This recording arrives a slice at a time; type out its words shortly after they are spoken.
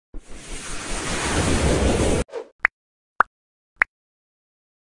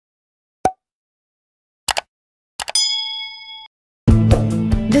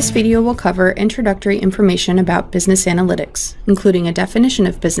This video will cover introductory information about business analytics, including a definition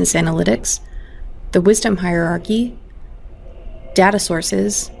of business analytics, the wisdom hierarchy, data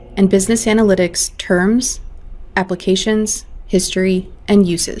sources, and business analytics terms, applications, history, and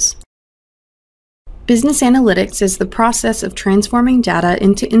uses. Business analytics is the process of transforming data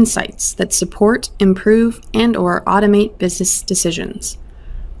into insights that support, improve, and/or automate business decisions.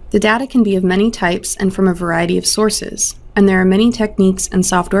 The data can be of many types and from a variety of sources, and there are many techniques and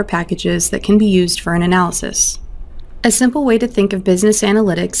software packages that can be used for an analysis. A simple way to think of business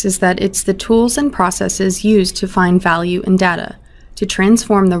analytics is that it's the tools and processes used to find value in data, to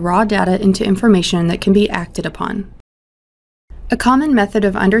transform the raw data into information that can be acted upon. A common method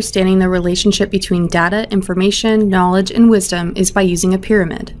of understanding the relationship between data, information, knowledge, and wisdom is by using a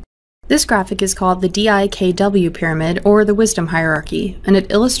pyramid. This graphic is called the DIKW pyramid, or the wisdom hierarchy, and it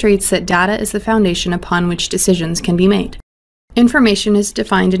illustrates that data is the foundation upon which decisions can be made. Information is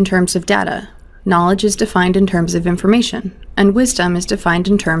defined in terms of data, knowledge is defined in terms of information, and wisdom is defined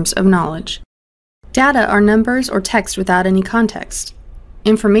in terms of knowledge. Data are numbers or text without any context.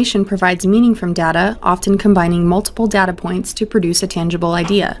 Information provides meaning from data, often combining multiple data points to produce a tangible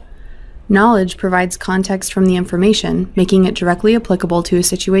idea. Knowledge provides context from the information, making it directly applicable to a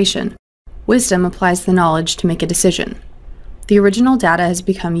situation. Wisdom applies the knowledge to make a decision. The original data has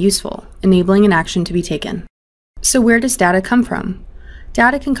become useful, enabling an action to be taken. So where does data come from?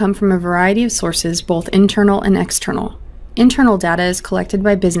 Data can come from a variety of sources, both internal and external. Internal data is collected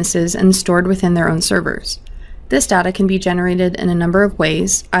by businesses and stored within their own servers. This data can be generated in a number of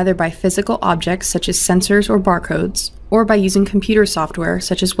ways, either by physical objects such as sensors or barcodes, or by using computer software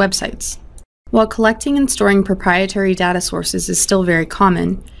such as websites. While collecting and storing proprietary data sources is still very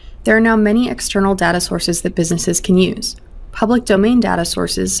common, there are now many external data sources that businesses can use. Public domain data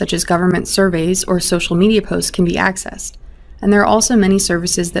sources such as government surveys or social media posts can be accessed, and there are also many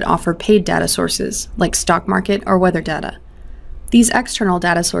services that offer paid data sources, like stock market or weather data. These external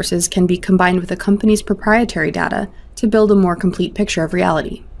data sources can be combined with a company's proprietary data to build a more complete picture of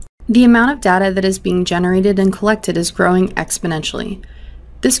reality. The amount of data that is being generated and collected is growing exponentially.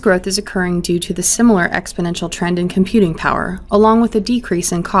 This growth is occurring due to the similar exponential trend in computing power, along with a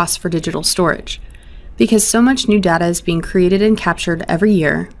decrease in costs for digital storage. Because so much new data is being created and captured every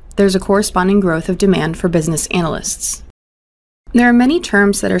year, there's a corresponding growth of demand for business analysts. There are many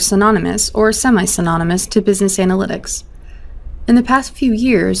terms that are synonymous or semi-synonymous to business analytics. In the past few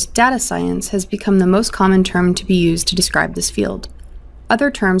years, data science has become the most common term to be used to describe this field. Other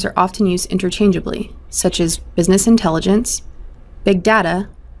terms are often used interchangeably, such as business intelligence, big data,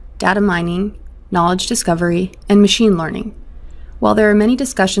 data mining, knowledge discovery, and machine learning. While there are many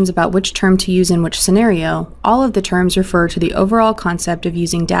discussions about which term to use in which scenario, all of the terms refer to the overall concept of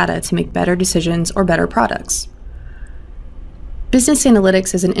using data to make better decisions or better products. Business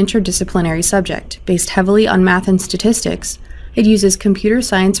analytics is an interdisciplinary subject based heavily on math and statistics. It uses computer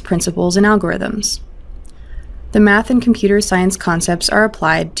science principles and algorithms. The math and computer science concepts are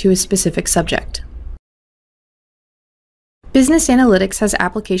applied to a specific subject. Business analytics has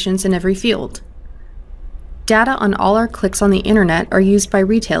applications in every field. Data on all our clicks on the internet are used by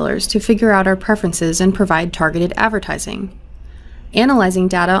retailers to figure out our preferences and provide targeted advertising. Analyzing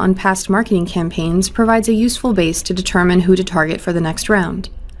data on past marketing campaigns provides a useful base to determine who to target for the next round.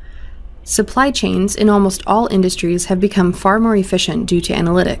 Supply chains in almost all industries have become far more efficient due to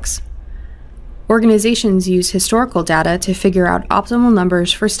analytics. Organizations use historical data to figure out optimal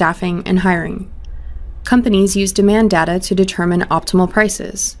numbers for staffing and hiring. Companies use demand data to determine optimal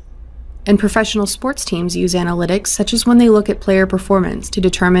prices. And professional sports teams use analytics, such as when they look at player performance to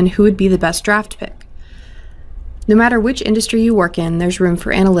determine who would be the best draft pick. No matter which industry you work in, there's room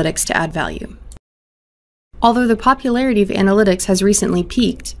for analytics to add value. Although the popularity of analytics has recently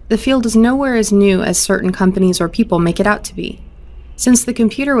peaked, the field is nowhere as new as certain companies or people make it out to be. Since the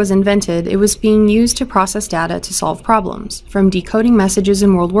computer was invented, it was being used to process data to solve problems, from decoding messages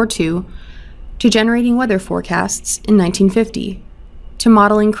in World War II, to generating weather forecasts in 1950, to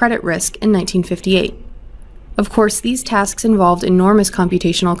modeling credit risk in 1958. Of course, these tasks involved enormous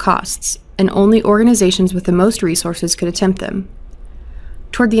computational costs, and only organizations with the most resources could attempt them.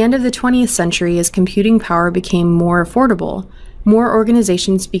 Toward the end of the 20th century, as computing power became more affordable, more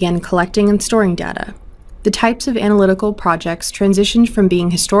organizations began collecting and storing data. The types of analytical projects transitioned from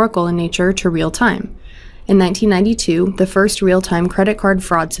being historical in nature to real-time. In 1992, the first real-time credit card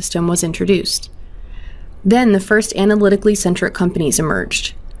fraud system was introduced. Then the first analytically centric companies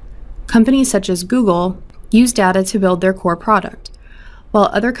emerged. Companies such as Google use data to build their core product, while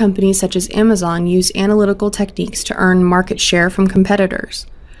other companies such as Amazon use analytical techniques to earn market share from competitors.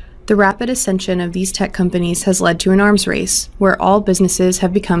 The rapid ascension of these tech companies has led to an arms race, where all businesses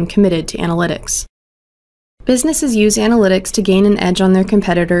have become committed to analytics. Businesses use analytics to gain an edge on their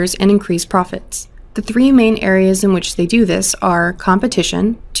competitors and increase profits. The three main areas in which they do this are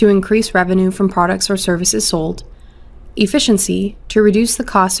competition, to increase revenue from products or services sold, efficiency, to reduce the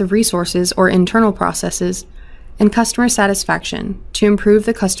cost of resources or internal processes, and customer satisfaction, to improve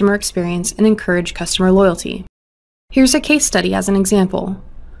the customer experience and encourage customer loyalty. Here's a case study as an example.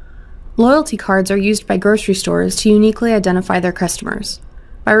 Loyalty cards are used by grocery stores to uniquely identify their customers.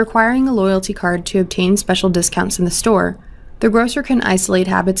 By requiring a loyalty card to obtain special discounts in the store, the grocer can isolate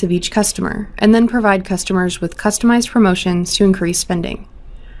habits of each customer and then provide customers with customized promotions to increase spending.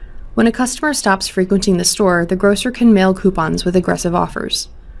 When a customer stops frequenting the store, the grocer can mail coupons with aggressive offers.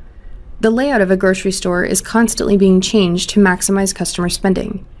 The layout of a grocery store is constantly being changed to maximize customer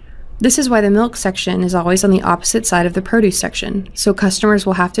spending. This is why the milk section is always on the opposite side of the produce section, so customers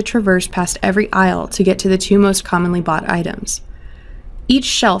will have to traverse past every aisle to get to the two most commonly bought items. Each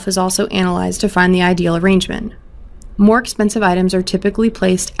shelf is also analyzed to find the ideal arrangement. More expensive items are typically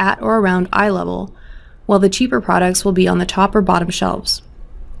placed at or around eye level, while the cheaper products will be on the top or bottom shelves.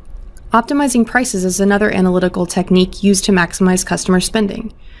 Optimizing prices is another analytical technique used to maximize customer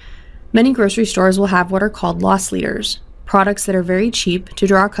spending. Many grocery stores will have what are called loss leaders, products that are very cheap to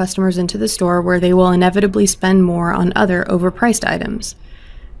draw customers into the store where they will inevitably spend more on other overpriced items.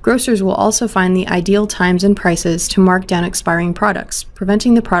 Grocers will also find the ideal times and prices to mark down expiring products,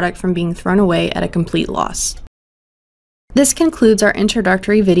 preventing the product from being thrown away at a complete loss. This concludes our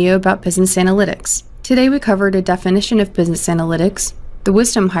introductory video about business analytics. Today we covered a definition of business analytics, the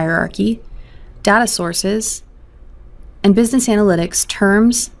wisdom hierarchy, data sources, and business analytics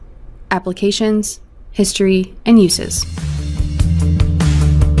terms, applications, history, and uses.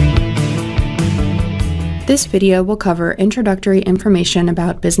 This video will cover introductory information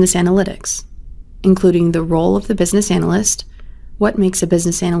about business analytics, including the role of the business analyst, what makes a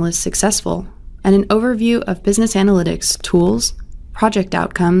business analyst successful, and an overview of business analytics tools, project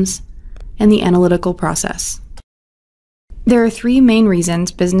outcomes, and the analytical process. There are three main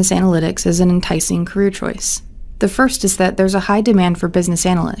reasons business analytics is an enticing career choice. The first is that there's a high demand for business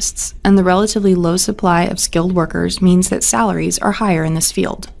analysts, and the relatively low supply of skilled workers means that salaries are higher in this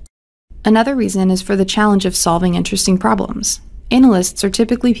field. Another reason is for the challenge of solving interesting problems. Analysts are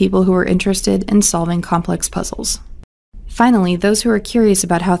typically people who are interested in solving complex puzzles. Finally, those who are curious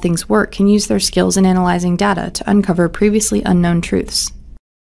about how things work can use their skills in analyzing data to uncover previously unknown truths.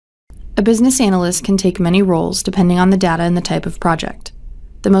 A business analyst can take many roles depending on the data and the type of project.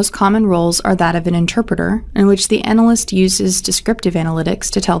 The most common roles are that of an interpreter, in which the analyst uses descriptive analytics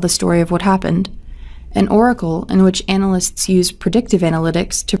to tell the story of what happened, an oracle, in which analysts use predictive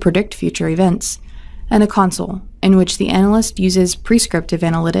analytics to predict future events, and a consul, in which the analyst uses prescriptive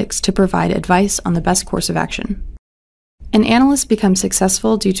analytics to provide advice on the best course of action. An analyst becomes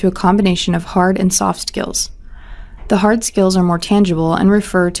successful due to a combination of hard and soft skills. The hard skills are more tangible and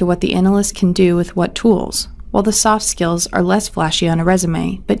refer to what the analyst can do with what tools, while the soft skills are less flashy on a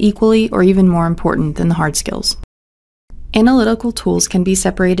resume, but equally or even more important than the hard skills. Analytical tools can be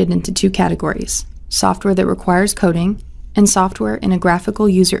separated into two categories: software that requires coding, and software in a graphical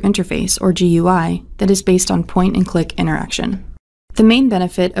user interface, or GUI, that is based on point-and-click interaction. The main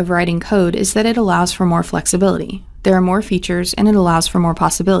benefit of writing code is that it allows for more flexibility. There are more features, and it allows for more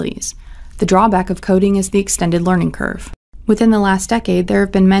possibilities. The drawback of coding is the extended learning curve. Within the last decade, there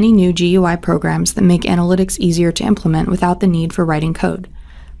have been many new GUI programs that make analytics easier to implement without the need for writing code.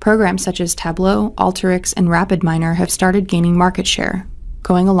 Programs such as Tableau, Alteryx, and RapidMiner have started gaining market share,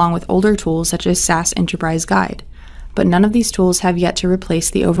 going along with older tools such as SAS Enterprise Guide. But none of these tools have yet to replace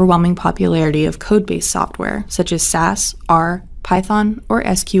the overwhelming popularity of code-based software such as SAS, R, Python, or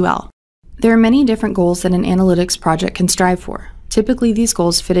SQL. There are many different goals that an analytics project can strive for. Typically, these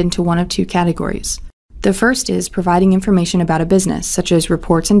goals fit into one of two categories. The first is providing information about a business, such as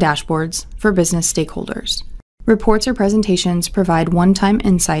reports and dashboards, for business stakeholders. Reports or presentations provide one-time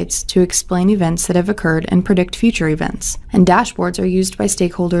insights to explain events that have occurred and predict future events, and dashboards are used by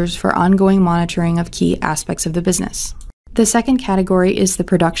stakeholders for ongoing monitoring of key aspects of the business. The second category is the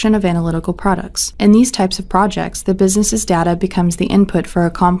production of analytical products. In these types of projects, the business's data becomes the input for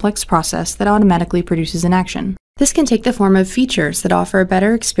a complex process that automatically produces an action. This can take the form of features that offer a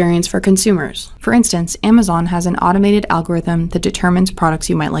better experience for consumers. For instance, Amazon has an automated algorithm that determines products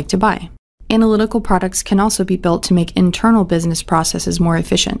you might like to buy. Analytical products can also be built to make internal business processes more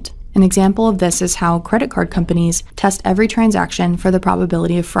efficient. An example of this is how credit card companies test every transaction for the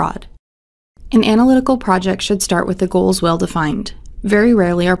probability of fraud. An analytical project should start with the goals well defined. Very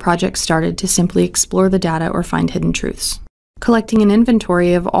rarely are projects started to simply explore the data or find hidden truths. Collecting an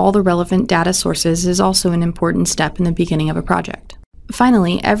inventory of all the relevant data sources is also an important step in the beginning of a project.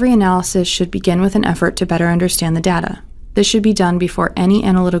 Finally, every analysis should begin with an effort to better understand the data. This should be done before any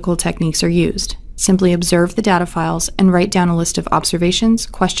analytical techniques are used. Simply observe the data files and write down a list of observations,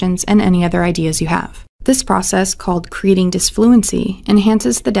 questions, and any other ideas you have. This process, called creating disfluency,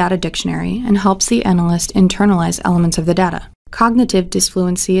 enhances the data dictionary and helps the analyst internalize elements of the data. Cognitive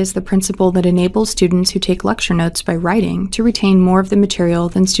disfluency is the principle that enables students who take lecture notes by writing to retain more of the material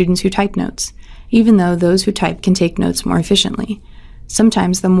than students who type notes, even though those who type can take notes more efficiently.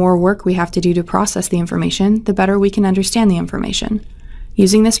 Sometimes the more work we have to do to process the information, the better we can understand the information.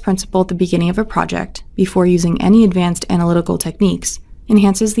 Using this principle at the beginning of a project, before using any advanced analytical techniques,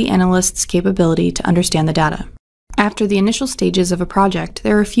 enhances the analyst's capability to understand the data. After the initial stages of a project,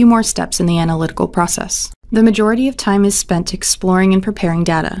 there are a few more steps in the analytical process. The majority of time is spent exploring and preparing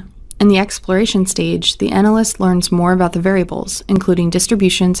data. In the exploration stage, the analyst learns more about the variables, including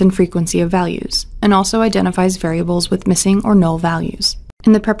distributions and frequency of values, and also identifies variables with missing or null values.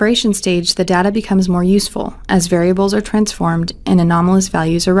 In the preparation stage, the data becomes more useful, as variables are transformed and anomalous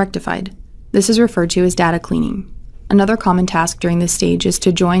values are rectified. This is referred to as data cleaning. Another common task during this stage is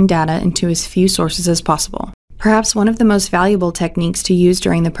to join data into as few sources as possible. Perhaps one of the most valuable techniques to use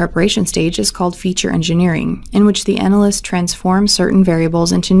during the preparation stage is called feature engineering, in which the analyst transforms certain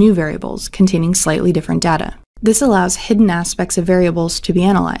variables into new variables containing slightly different data. This allows hidden aspects of variables to be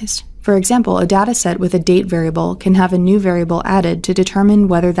analyzed. For example, a dataset with a date variable can have a new variable added to determine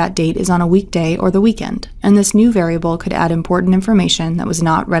whether that date is on a weekday or the weekend, and this new variable could add important information that was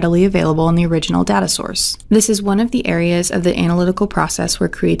not readily available in the original data source. This is one of the areas of the analytical process where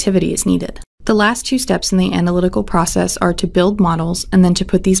creativity is needed. The last two steps in the analytical process are to build models and then to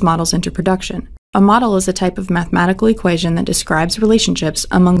put these models into production. A model is a type of mathematical equation that describes relationships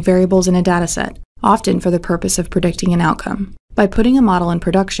among variables in a dataset, often for the purpose of predicting an outcome. By putting a model in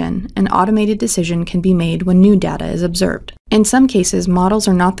production, an automated decision can be made when new data is observed. In some cases, models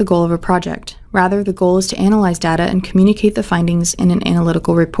are not the goal of a project. Rather, the goal is to analyze data and communicate the findings in an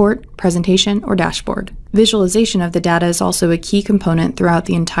analytical report, presentation, or dashboard. Visualization of the data is also a key component throughout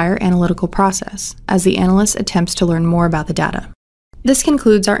the entire analytical process, as the analyst attempts to learn more about the data. This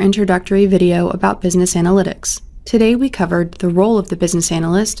concludes our introductory video about business analytics. Today we covered the role of the business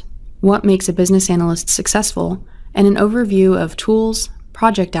analyst, what makes a business analyst successful, and an overview of tools,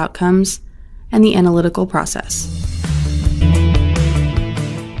 project outcomes, and the analytical process.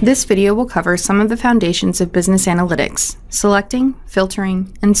 This video will cover some of the foundations of business analytics: selecting,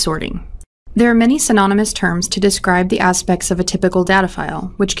 filtering, and sorting. There are many synonymous terms to describe the aspects of a typical data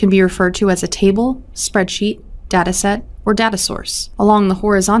file, which can be referred to as a table, spreadsheet, dataset, or data source. Along the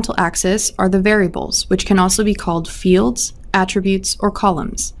horizontal axis are the variables, which can also be called fields, attributes, or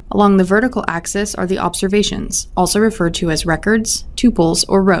columns. Along the vertical axis are the observations, also referred to as records, tuples,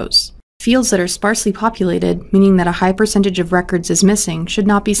 or rows. Fields that are sparsely populated, meaning that a high percentage of records is missing, should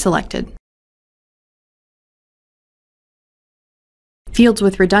not be selected. Fields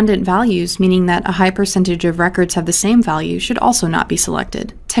with redundant values, meaning that a high percentage of records have the same value, should also not be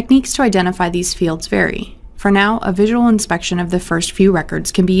selected. Techniques to identify these fields vary. For now, a visual inspection of the first few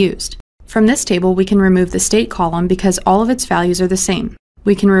records can be used. From this table, we can remove the state column because all of its values are the same.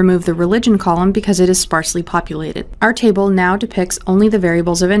 We can remove the religion column because it is sparsely populated. Our table now depicts only the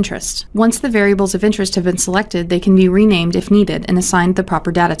variables of interest. Once the variables of interest have been selected, they can be renamed if needed and assigned the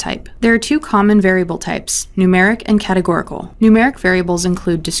proper data type. There are two common variable types, numeric and categorical. Numeric variables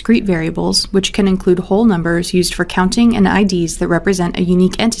include discrete variables, which can include whole numbers used for counting and IDs that represent a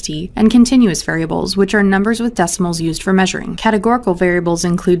unique entity, and continuous variables, which are numbers with decimals used for measuring. Categorical variables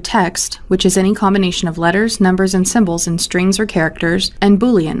include text, which is any combination of letters, numbers, and symbols in strings or characters, and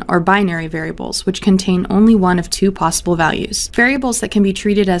Boolean or binary variables, which contain only one of two possible values. Variables that can be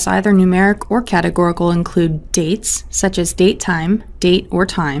treated as either numeric or categorical include dates, such as date or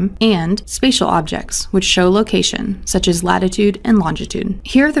time, and spatial objects, which show location, such as latitude and longitude.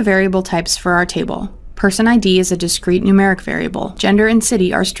 Here are the variable types for our table. Person ID is a discrete numeric variable. Gender and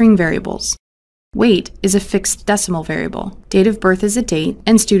city are string variables. Weight is a fixed decimal variable. Date of birth is a date,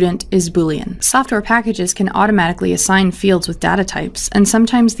 and student is Boolean. Software packages can automatically assign fields with data types, and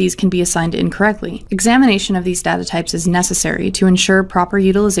sometimes these can be assigned incorrectly. Examination of these data types is necessary to ensure proper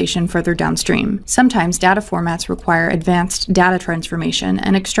utilization further downstream. Sometimes data formats require advanced data transformation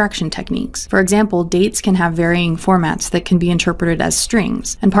and extraction techniques. For example, dates can have varying formats that can be interpreted as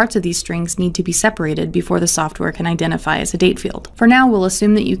strings, and parts of these strings need to be separated before the software can identify as a date field. For now, we'll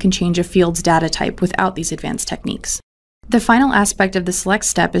assume that you can change a field's data type without these advanced techniques. The final aspect of the select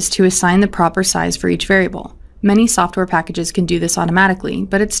step is to assign the proper size for each variable. Many software packages can do this automatically,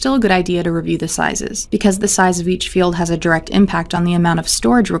 but it's still a good idea to review the sizes. Because the size of each field has a direct impact on the amount of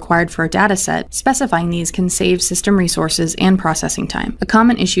storage required for a dataset, specifying these can save system resources and processing time. A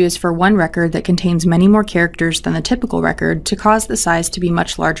common issue is for one record that contains many more characters than the typical record to cause the size to be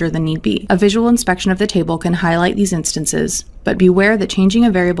much larger than need be. A visual inspection of the table can highlight these instances, but beware that changing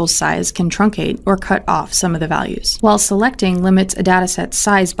a variable's size can truncate or cut off some of the values. While selecting limits a dataset's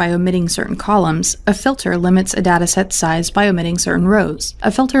size by omitting certain columns, a filter limits a dataset's size by omitting certain rows.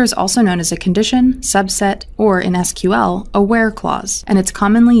 A filter is also known as a condition, subset, or in SQL, a where clause, and it's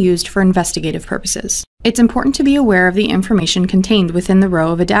commonly used for investigative purposes. It's important to be aware of the information contained within the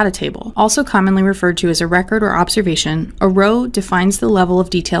row of a data table. Also commonly referred to as a record or observation, a row defines the level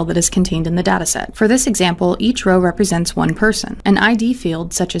of detail that is contained in the dataset. For this example, each row represents one person. An ID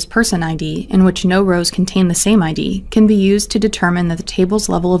field, such as person ID, in which no rows contain the same ID, can be used to determine that the table's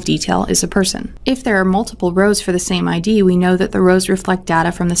level of detail is a person. If there are multiple rows for the same ID, we know that the rows reflect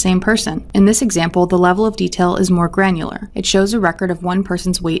data from the same person. In this example, the level of detail is more granular. It shows a record of one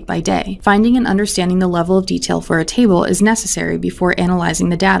person's weight by day. Finding and understanding the level of detail for a table is necessary before analyzing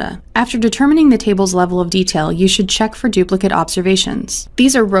the data. After determining the table's level of detail, you should check for duplicate observations.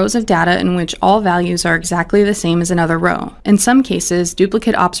 These are rows of data in which all values are exactly the same as another row. In some cases,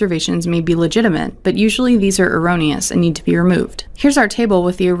 duplicate observations may be legitimate, but usually these are erroneous and need to be removed. Here's our table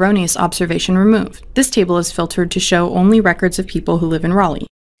with the erroneous observation removed. This table is filtered to show only records of people who live in Raleigh.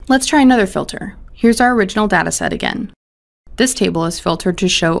 Let's try another filter. Here's our original dataset again. This table is filtered to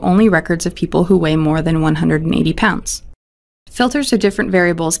show only records of people who weigh more than 180 pounds. Filters of different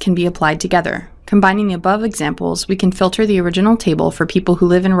variables can be applied together. Combining the above examples, we can filter the original table for people who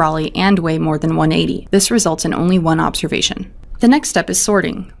live in Raleigh and weigh more than 180. This results in only one observation. The next step is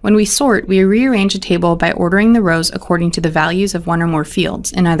sorting. When we sort, we rearrange a table by ordering the rows according to the values of one or more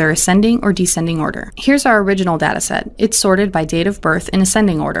fields, in either ascending or descending order. Here's our original dataset. It's sorted by date of birth in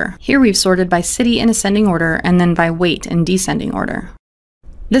ascending order. Here we've sorted by city in ascending order and then by weight in descending order.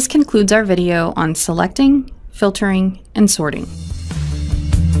 This concludes our video on selecting, filtering, and sorting.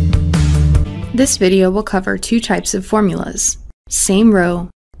 This video will cover two types of formulas: same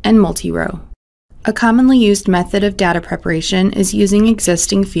row and multi-row. A commonly used method of data preparation is using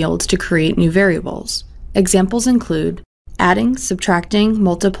existing fields to create new variables. Examples include adding, subtracting,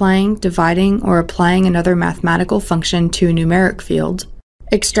 multiplying, dividing, or applying another mathematical function to a numeric field,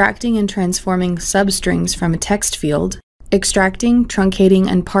 extracting and transforming substrings from a text field, extracting, truncating,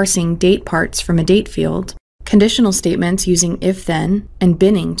 and parsing date parts from a date field, conditional statements using if-then, and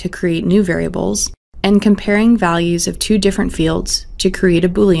binning to create new variables, and comparing values of two different fields to create a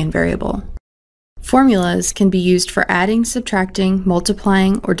Boolean variable. Formulas can be used for adding, subtracting,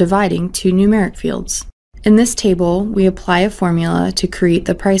 multiplying, or dividing two numeric fields. In this table, we apply a formula to create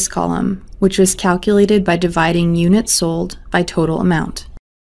the price column, which was calculated by dividing units sold by total amount.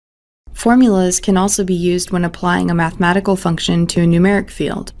 Formulas can also be used when applying a mathematical function to a numeric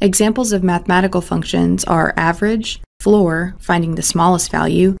field. Examples of mathematical functions are average, floor, finding the smallest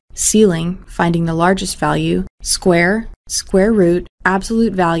value, ceiling, finding the largest value, square, square root,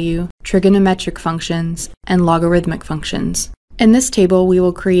 absolute value, trigonometric functions, and logarithmic functions. In this table, we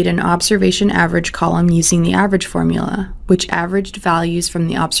will create an observation average column using the average formula, which averaged values from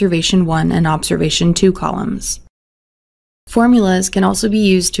the observation 1 and observation 2 columns. Formulas can also be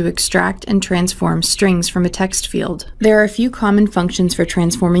used to extract and transform strings from a text field. There are a few common functions for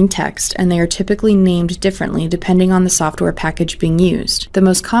transforming text, and they are typically named differently depending on the software package being used. The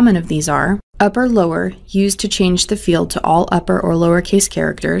most common of these are upper-lower, used to change the field to all upper or lowercase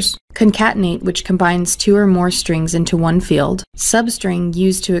characters, concatenate, which combines two or more strings into one field, substring,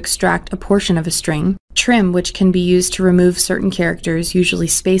 used to extract a portion of a string, trim, which can be used to remove certain characters, usually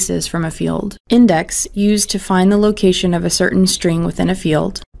spaces, from a field, index, used to find the location of a certain string within a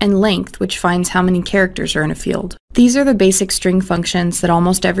field, and length, which finds how many characters are in a field. These are the basic string functions that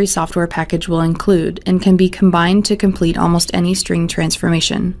almost every software package will include and can be combined to complete almost any string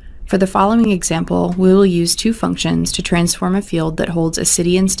transformation. For the following example, we will use two functions to transform a field that holds a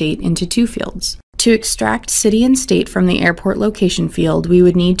city and state into two fields. To extract city and state from the airport location field, we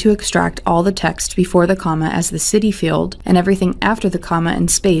would need to extract all the text before the comma as the city field and everything after the comma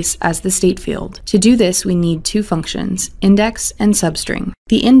and space as the state field. To do this, we need two functions, index and substring.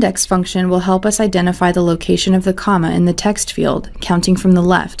 The index function will help us identify the location of the comma in the text field, counting from the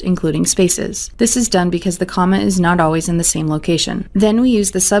left, including spaces. This is done because the comma is not always in the same location. Then we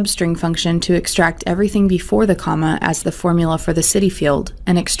use the substring function to extract everything before the comma as the formula for the city field,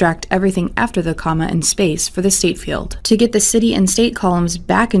 and extract everything after the comma comma, and space for the state field. To get the city and state columns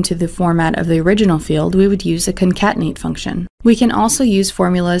back into the format of the original field, we would use a concatenate function. We can also use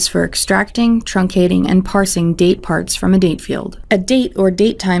formulas for extracting, truncating, and parsing date parts from a date field. A date or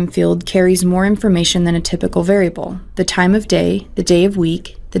datetime field carries more information than a typical variable: the time of day, the day of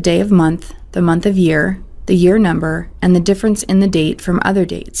week, the day of month, the month of year, the year number, and the difference in the date from other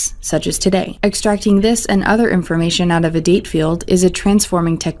dates, such as today. Extracting this and other information out of a date field is a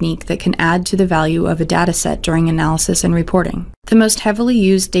transforming technique that can add to the value of a dataset during analysis and reporting. The most heavily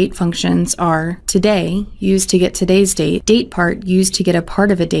used date functions are today, used to get today's date; date part, used to get a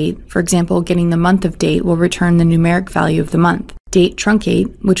part of a date. For example, getting the month of date will return the numeric value of the month; date truncate,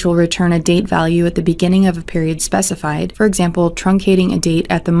 which will return a date value at the beginning of a period specified. For example, truncating a date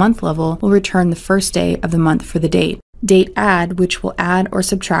at the month level will return the first day of the month for the date; date add, which will add or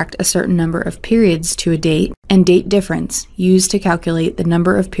subtract a certain number of periods to a date; and date difference, used to calculate the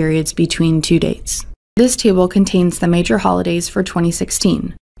number of periods between two dates. This table contains the major holidays for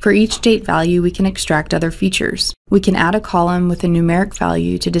 2016. For each date value, we can extract other features. We can add a column with a numeric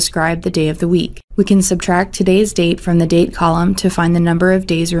value to describe the day of the week. We can subtract today's date from the date column to find the number of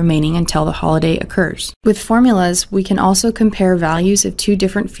days remaining until the holiday occurs. With formulas, we can also compare values of two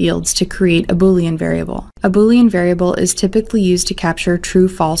different fields to create a Boolean variable. A Boolean variable is typically used to capture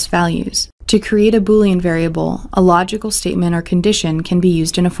true-false values. To create a Boolean variable, a logical statement or condition can be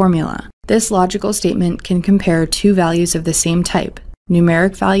used in a formula. This logical statement can compare two values of the same type: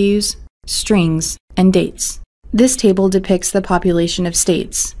 numeric values, strings, and dates. This table depicts the population of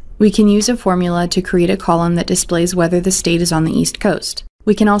states. We can use a formula to create a column that displays whether the state is on the East Coast.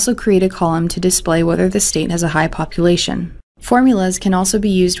 We can also create a column to display whether the state has a high population. Formulas can also be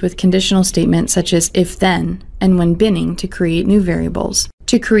used with conditional statements such as if-then and when binning to create new variables.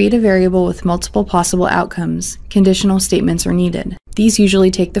 To create a variable with multiple possible outcomes, conditional statements are needed. These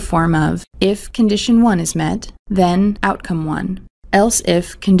usually take the form of if condition 1 is met, then outcome 1. Else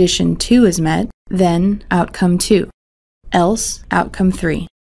if condition 2 is met, then outcome 2. Else outcome 3.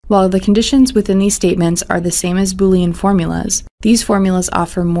 While the conditions within these statements are the same as Boolean formulas, these formulas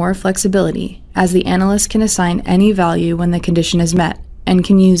offer more flexibility, as the analyst can assign any value when the condition is met, and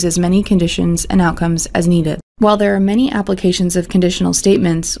can use as many conditions and outcomes as needed. While there are many applications of conditional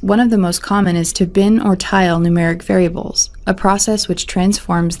statements, one of the most common is to bin or tile numeric variables, a process which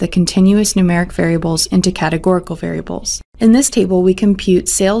transforms the continuous numeric variables into categorical variables. In this table, we compute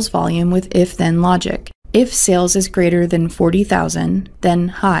sales volume with if-then logic. If sales is greater than 40,000, then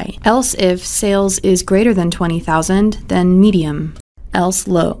high. Else if sales is greater than 20,000, then medium. Else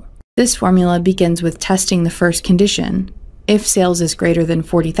low. This formula begins with testing the first condition, if sales is greater than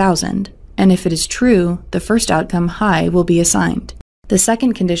 40,000. And if it is true, the first outcome, high, will be assigned. The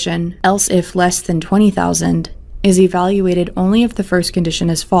second condition, else if less than 20,000, is evaluated only if the first condition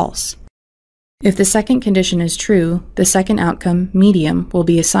is false. If the second condition is true, the second outcome, medium, will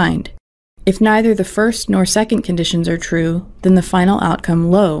be assigned. If neither the first nor second conditions are true, then the final outcome,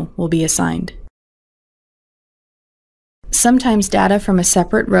 low, will be assigned. Sometimes data from a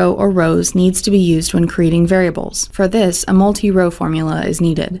separate row or rows needs to be used when creating variables. For this, a multi-row formula is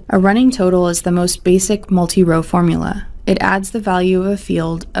needed. A running total is the most basic multi-row formula. It adds the value of a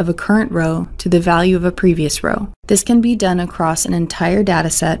field of a current row to the value of a previous row. This can be done across an entire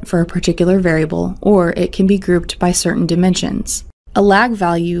dataset for a particular variable, or it can be grouped by certain dimensions. A lag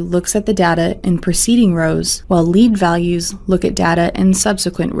value looks at the data in preceding rows, while lead values look at data in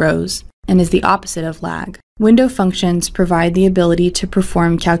subsequent rows, and is the opposite of lag. Window functions provide the ability to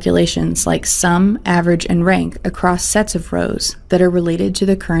perform calculations like sum, average, and rank across sets of rows that are related to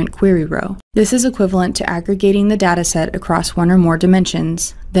the current query row. This is equivalent to aggregating the dataset across one or more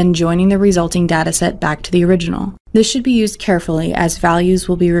dimensions, then joining the resulting dataset back to the original. This should be used carefully, as values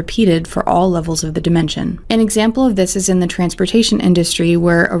will be repeated for all levels of the dimension. An example of this is in the transportation industry,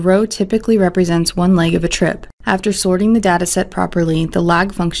 where a row typically represents one leg of a trip. After sorting the dataset properly, the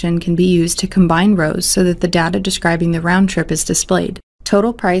lag function can be used to combine rows so that the data describing the round trip is displayed.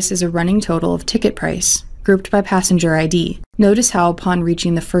 Total price is a running total of ticket price, grouped by passenger ID. Notice how upon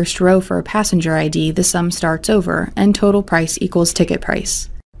reaching the first row for a passenger ID, the sum starts over, and total price equals ticket price.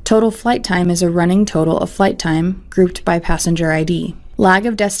 Total flight time is a running total of flight time, grouped by passenger ID. Lag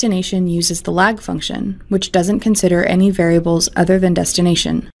of destination uses the lag function, which doesn't consider any variables other than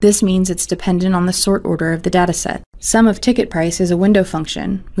destination. This means it's dependent on the sort order of the dataset. Sum of ticket price is a window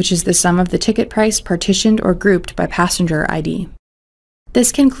function, which is the sum of the ticket price partitioned or grouped by passenger ID.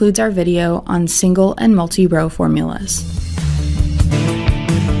 This concludes our video on single and multi-row formulas.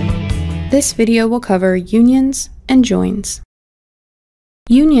 This video will cover unions and joins.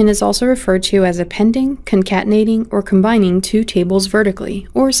 Union is also referred to as appending, concatenating, or combining two tables vertically,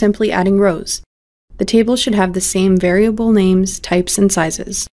 or simply adding rows. the table should have the same variable names, types, and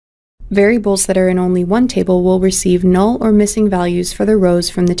sizes. Variables that are in only one table will receive null or missing values for the rows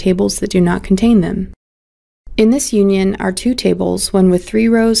from the tables that do not contain them. In this union, our two tables, one with 3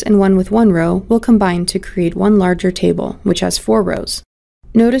 rows and one with 1 row, will combine to create one larger table, which has 4 rows.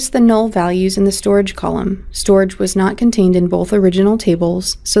 Notice the null values in the storage column. Storage was not contained in both original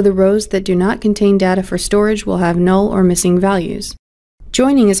tables, so the rows that do not contain data for storage will have null or missing values.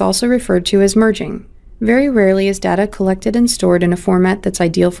 Joining is also referred to as merging. Very rarely is data collected and stored in a format that's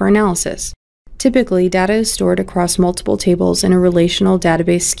ideal for analysis. Typically, data is stored across multiple tables in a relational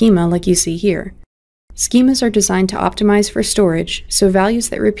database schema like you see here. Schemas are designed to optimize for storage, so values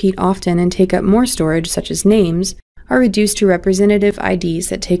that repeat often and take up more storage, such as names, are reduced to representative IDs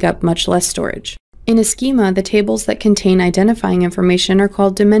that take up much less storage. In a schema, the tables that contain identifying information are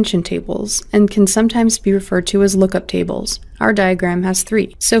called dimension tables and can sometimes be referred to as lookup tables. Our diagram has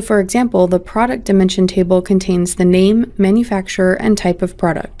 3. So for example, the product dimension table contains the name, manufacturer, and type of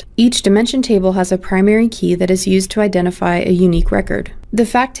product. Each dimension table has a primary key that is used to identify a unique record. The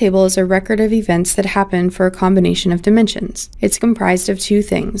fact table is a record of events that happen for a combination of dimensions. It's comprised of 2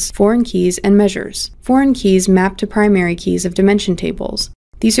 things, foreign keys and measures. Foreign keys map to primary keys of dimension tables.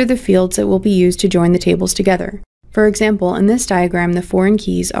 These are the fields that will be used to join the tables together. For example, in this diagram, the foreign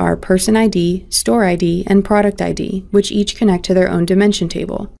keys are Person ID, Store ID, and Product ID, which each connect to their own dimension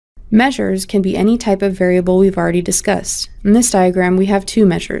table. Measures can be any type of variable we've already discussed. In this diagram, we have 2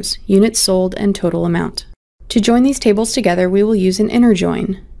 measures, units sold and total amount. To join these tables together, we will use an inner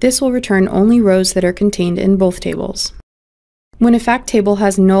join. This will return only rows that are contained in both tables. When a fact table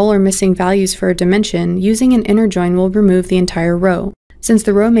has null or missing values for a dimension, using an inner join will remove the entire row. Since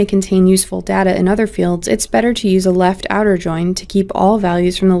the row may contain useful data in other fields, it's better to use a left outer join to keep all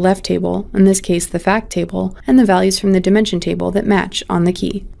values from the left table, in this case the fact table, and the values from the dimension table that match on the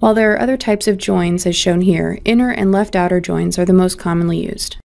key. While there are other types of joins as shown here, inner and left outer joins are the most commonly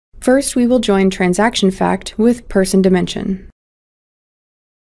used. First, we will join transaction fact with person dimension.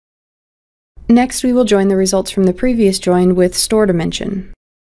 Next, we will join the results from the previous join with store dimension.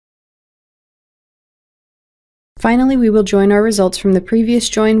 Finally, we will join our results from the previous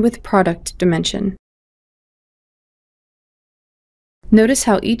join with product dimension. Notice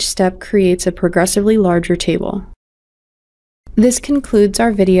how each step creates a progressively larger table. This concludes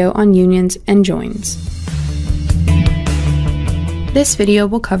our video on unions and joins. This video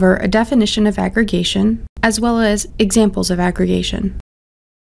will cover a definition of aggregation, as well as examples of aggregation.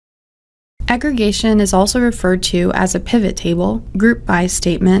 Aggregation is also referred to as a pivot table, group by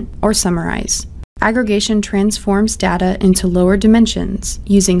statement, or summarize. Aggregation transforms data into lower dimensions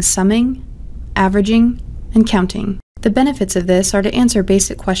using summing, averaging, and counting. The benefits of this are to answer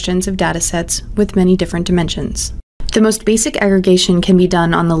basic questions of datasets with many different dimensions. The most basic aggregation can be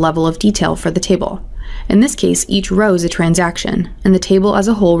done on the level of detail for the table. In this case, each row is a transaction, and the table as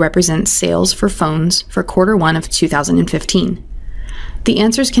a whole represents sales for phones for Q1 of 2015. The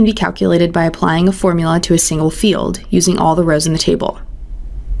answers can be calculated by applying a formula to a single field, using all the rows in the table.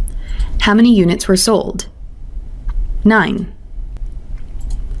 How many units were sold? 9.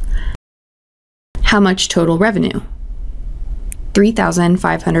 How much total revenue?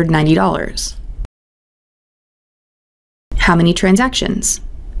 $3,590. How many transactions?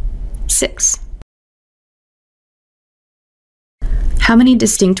 6. How many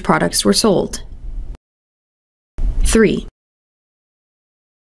distinct products were sold? 3.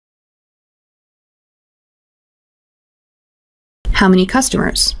 How many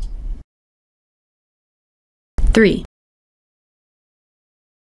customers? 3.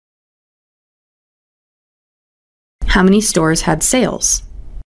 How many stores had sales?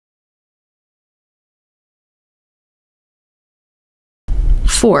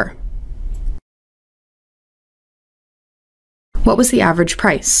 4. What was the average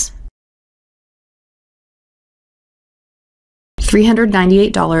price?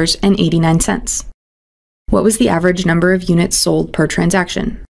 $398.89. What was the average number of units sold per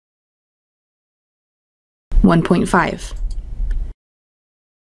transaction? 1.5.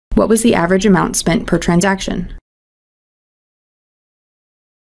 What was the average amount spent per transaction?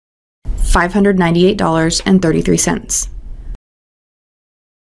 $598.33.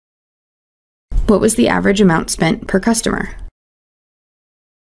 What was the average amount spent per customer?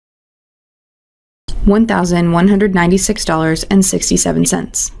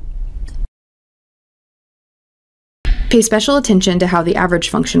 $1,196.67. Pay special attention to how the average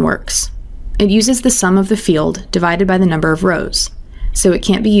function works. It uses the sum of the field divided by the number of rows, so it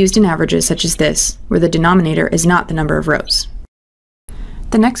can't be used in averages such as this, where the denominator is not the number of rows.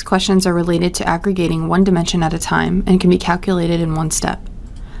 The next questions are related to aggregating one dimension at a time and can be calculated in one step.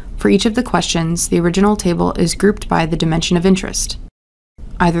 For each of the questions, the original table is grouped by the dimension of interest,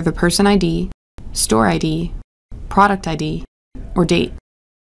 either the person ID, store ID, product ID, or date.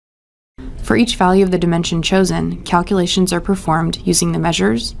 For each value of the dimension chosen, calculations are performed using the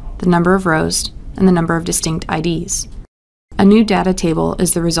measures, the number of rows, and the number of distinct IDs. A new data table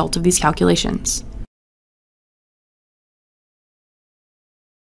is the result of these calculations.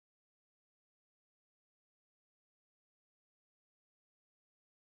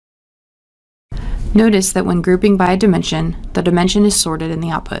 Notice that when grouping by a dimension, the dimension is sorted in the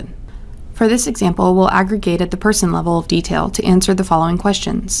output. For this example, we'll aggregate at the person level of detail to answer the following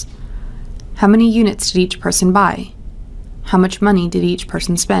questions. How many units did each person buy? How much money did each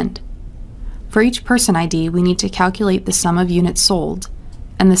person spend? For each person ID, we need to calculate the sum of units sold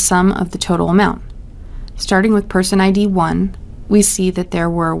and the sum of the total amount. Starting with person ID 1, we see that there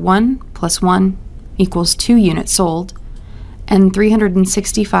were 1 plus 1 equals 2 units sold, and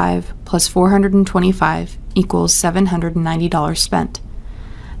 365 plus 425 equals $790 spent.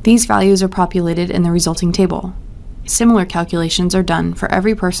 These values are populated in the resulting table. Similar calculations are done for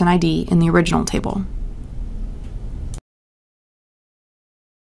every person ID in the original table.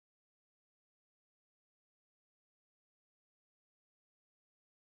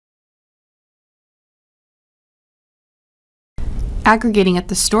 Aggregating at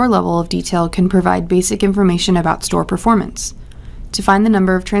the store level of detail can provide basic information about store performance. To find the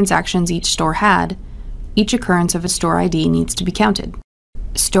number of transactions each store had, each occurrence of a store ID needs to be counted.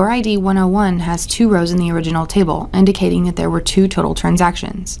 Store ID 101 has 2 rows in the original table, indicating that there were 2 total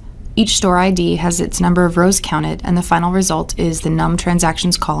transactions. Each store ID has its number of rows counted, and the final result is the num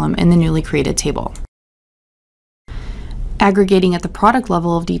transactions column in the newly created table. Aggregating at the product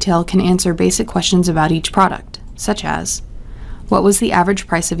level of detail can answer basic questions about each product, such as, what was the average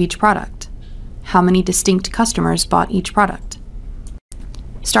price of each product? How many distinct customers bought each product?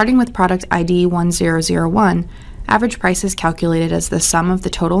 Starting with product ID 1001, average price is calculated as the sum of the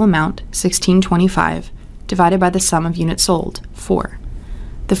total amount, $16.25, divided by the sum of units sold, 4.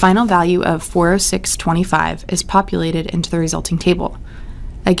 The final value of $406.25 is populated into the resulting table.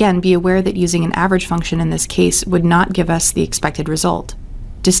 Again, be aware that using an average function in this case would not give us the expected result.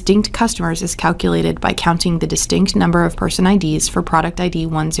 Distinct customers is calculated by counting the distinct number of person IDs for product ID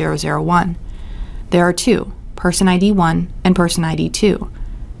 1001. There are 2, person ID 1 and person ID 2.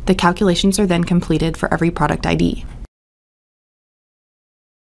 The calculations are then completed for every product ID.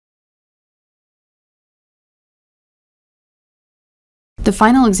 The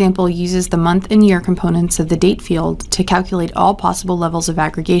final example uses the month and year components of the date field to calculate all possible levels of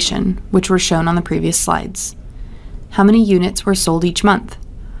aggregation, which were shown on the previous slides. How many units were sold each month?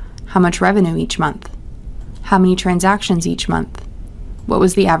 How much revenue each month? How many transactions each month? What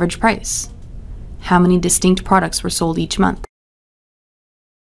was the average price? How many distinct products were sold each month?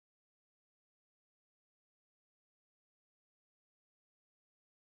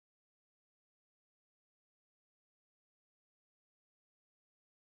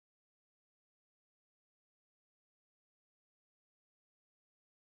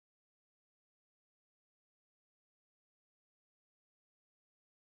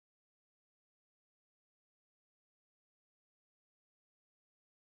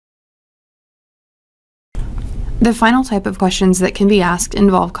 The final type of questions that can be asked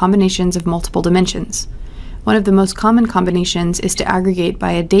involve combinations of multiple dimensions. One of the most common combinations is to aggregate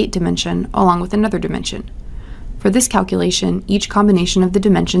by a date dimension along with another dimension. For this calculation, each combination of the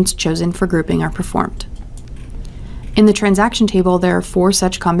dimensions chosen for grouping are performed. In the transaction table, there are 4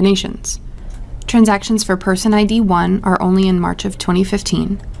 such combinations. Transactions for person ID 1 are only in March of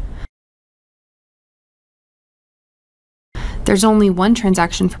 2015. There's only 1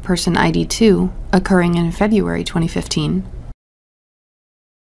 transaction for person ID 2 occurring in February 2015.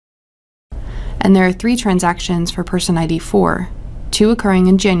 And there are 3 transactions for person ID 4, 2 occurring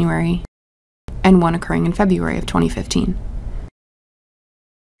in January and 1 occurring in February of 2015.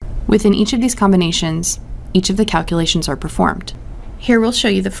 Within each of these combinations, each of the calculations are performed. Here we'll show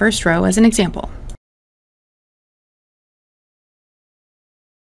you the first row as an example.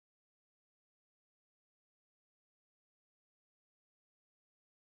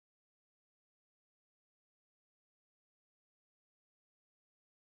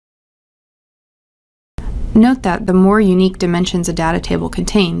 Note that the more unique dimensions a data table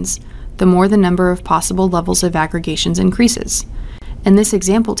contains, the more the number of possible levels of aggregations increases. In this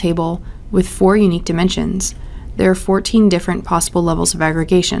example table, with 4 unique dimensions, there are 14 different possible levels of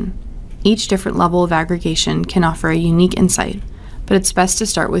aggregation. Each different level of aggregation can offer a unique insight, but it's best to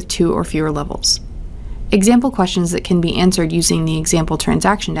start with 2 or fewer levels. Example questions that can be answered using the example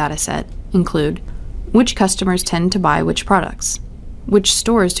transaction dataset include, which customers tend to buy which products? Which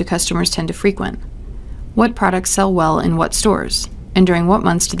stores do customers tend to frequent? What products sell well in what stores? And during what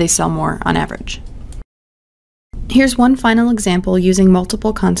months do they sell more on average? Here's one final example using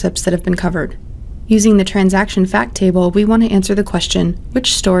multiple concepts that have been covered. Using the transaction fact table, we want to answer the question,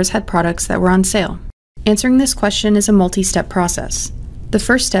 which stores had products that were on sale? Answering this question is a multi-step process. The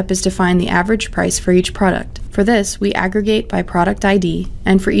first step is to find the average price for each product. For this, we aggregate by product ID,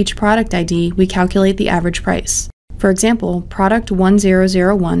 and for each product ID, we calculate the average price. For example, product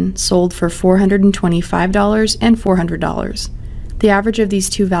 1001 sold for $425 and $400. The average of these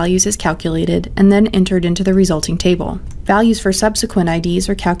two values is calculated and then entered into the resulting table. Values for subsequent IDs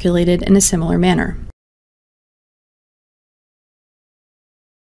are calculated in a similar manner.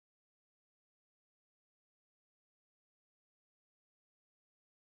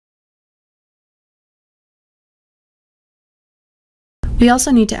 We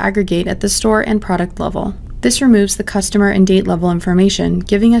also need to aggregate at the store and product level. This removes the customer and date level information,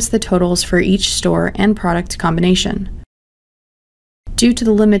 giving us the totals for each store and product combination. Due to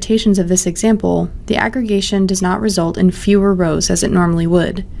the limitations of this example, the aggregation does not result in fewer rows as it normally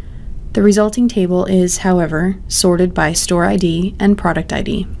would. The resulting table is, however, sorted by store ID and product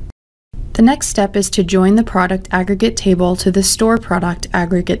ID. The next step is to join the product aggregate table to the store product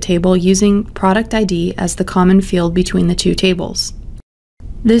aggregate table using product ID as the common field between the two tables.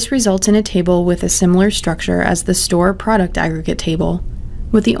 This results in a table with a similar structure as the store product aggregate table,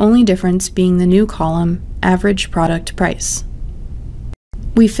 with the only difference being the new column, average product price.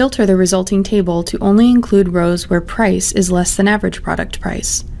 We filter the resulting table to only include rows where price is less than average product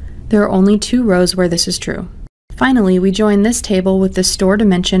price. There are only 2 rows where this is true. Finally, we join this table with the store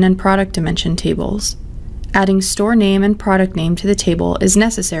dimension and product dimension tables. Adding store name and product name to the table is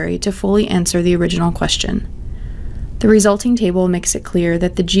necessary to fully answer the original question. The resulting table makes it clear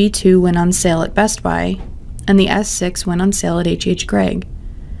that the G2 went on sale at Best Buy and the S6 went on sale at H.H. Gregg.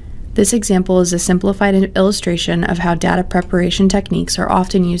 This example is a simplified illustration of how data preparation techniques are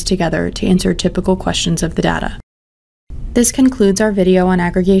often used together to answer typical questions of the data. This concludes our video on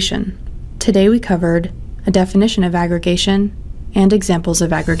aggregation. Today we covered a definition of aggregation and examples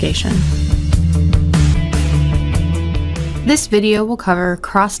of aggregation. This video will cover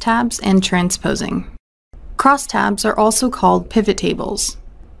crosstabs and transposing. Crosstabs are also called pivot tables.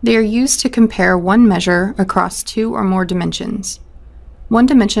 They are used to compare one measure across 2 or more dimensions. One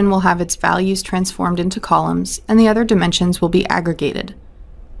dimension will have its values transformed into columns, and the other dimensions will be aggregated.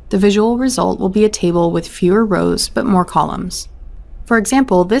 The visual result will be a table with fewer rows but more columns. For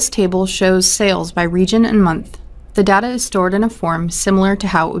example, this table shows sales by region and month. The data is stored in a form similar to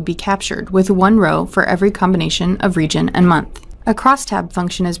how it would be captured, with 1 row for every combination of region and month. A crosstab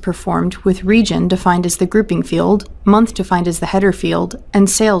function is performed with region defined as the grouping field, month defined as the header field, and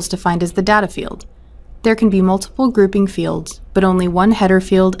sales defined as the data field. There can be multiple grouping fields, but only 1 header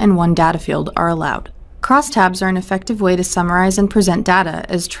field and 1 data field are allowed. Crosstabs are an effective way to summarize and present data,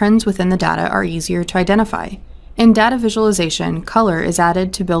 as trends within the data are easier to identify. In data visualization, color is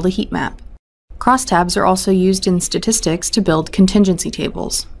added to build a heat map. Crosstabs are also used in statistics to build contingency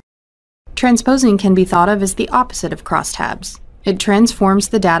tables. Transposing can be thought of as the opposite of crosstabs. It transforms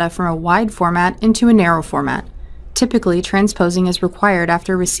the data from a wide format into a narrow format. Typically, transposing is required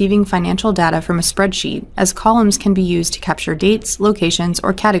after receiving financial data from a spreadsheet, as columns can be used to capture dates, locations,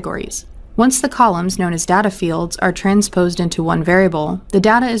 or categories. Once the columns, known as data fields, are transposed into one variable, the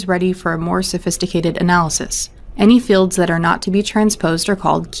data is ready for a more sophisticated analysis. Any fields that are not to be transposed are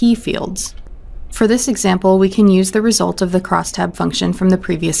called key fields. For this example, we can use the result of the crosstab function from the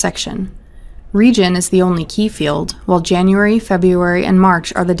previous section. Region is the only key field, while January, February, and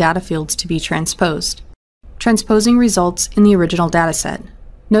March are the data fields to be transposed. Transposing results in the original dataset.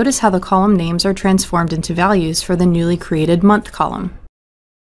 Notice how the column names are transformed into values for the newly created month column.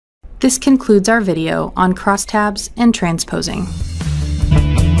 This concludes our video on crosstabs and transposing.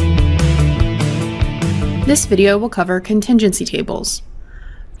 This video will cover contingency tables.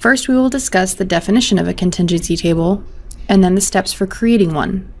 First, we will discuss the definition of a contingency table, and then the steps for creating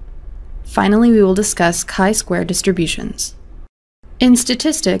one. Finally, we will discuss chi-square distributions. In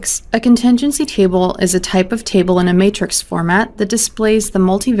statistics, a contingency table is a type of table in a matrix format that displays the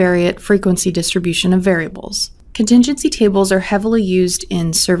multivariate frequency distribution of variables. Contingency tables are heavily used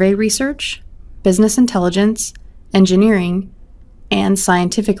in survey research, business intelligence, engineering, and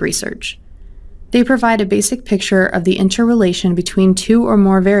scientific research. They provide a basic picture of the interrelation between 2 or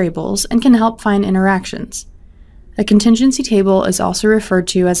more variables and can help find interactions. A contingency table is also referred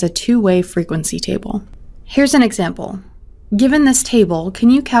to as a two-way frequency table. Here's an example. Given this table, can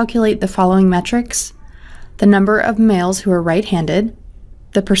you calculate the following metrics? The number of males who are right-handed,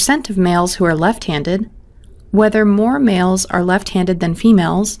 the percent of males who are left-handed, whether more males are left-handed than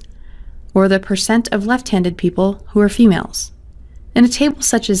females, or the percent of left-handed people who are females. In a table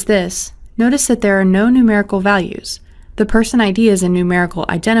such as this, notice that there are no numerical values. The person ID is a numerical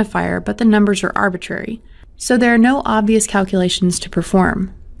identifier, but the numbers are arbitrary, so there are no obvious calculations to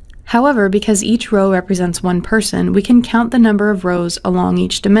perform. However, because each row represents one person, we can count the number of rows along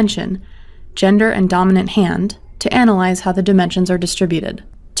each dimension, gender and dominant hand, to analyze how the dimensions are distributed.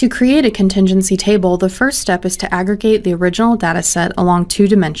 To create a contingency table, the first step is to aggregate the original dataset along two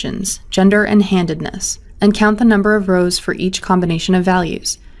dimensions, gender and handedness, and count the number of rows for each combination of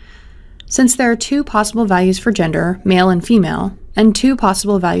values. Since there are two possible values for gender, male and female, and two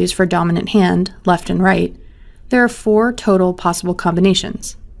possible values for dominant hand, left and right, there are four total possible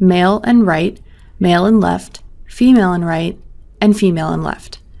combinations: male and right, male and left, female and right, and female and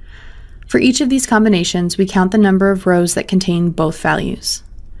left. For each of these combinations, we count the number of rows that contain both values.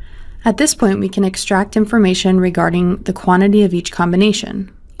 At this point, we can extract information regarding the quantity of each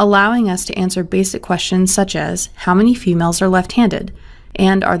combination, allowing us to answer basic questions such as how many females are left-handed,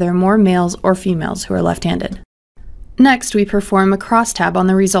 and are there more males or females who are left-handed. Next, we perform a crosstab on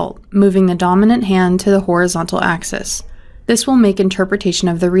the result, moving the dominant hand to the horizontal axis. This will make interpretation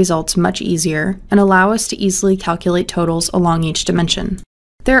of the results much easier and allow us to easily calculate totals along each dimension.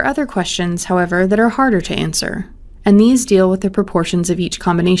 There are other questions, however, that are harder to answer, and these deal with the proportions of each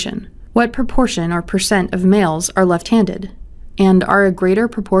combination. What proportion or percent of males are left-handed? And are a greater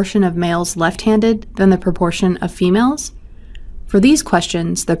proportion of males left-handed than the proportion of females? For these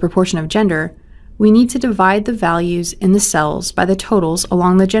questions, the proportion of gender, we need to divide the values in the cells by the totals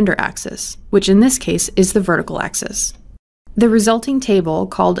along the gender axis, which in this case is the vertical axis. The resulting table,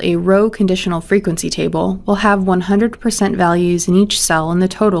 called a row conditional frequency table, will have 100% values in each cell in the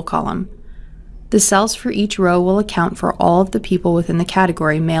total column. The cells for each row will account for all of the people within the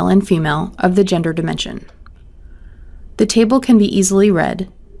category male and female of the gender dimension. The table can be easily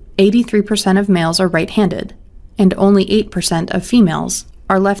read. 83% of males are right-handed, and only 8% of females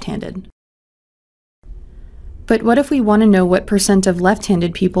are left-handed. But what if we want to know what percent of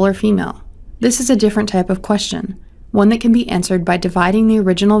left-handed people are female? This is a different type of question, one that can be answered by dividing the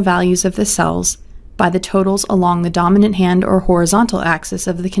original values of the cells by the totals along the dominant hand or horizontal axis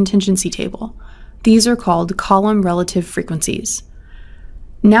of the contingency table. These are called column relative frequencies.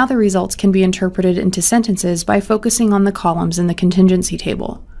 Now the results can be interpreted into sentences by focusing on the columns in the contingency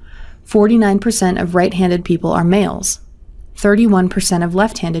table. 49% of right-handed people are males, 31% of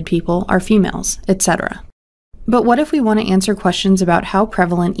left-handed people are females, etc. But what if we want to answer questions about how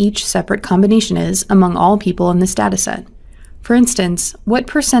prevalent each separate combination is among all people in this dataset? For instance, what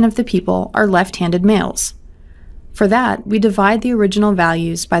percent of the people are left-handed males? For that, we divide the original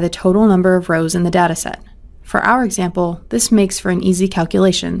values by the total number of rows in the dataset. For our example, this makes for an easy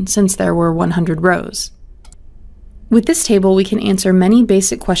calculation since there were 100 rows. With this table, we can answer many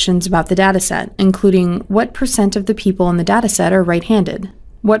basic questions about the dataset, including what percent of the people in the dataset are right-handed,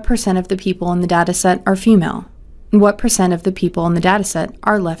 what percent of the people in the dataset are female, what percent of the people in the dataset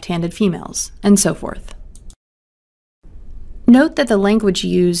are left-handed females, and so forth. Note that the language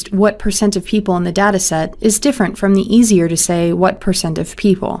used, what percent of people in the dataset, is different from the easier to say what percent of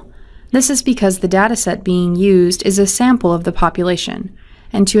people. This is because the dataset being used is a sample of the population,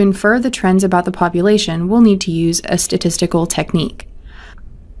 and to infer the trends about the population, we'll need to use a statistical technique.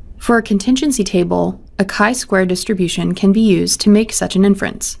 For a contingency table, a chi-square distribution can be used to make such an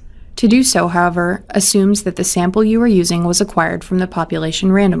inference. To do so, however, assumes that the sample you are using was acquired from the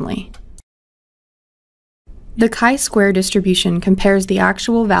population randomly. The chi-square distribution compares the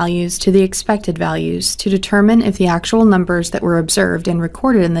actual values to the expected values to determine if the actual numbers that were observed and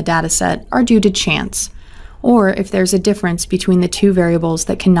recorded in the dataset are due to chance, or if there's a difference between the two variables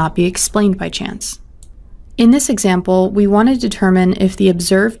that cannot be explained by chance. In this example, we want to determine if the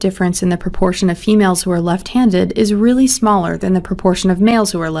observed difference in the proportion of females who are left-handed is really smaller than the proportion of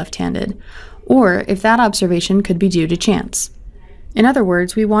males who are left-handed, or if that observation could be due to chance. In other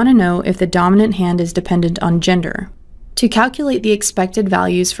words, we want to know if the dominant hand is dependent on gender. To calculate the expected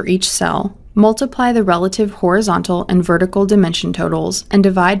values for each cell, multiply the relative horizontal and vertical dimension totals and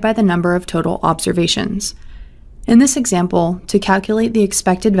divide by the number of total observations. In this example, to calculate the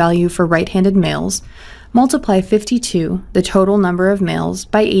expected value for right-handed males, multiply 52, the total number of males,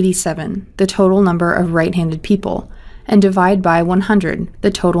 by 87, the total number of right-handed people, and divide by 100,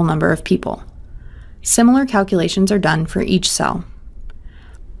 the total number of people. Similar calculations are done for each cell.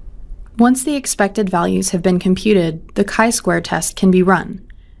 Once the expected values have been computed, the chi-square test can be run.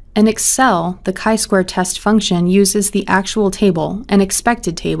 In Excel, the chi-square test function uses the actual table and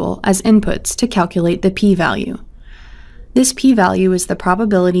expected table as inputs to calculate the p-value. This p-value is the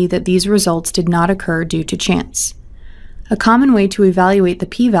probability that these results did not occur due to chance. A common way to evaluate the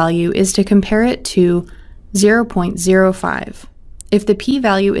p-value is to compare it to 0.05. If the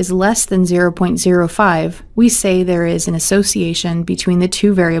p-value is less than 0.05, we say there is an association between the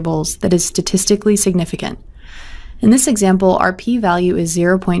two variables that is statistically significant. In this example, our p-value is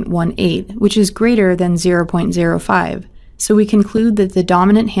 0.18, which is greater than 0.05, so we conclude that the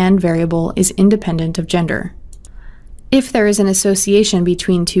dominant hand variable is independent of gender. If there is an association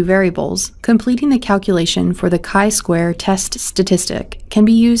between two variables, completing the calculation for the chi-square test statistic can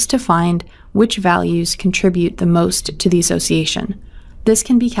be used to find which values contribute the most to the association. This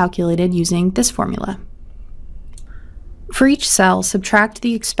can be calculated using this formula. For each cell, subtract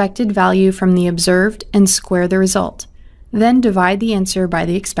the expected value from the observed and square the result. Then divide the answer by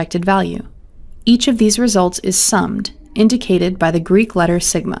the expected value. Each of these results is summed, indicated by the Greek letter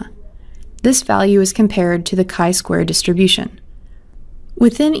sigma. This value is compared to the chi-square distribution.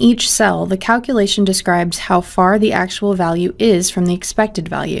 Within each cell, the calculation describes how far the actual value is from the expected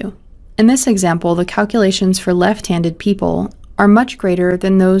value. In this example, the calculations for left-handed people are much greater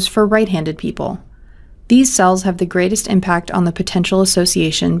than those for right-handed people. These cells have the greatest impact on the potential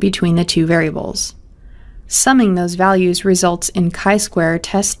association between the two variables. Summing those values results in chi-square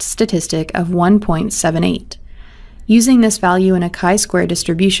test statistic of 1.78. Using this value in a chi-square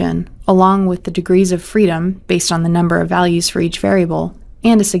distribution, along with the degrees of freedom based on the number of values for each variable,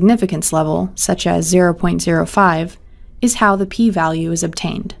 and a significance level, such as 0.05, is how the p-value is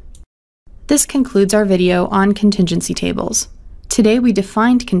obtained. This concludes our video on contingency tables. Today we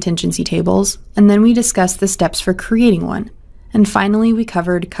defined contingency tables, and then we discussed the steps for creating one, and finally we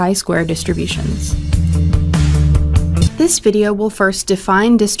covered chi-square distributions. This video will first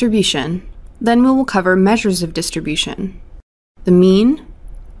define distribution, then we will cover measures of distribution: the mean,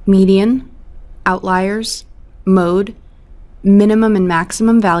 median, outliers, mode, minimum and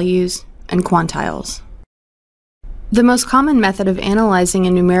maximum values, and quantiles. The most common method of analyzing a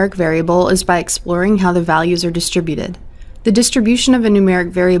numeric variable is by exploring how the values are distributed. The distribution of a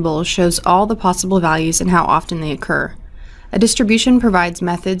numeric variable shows all the possible values and how often they occur. A distribution provides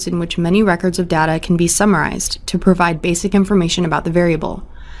methods in which many records of data can be summarized to provide basic information about the variable.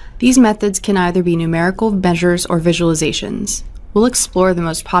 These methods can either be numerical measures or visualizations. We'll explore the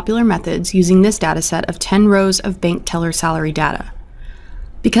most popular methods using this dataset of 10 rows of bank teller salary data.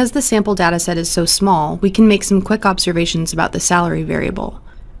 Because the sample dataset is so small, we can make some quick observations about the salary variable.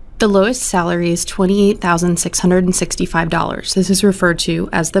 The lowest salary is $28,665. This is referred to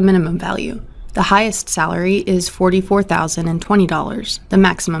as the minimum value. The highest salary is $44,020, the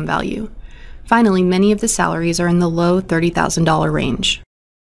maximum value. Finally, many of the salaries are in the low $30,000 range.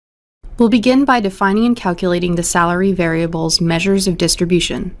 We'll begin by defining and calculating the salary variable's measures of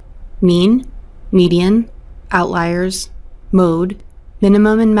distribution: mean, median, outliers, mode,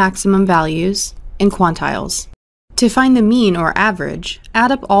 minimum and maximum values, and quantiles. To find the mean or average,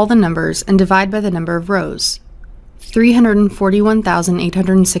 add up all the numbers and divide by the number of rows.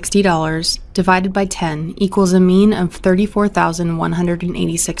 $341,860 divided by 10 equals a mean of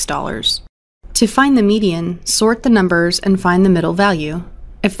 $34,186. To find the median, sort the numbers and find the middle value.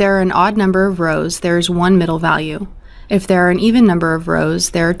 If there are an odd number of rows, there is one middle value. If there are an even number of rows,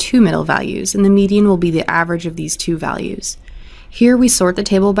 there are two middle values, and the median will be the average of these two values. Here we sort the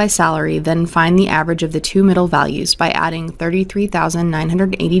table by salary, then find the average of the two middle values by adding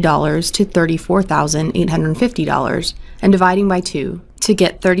 $33,980 to $34,850 and dividing by 2 to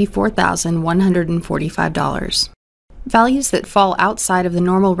get $34,145. Values that fall outside of the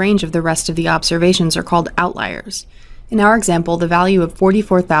normal range of the rest of the observations are called outliers. In our example, the value of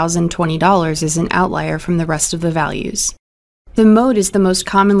 $44,020 is an outlier from the rest of the values. The mode is the most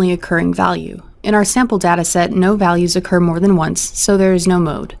commonly occurring value. In our sample dataset, no values occur more than once, so there is no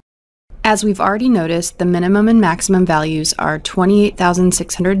mode. As we've already noticed, the minimum and maximum values are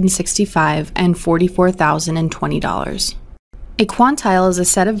 $28,665 and $44,020. A quantile is a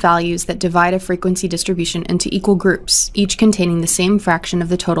set of values that divide a frequency distribution into equal groups, each containing the same fraction of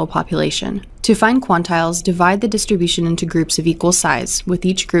the total population. To find quantiles, divide the distribution into groups of equal size, with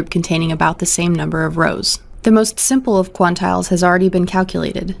each group containing about the same number of rows. The most simple of quantiles has already been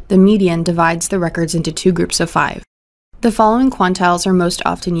calculated. The median divides the records into two groups of 5. The following quantiles are most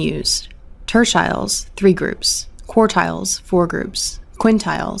often used: tertiles, 3 groups; quartiles, 4 groups;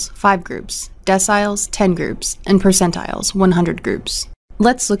 quintiles, 5 groups; deciles, 10 groups; and percentiles, 100 groups.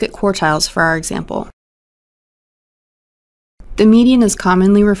 Let's look at quartiles for our example. The median is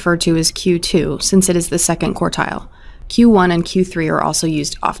commonly referred to as Q2 since it is the second quartile. Q1 and Q3 are also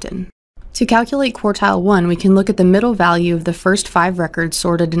used often. To calculate quartile 1, we can look at the middle value of the first 5 records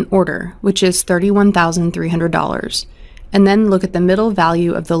sorted in order, which is $31,300. and then look at the middle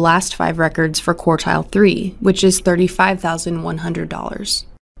value of the last 5 records for quartile 3, which is $35,100.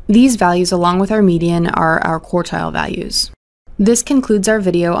 These values, along with our median, are our quartile values. This concludes our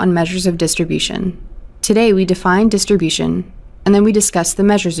video on measures of distribution. Today we define distribution, and then we discuss the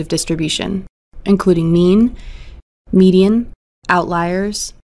measures of distribution, including mean, median,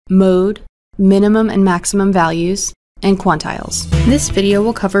 outliers, mode, minimum and maximum values, and quantiles. This video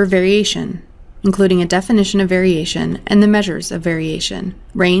will cover variation, including a definition of variation and the measures of variation,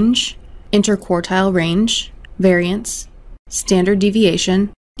 range, interquartile range, variance, standard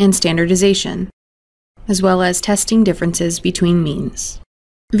deviation, and standardization, as well as testing differences between means.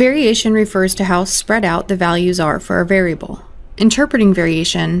 Variation refers to how spread out the values are for a variable. Interpreting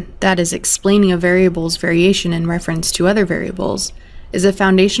variation, that is, explaining a variable's variation in reference to other variables, is a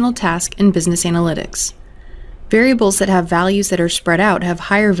foundational task in business analytics. Variables that have values that are spread out have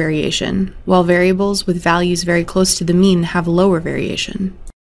higher variation, while variables with values very close to the mean have lower variation.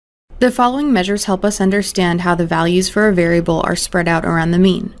 The following measures help us understand how the values for a variable are spread out around the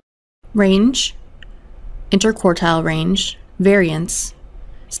mean: range, interquartile range, variance,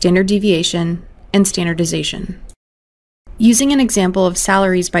 standard deviation, and standardization. Using an example of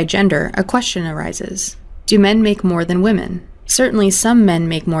salaries by gender, a question arises. Do men make more than women? Certainly some men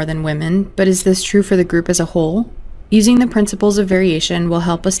make more than women, but is this true for the group as a whole? Using the principles of variation will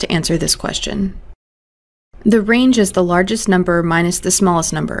help us to answer this question. The range is the largest number minus the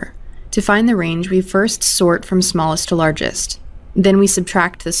smallest number. To find the range, we first sort from smallest to largest. Then we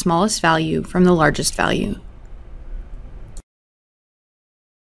subtract the smallest value from the largest value.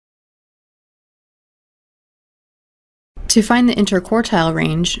 To find the interquartile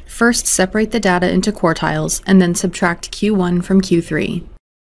range, first separate the data into quartiles and then subtract Q1 from Q3.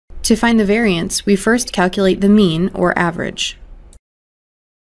 To find the variance, we first calculate the mean, or average.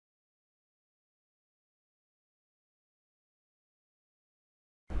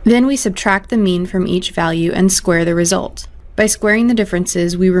 Then we subtract the mean from each value and square the result. By squaring the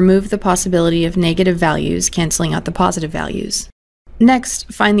differences, we remove the possibility of negative values, canceling out the positive values.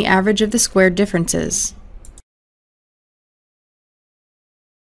 Next, find the average of the squared differences.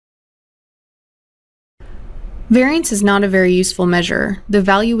 Variance is not a very useful measure. The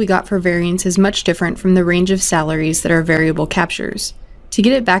value we got for variance is much different from the range of salaries that our variable captures. To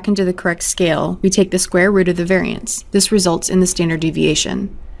get it back into the correct scale, we take the square root of the variance. This results in the standard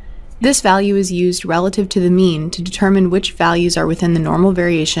deviation. This value is used relative to the mean to determine which values are within the normal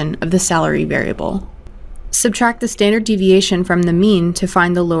variation of the salary variable. Subtract the standard deviation from the mean to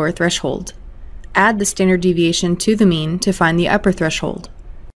find the lower threshold. Add the standard deviation to the mean to find the upper threshold.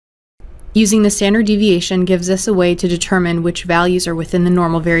 Using the standard deviation gives us a way to determine which values are within the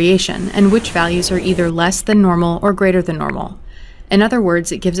normal variation and which values are either less than normal or greater than normal. In other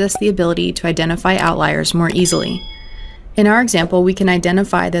words, it gives us the ability to identify outliers more easily. In our example, we can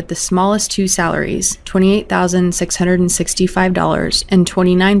identify that the smallest 2 salaries, $28,665 and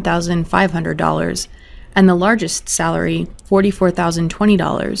 $29,500, and the largest salary,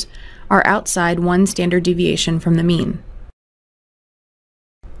 $44,020, are outside one standard deviation from the mean.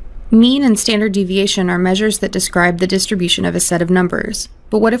 Mean and standard deviation are measures that describe the distribution of a set of numbers.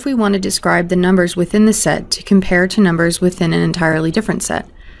 But what if we want to describe the numbers within the set to compare to numbers within an entirely different set?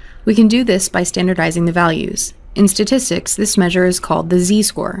 We can do this by standardizing the values. In statistics, this measure is called the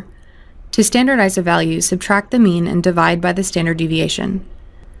z-score. To standardize a value, subtract the mean and divide by the standard deviation.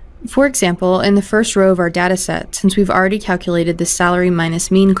 For example, in the first row of our dataset, since we've already calculated the salary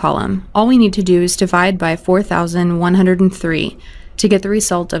minus mean column, all we need to do is divide by 4,103 to get the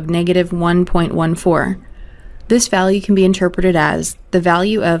result of -1.14. This value can be interpreted as the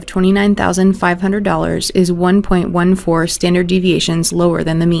value of $29,500 is 1.14 standard deviations lower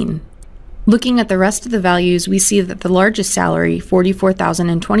than the mean. Looking at the rest of the values, we see that the largest salary,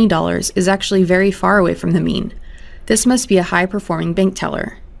 $44,020, is actually very far away from the mean. This must be a high-performing bank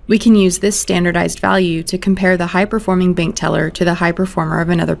teller. We can use this standardized value to compare the high-performing bank teller to the high performer of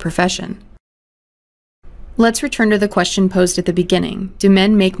another profession. Let's return to the question posed at the beginning. Do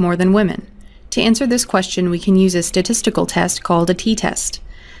men make more than women? To answer this question, we can use a statistical test called a t-test.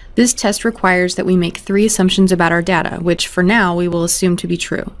 This test requires that we make 3 assumptions about our data, which for now we will assume to be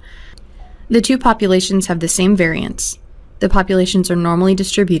true. The 2 populations have the same variance. The populations are normally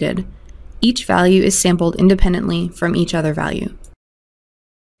distributed. Each value is sampled independently from each other value.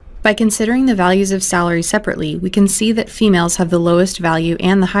 By considering the values of salary separately, we can see that females have the lowest value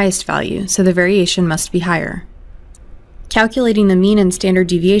and the highest value, so the variation must be higher. Calculating the mean and standard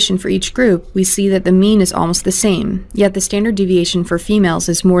deviation for each group, we see that the mean is almost the same, yet the standard deviation for females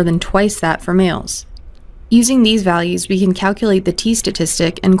is more than twice that for males. Using these values, we can calculate the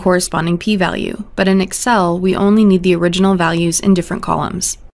t-statistic and corresponding p-value, but in Excel, we only need the original values in different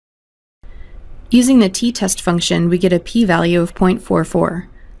columns. Using the t-test function, we get a p-value of 0.44.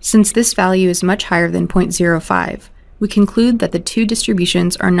 Since this value is much higher than 0.05, we conclude that the two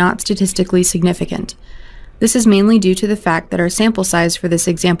distributions are not statistically significant. This is mainly due to the fact that our sample size for this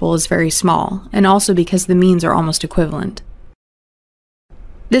example is very small, and also because the means are almost equivalent.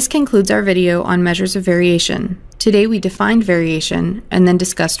 This concludes our video on measures of variation. Today we defined variation and then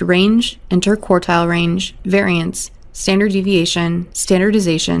discussed range, interquartile range, variance, standard deviation,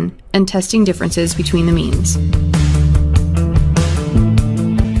 standardization, and testing differences between the means.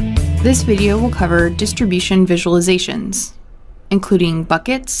 This video will cover distribution visualizations, including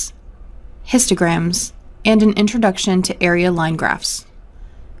buckets, histograms, and an introduction to area line graphs.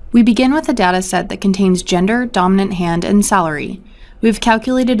 We begin with a data set that contains gender, dominant hand, and salary. We've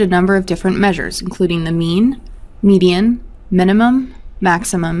calculated a number of different measures, including the mean, median, minimum,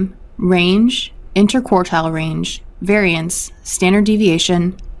 maximum, range, interquartile range, variance, standard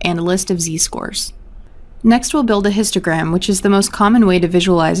deviation, and a list of z-scores. Next, we'll build a histogram, which is the most common way to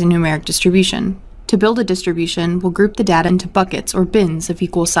visualize a numeric distribution. To build a distribution, we'll group the data into buckets or bins of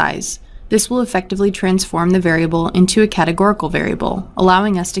equal size. This will effectively transform the variable into a categorical variable,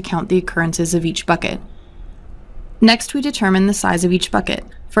 allowing us to count the occurrences of each bucket. Next, we determine the size of each bucket.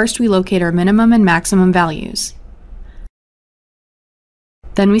 First, we locate our minimum and maximum values.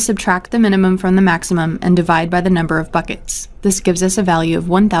 Then we subtract the minimum from the maximum and divide by the number of buckets. This gives us a value of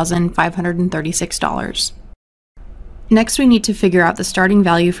 $1,536. Next, we need to figure out the starting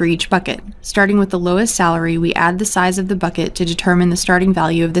value for each bucket. Starting with the lowest salary, we add the size of the bucket to determine the starting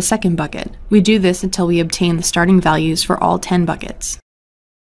value of the second bucket. We do this until we obtain the starting values for all 10 buckets.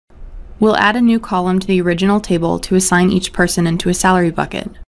 We'll add a new column to the original table to assign each person into a salary bucket.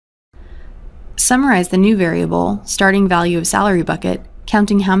 Summarize the new variable, starting value of salary bucket,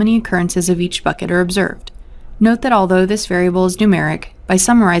 counting how many occurrences of each bucket are observed. Note that although this variable is numeric, by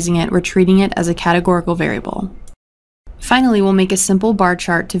summarizing it, we're treating it as a categorical variable. Finally, we'll make a simple bar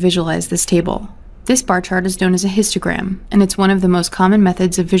chart to visualize this table. This bar chart is known as a histogram, and it's one of the most common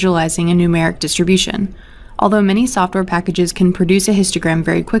methods of visualizing a numeric distribution. Although many software packages can produce a histogram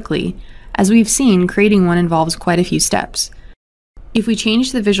very quickly, as we've seen, creating one involves quite a few steps. If we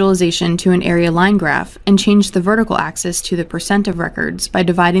change the visualization to an area line graph and change the vertical axis to the percent of records by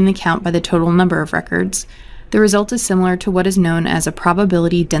dividing the count by the total number of records, the result is similar to what is known as a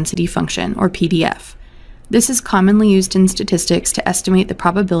probability density function, or PDF. This is commonly used in statistics to estimate the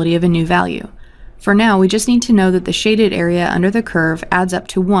probability of a new value. For now, we just need to know that the shaded area under the curve adds up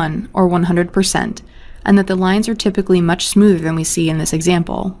to 1, or 100%, and that the lines are typically much smoother than we see in this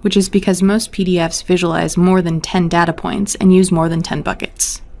example, which is because most PDFs visualize more than 10 data points and use more than 10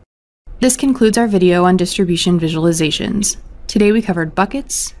 buckets. This concludes our video on distribution visualizations. Today we covered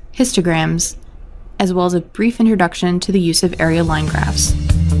buckets, histograms, as well as a brief introduction to the use of area line graphs.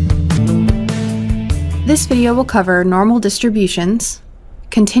 This video will cover normal distributions,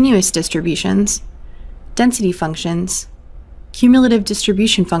 continuous distributions, density functions, cumulative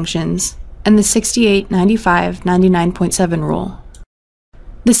distribution functions, and the 68-95-99.7 rule.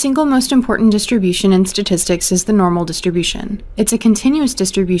 The single most important distribution in statistics is the normal distribution. It's a continuous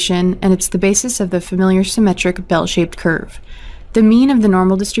distribution, and it's the basis of the familiar symmetric bell-shaped curve. The mean of the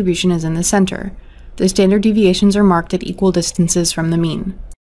normal distribution is in the center. The standard deviations are marked at equal distances from the mean.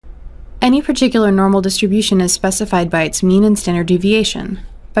 Any particular normal distribution is specified by its mean and standard deviation.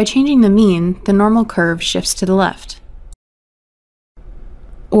 By changing the mean, the normal curve shifts to the left,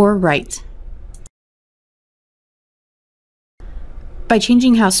 or right. By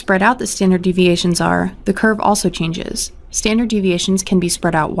changing how spread out the standard deviations are, the curve also changes. Standard deviations can be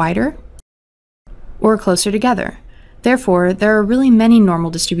spread out wider or closer together. Therefore, there are really many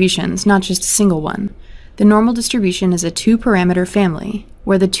normal distributions, not just a single one. The normal distribution is a two-parameter family,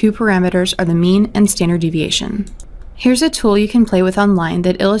 where the two parameters are the mean and standard deviation. Here's a tool you can play with online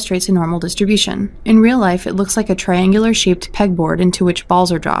that illustrates a normal distribution. In real life, it looks like a triangular-shaped pegboard into which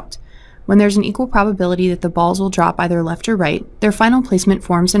balls are dropped. When there's an equal probability that the balls will drop either left or right, their final placement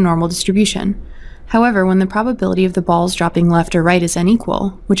forms a normal distribution. However, when the probability of the balls dropping left or right is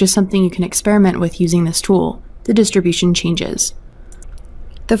unequal, which is something you can experiment with using this tool, the distribution changes.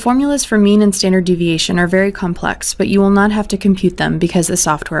 The formulas for mean and standard deviation are very complex, but you will not have to compute them because the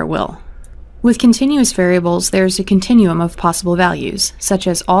software will. With continuous variables, there is a continuum of possible values, such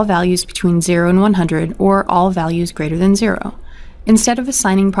as all values between 0 and 100 or all values greater than 0. Instead of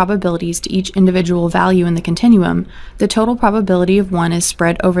assigning probabilities to each individual value in the continuum, the total probability of 1 is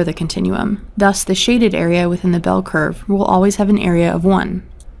spread over the continuum. Thus, the shaded area within the bell curve will always have an area of 1.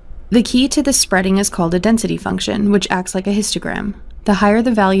 The key to this spreading is called a density function, which acts like a histogram. The higher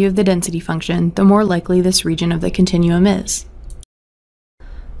the value of the density function, the more likely this region of the continuum is.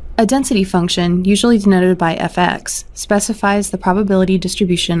 A density function, usually denoted by fx, specifies the probability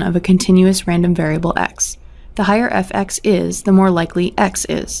distribution of a continuous random variable x. The higher fx is, the more likely x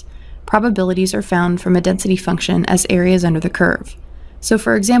is. Probabilities are found from a density function as areas under the curve. So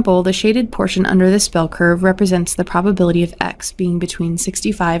for example, the shaded portion under this bell curve represents the probability of x being between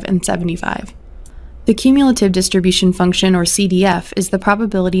 65 and 75. The cumulative distribution function, or CDF, is the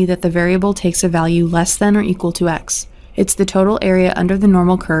probability that the variable takes a value less than or equal to x. It's the total area under the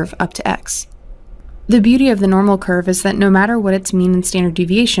normal curve up to x. The beauty of the normal curve is that no matter what its mean and standard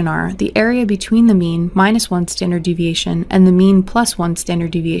deviation are, the area between the mean minus 1 standard deviation and the mean plus 1 standard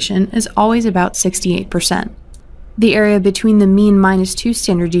deviation is always about 68%. The area between the mean minus 2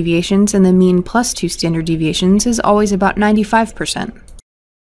 standard deviations and the mean plus 2 standard deviations is always about 95%.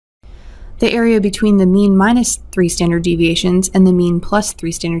 The area between the mean minus 3 standard deviations and the mean plus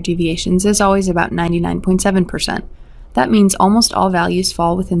 3 standard deviations is always about 99.7%. That means almost all values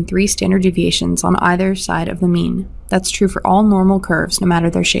fall within 3 standard deviations on either side of the mean. That's true for all normal curves, no matter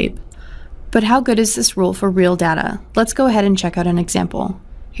their shape. But how good is this rule for real data? Let's go ahead and check out an example.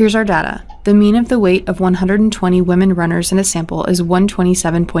 Here's our data. The mean of the weight of 120 women runners in a sample is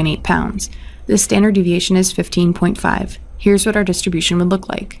 127.8 pounds. The standard deviation is 15.5. Here's what our distribution would look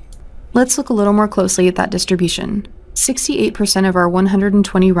like. Let's look a little more closely at that distribution. 68% of our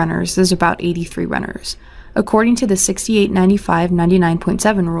 120 runners is about 83 runners. According to the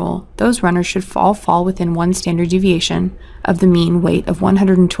 68-95-99.7 rule, those runners should all fall within 1 standard deviation of the mean weight of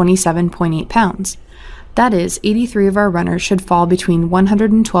 127.8 pounds. That is, 83 of our runners should fall between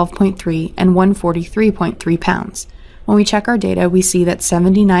 112.3 and 143.3 pounds. When we check our data, we see that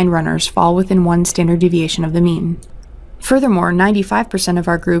 79 runners fall within 1 standard deviation of the mean. Furthermore, 95% of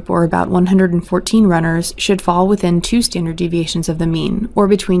our group, or about 114 runners, should fall within 2 standard deviations of the mean, or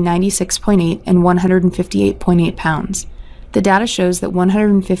between 96.8 and 158.8 pounds. The data shows that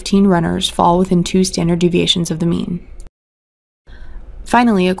 115 runners fall within 2 standard deviations of the mean.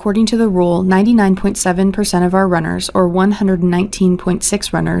 Finally, according to the rule, 99.7% of our runners, or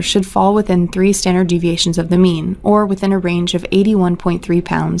 119.6 runners, should fall within 3 standard deviations of the mean, or within a range of 81.3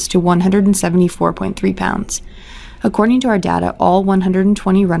 pounds to 174.3 pounds. According to our data, all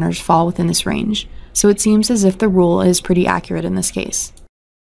 120 runners fall within this range, so it seems as if the rule is pretty accurate in this case.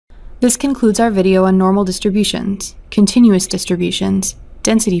 This concludes our video on normal distributions, continuous distributions,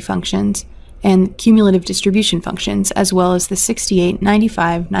 density functions, and cumulative distribution functions, as well as the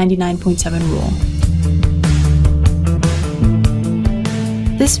 68-95-99.7 rule.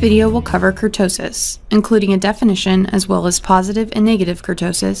 This video will cover kurtosis, including a definition as well as positive and negative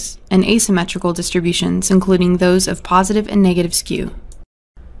kurtosis, and asymmetrical distributions, including those of positive and negative skew.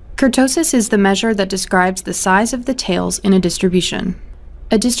 Kurtosis is the measure that describes the size of the tails in a distribution.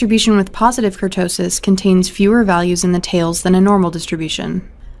 A distribution with positive kurtosis contains fewer values in the tails than a normal distribution.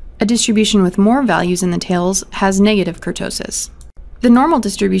 A distribution with more values in the tails has negative kurtosis. The normal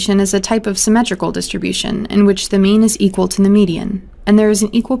distribution is a type of symmetrical distribution in which the mean is equal to the median, and there is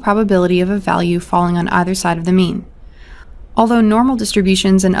an equal probability of a value falling on either side of the mean. Although normal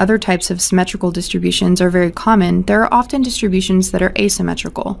distributions and other types of symmetrical distributions are very common, there are often distributions that are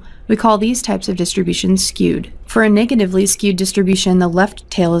asymmetrical. We call these types of distributions skewed. For a negatively skewed distribution, the left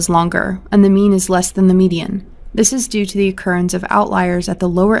tail is longer, and the mean is less than the median. This is due to the occurrence of outliers at the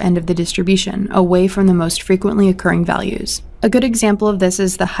lower end of the distribution, away from the most frequently occurring values. A good example of this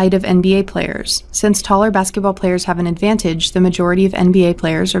is the height of NBA players. Since taller basketball players have an advantage, the majority of NBA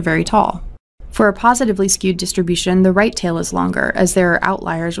players are very tall. For a positively skewed distribution, the right tail is longer, as there are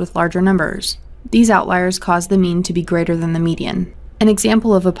outliers with larger numbers. These outliers cause the mean to be greater than the median. An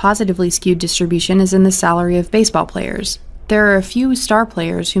example of a positively skewed distribution is in the salary of baseball players. There are a few star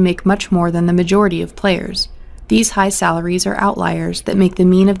players who make much more than the majority of players. These high salaries are outliers that make the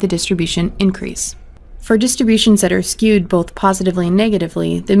mean of the distribution increase. For distributions that are skewed both positively and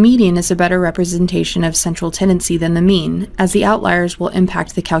negatively, the median is a better representation of central tendency than the mean, as the outliers will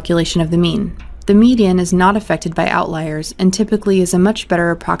impact the calculation of the mean. The median is not affected by outliers and typically is a much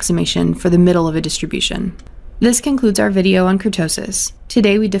better approximation for the middle of a distribution. This concludes our video on kurtosis.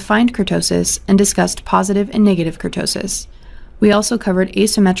 Today we defined kurtosis and discussed positive and negative kurtosis. We also covered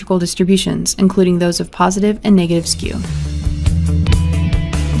asymmetrical distributions, including those of positive and negative skew.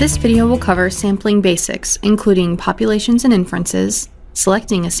 This video will cover sampling basics, including populations and inferences,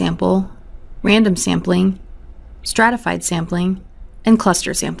 selecting a sample, random sampling, stratified sampling, and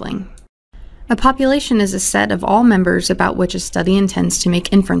cluster sampling. A population is a set of all members about which a study intends to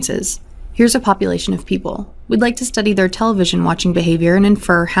make inferences. Here's a population of people. We'd like to study their television watching behavior and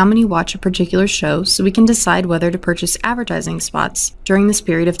infer how many watch a particular show so we can decide whether to purchase advertising spots during this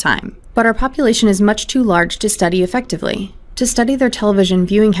period of time. But our population is much too large to study effectively. To study their television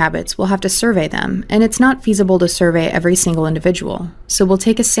viewing habits, we'll have to survey them, and it's not feasible to survey every single individual, so we'll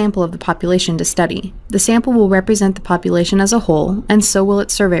take a sample of the population to study. The sample will represent the population as a whole, and so will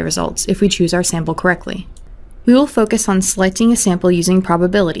its survey results if we choose our sample correctly. We will focus on selecting a sample using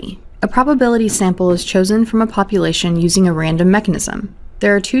probability. A probability sample is chosen from a population using a random mechanism.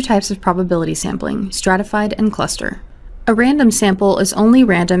 There are two types of probability sampling, stratified and cluster. A random sample is only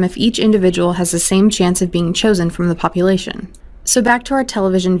random if each individual has the same chance of being chosen from the population. So back to our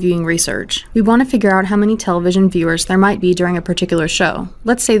television viewing research. We want to figure out how many television viewers there might be during a particular show.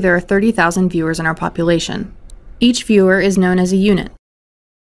 Let's say there are 30,000 viewers in our population. Each viewer is known as a unit.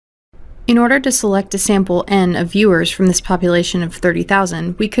 In order to select a sample N of viewers from this population of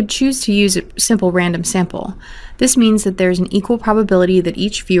 30,000, we could choose to use a simple random sample. This means that there's an equal probability that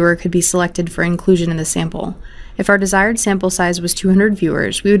each viewer could be selected for inclusion in the sample. If our desired sample size was 200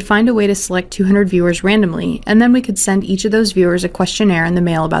 viewers, we would find a way to select 200 viewers randomly, and then we could send each of those viewers a questionnaire in the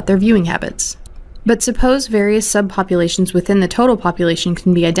mail about their viewing habits. But suppose various subpopulations within the total population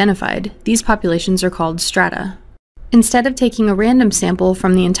can be identified. These populations are called strata. Instead of taking a random sample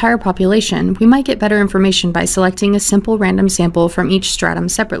from the entire population, we might get better information by selecting a simple random sample from each stratum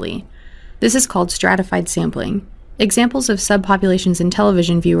separately. This is called stratified sampling. Examples of subpopulations in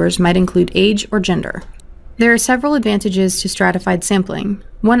television viewers might include age or gender. There are several advantages to stratified sampling.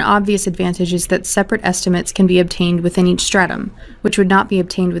 One obvious advantage is that separate estimates can be obtained within each stratum, which would not be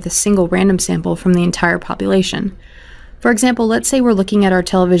obtained with a single random sample from the entire population. For example, let's say we're looking at our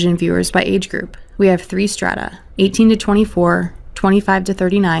television viewers by age group. We have 3 strata, 18 to 24, 25 to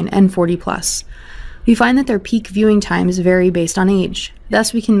 39, and 40 plus. We find that their peak viewing times vary based on age.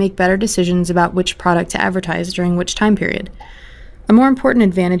 Thus, we can make better decisions about which product to advertise during which time period. A more important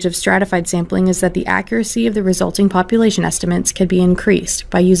advantage of stratified sampling is that the accuracy of the resulting population estimates can be increased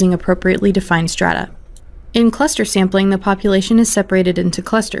by using appropriately defined strata. In cluster sampling, the population is separated into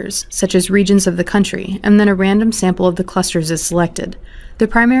clusters, such as regions of the country, and then a random sample of the clusters is selected. The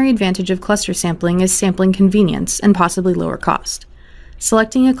primary advantage of cluster sampling is sampling convenience and possibly lower cost.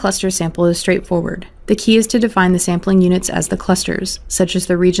 Selecting a cluster sample is straightforward. The key is to define the sampling units as the clusters, such as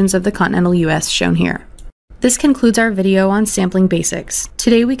the regions of the continental US shown here. This concludes our video on sampling basics.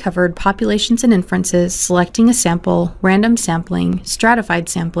 Today we covered populations and inferences, selecting a sample, random sampling, stratified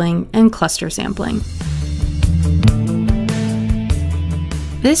sampling, and cluster sampling.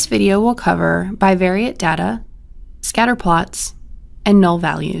 This video will cover bivariate data, scatter plots, and null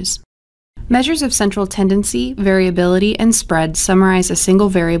values. Measures of central tendency, variability, and spread summarize a single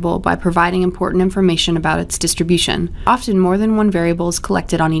variable by providing important information about its distribution. Often more than one variable is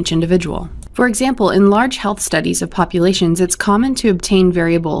collected on each individual. For example, in large health studies of populations, it's common to obtain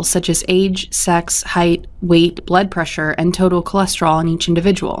variables such as age, sex, height, weight, blood pressure, and total cholesterol in each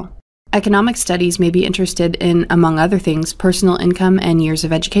individual. Economic studies may be interested in, among other things, personal income and years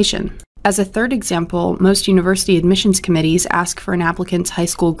of education. As a third example, most university admissions committees ask for an applicant's high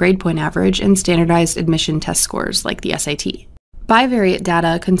school grade point average and standardized admission test scores, like the SAT. Bivariate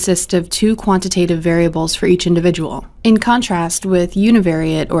data consist of 2 quantitative variables for each individual. In contrast with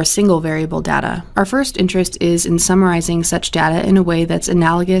univariate or single variable data, our first interest is in summarizing such data in a way that's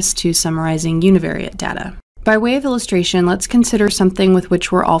analogous to summarizing univariate data. By way of illustration, let's consider something with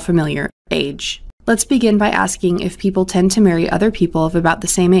which we're all familiar, age. Let's begin by asking if people tend to marry other people of about the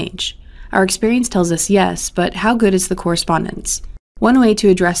same age. Our experience tells us yes, but how good is the correspondence? One way to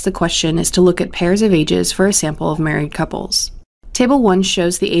address the question is to look at pairs of ages for a sample of married couples. Table 1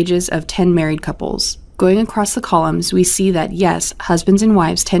 shows the ages of 10 married couples. Going across the columns, we see that yes, husbands and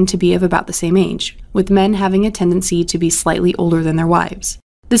wives tend to be of about the same age, with men having a tendency to be slightly older than their wives.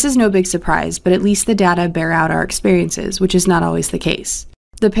 This is no big surprise, but at least the data bear out our experiences, which is not always the case.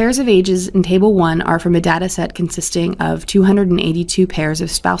 The pairs of ages in Table 1 are from a dataset consisting of 282 pairs of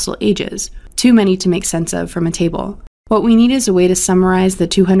spousal ages, too many to make sense of from a table. What we need is a way to summarize the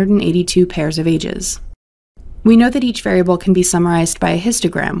 282 pairs of ages. We know that each variable can be summarized by a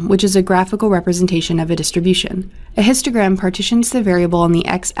histogram, which is a graphical representation of a distribution. A histogram partitions the variable on the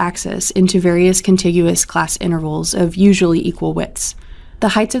x-axis into various contiguous class intervals of usually equal widths. The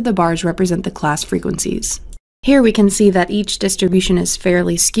heights of the bars represent the class frequencies. Here we can see that each distribution is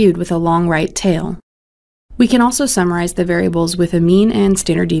fairly skewed with a long right tail. We can also summarize the variables with a mean and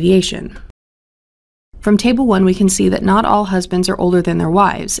standard deviation. From Table 1 we can see that not all husbands are older than their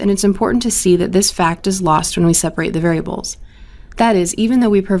wives, and it's important to see that this fact is lost when we separate the variables. That is, even though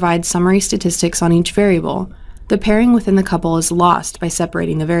we provide summary statistics on each variable, the pairing within the couple is lost by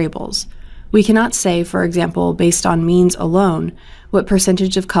separating the variables. We cannot say, for example, based on means alone, what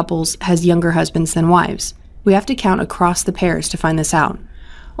percentage of couples has younger husbands than wives. We have to count across the pairs to find this out.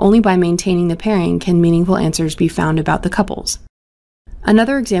 Only by maintaining the pairing can meaningful answers be found about the couples.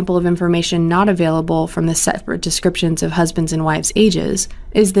 Another example of information not available from the separate descriptions of husbands' and wives' ages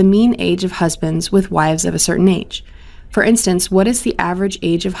is the mean age of husbands with wives of a certain age. For instance, what is the average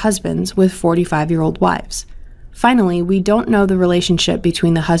age of husbands with 45-year-old wives? Finally, we don't know the relationship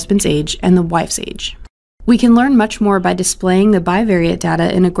between the husband's age and the wife's age. We can learn much more by displaying the bivariate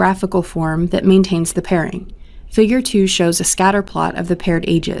data in a graphical form that maintains the pairing. Figure 2 shows a scatter plot of the paired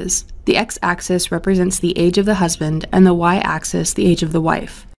ages. The x-axis represents the age of the husband and the y-axis the age of the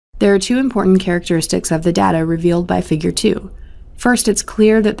wife. There are two important characteristics of the data revealed by Figure 2. First, it's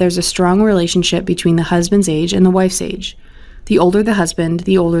clear that there's a strong relationship between the husband's age and the wife's age. The older the husband,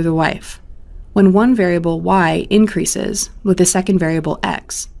 the older the wife. When one variable y increases with the second variable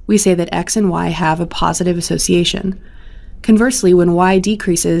x, we say that x and y have a positive association. Conversely, when y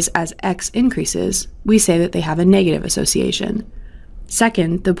decreases as x increases, we say that they have a negative association.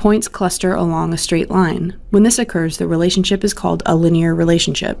 Second, the points cluster along a straight line. When this occurs, the relationship is called a linear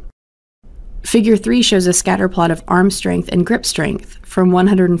relationship. Figure 3 shows a scatter plot of arm strength and grip strength from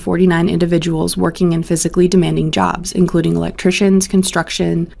 149 individuals working in physically demanding jobs, including electricians,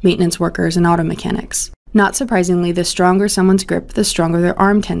 construction, maintenance workers, and auto mechanics. Not surprisingly, the stronger someone's grip, the stronger their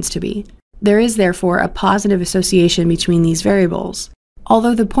arm tends to be. There is therefore a positive association between these variables.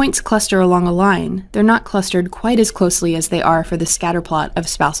 Although the points cluster along a line, they're not clustered quite as closely as they are for the scatterplot of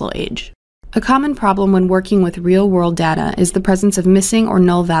spousal age. A common problem when working with real-world data is the presence of missing or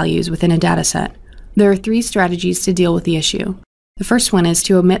null values within a dataset. There are three strategies to deal with the issue. The first one is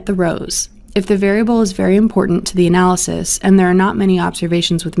to omit the rows. If the variable is very important to the analysis and there are not many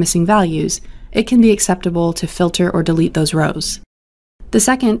observations with missing values, it can be acceptable to filter or delete those rows. The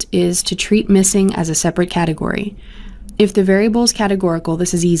second is to treat missing as a separate category. If the variable is categorical,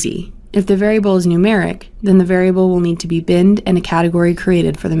 this is easy. If the variable is numeric, then the variable will need to be binned and a category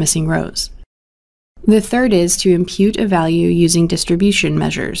created for the missing rows. The third is to impute a value using distribution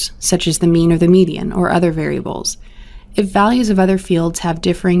measures, such as the mean or the median, or other variables. If values of other fields have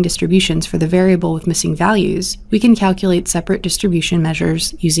differing distributions for the variable with missing values, we can calculate separate distribution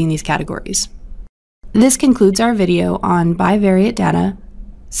measures using these categories. This concludes our video on bivariate data,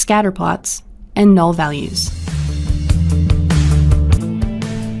 scatter plots, and null values.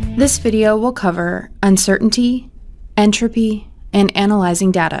 This video will cover uncertainty, entropy, and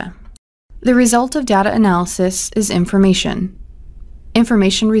analyzing data. The result of data analysis is information.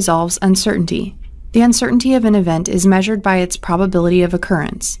 Information resolves uncertainty. The uncertainty of an event is measured by its probability of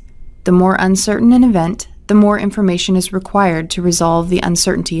occurrence. The more uncertain an event, the more information is required to resolve the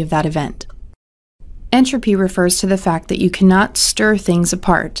uncertainty of that event. Entropy refers to the fact that you cannot stir things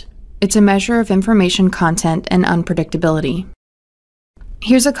apart. It's a measure of information content and unpredictability.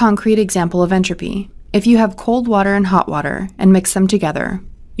 Here's a concrete example of entropy. If you have cold water and hot water and mix them together,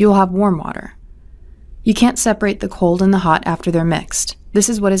 you will have warm water. You can't separate the cold and the hot after they're mixed. This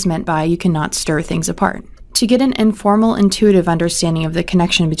is what is meant by you cannot stir things apart. To get an informal, intuitive understanding of the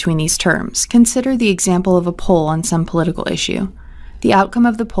connection between these terms, consider the example of a poll on some political issue. The outcome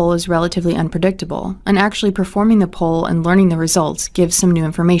of the poll is relatively unpredictable, and actually performing the poll and learning the results gives some new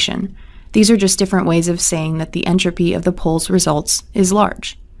information. These are just different ways of saying that the entropy of the poll's results is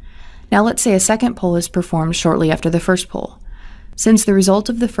large. Now let's say a second poll is performed shortly after the first poll. Since the result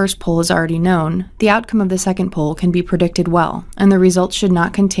of the first poll is already known, the outcome of the second poll can be predicted well, and the results should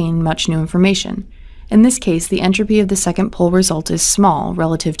not contain much new information. In this case, the entropy of the second poll result is small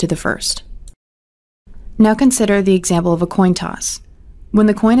relative to the first. Now consider the example of a coin toss. When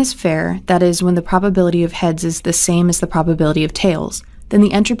the coin is fair, that is, when the probability of heads is the same as the probability of tails, then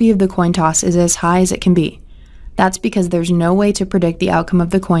the entropy of the coin toss is as high as it can be. That's because there's no way to predict the outcome of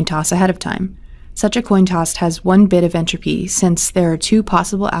the coin toss ahead of time. Such a coin toss has 1 bit of entropy since there are 2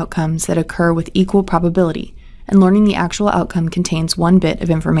 possible outcomes that occur with equal probability, and learning the actual outcome contains 1 bit of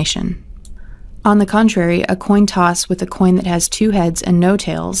information. On the contrary, a coin toss with a coin that has 2 heads and no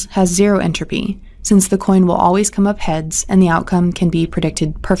tails has 0 entropy, since the coin will always come up heads and the outcome can be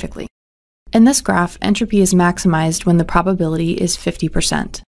predicted perfectly. In this graph, entropy is maximized when the probability is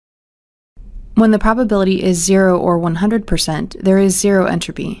 50%. When the probability is 0 or 100%, there is 0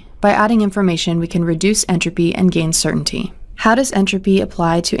 entropy. By adding information, we can reduce entropy and gain certainty. How does entropy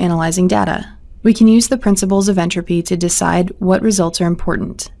apply to analyzing data? We can use the principles of entropy to decide what results are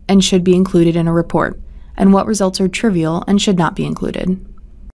important and should be included in a report, and what results are trivial and should not be included.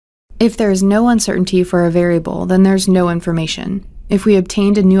 If there is no uncertainty for a variable, then there's no information. If we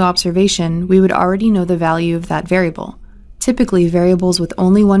obtained a new observation, we would already know the value of that variable. Typically, variables with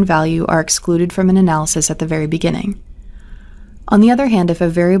only one value are excluded from an analysis at the very beginning. On the other hand, if a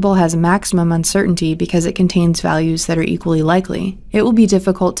variable has maximum uncertainty because it contains values that are equally likely, it will be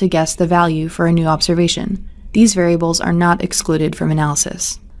difficult to guess the value for a new observation. These variables are not excluded from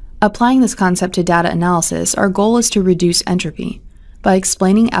analysis. Applying this concept to data analysis, our goal is to reduce entropy. By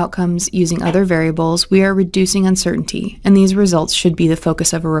explaining outcomes using other variables, we are reducing uncertainty, and these results should be the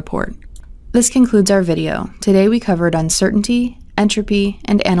focus of a report. This concludes our video. Today we covered uncertainty, entropy,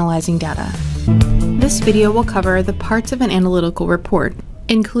 and analyzing data. This video will cover the parts of an analytical report,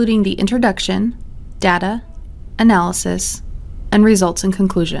 including the introduction, data, analysis, and results and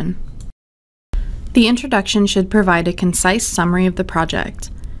conclusion. The introduction should provide a concise summary of the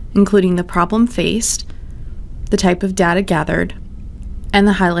project, including the problem faced, the type of data gathered, and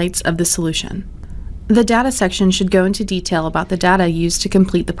the highlights of the solution. The data section should go into detail about the data used to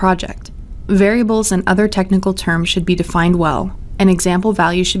complete the project. Variables and other technical terms should be defined well, and example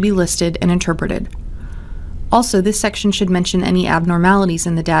values should be listed and interpreted. Also, this section should mention any abnormalities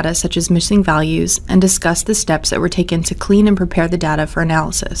in the data, such as missing values, and discuss the steps that were taken to clean and prepare the data for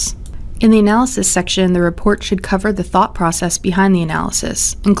analysis. In the analysis section, the report should cover the thought process behind the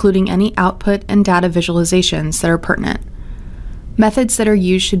analysis, including any output and data visualizations that are pertinent. Methods that are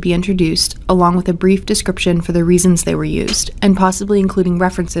used should be introduced, along with a brief description for the reasons they were used, and possibly including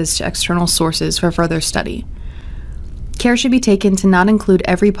references to external sources for further study. Care should be taken to not include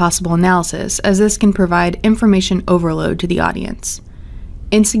every possible analysis, as this can provide information overload to the audience.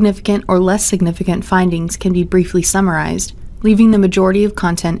 Insignificant or less significant findings can be briefly summarized, leaving the majority of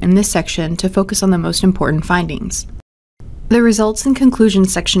content in this section to focus on the most important findings. The results and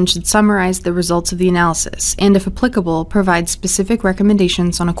conclusions section should summarize the results of the analysis, and if applicable, provide specific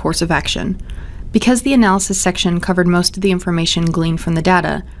recommendations on a course of action. Because the analysis section covered most of the information gleaned from the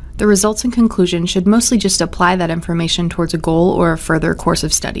data, the results and conclusion should mostly just apply that information towards a goal or a further course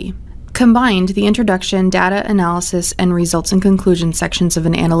of study. Combined, the introduction, data analysis, and results and conclusion sections of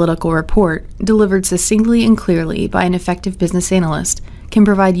an analytical report, delivered succinctly and clearly by an effective business analyst, can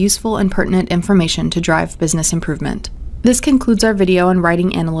provide useful and pertinent information to drive business improvement. This concludes our video on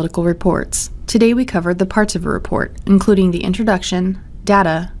writing analytical reports. Today we covered the parts of a report, including the introduction,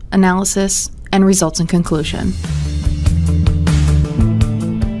 data, analysis, and results and conclusion.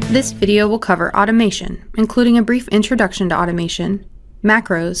 This video will cover automation, including a brief introduction to automation,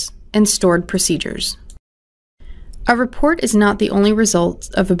 macros, and stored procedures. A report is not the only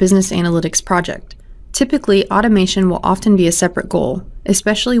result of a business analytics project. Typically, automation will often be a separate goal,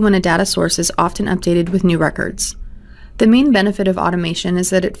 especially when a data source is often updated with new records. The main benefit of automation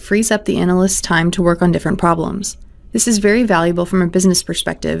is that it frees up the analyst's time to work on different problems. This is very valuable from a business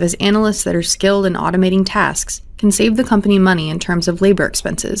perspective, as analysts that are skilled in automating tasks can save the company money in terms of labor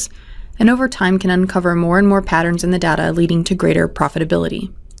expenses, and over time can uncover more and more patterns in the data, leading to greater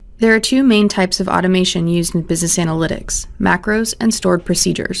profitability. There are two main types of automation used in business analytics: macros and stored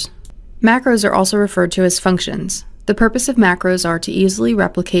procedures. Macros are also referred to as functions. The purpose of macros are to easily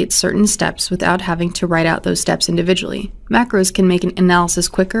replicate certain steps without having to write out those steps individually. Macros can make an analysis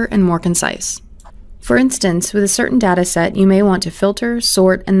quicker and more concise. For instance, with a certain data set, you may want to filter,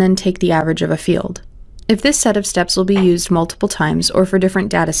 sort, and then take the average of a field. If this set of steps will be used multiple times or for different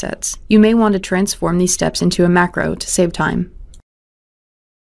data sets, you may want to transform these steps into a macro to save time.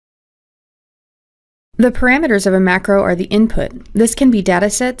 The parameters of a macro are the input. This can be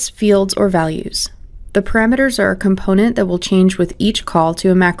datasets, fields, or values. The parameters are a component that will change with each call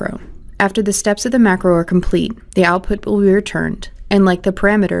to a macro. After the steps of the macro are complete, the output will be returned, and like the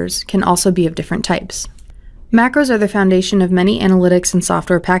parameters, can also be of different types. Macros are the foundation of many analytics and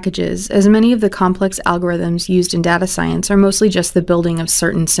software packages, as many of the complex algorithms used in data science are mostly just the building of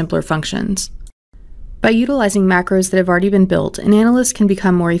certain simpler functions. By utilizing macros that have already been built, an analyst can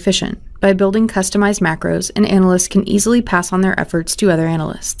become more efficient. By building customized macros, an analyst can easily pass on their efforts to other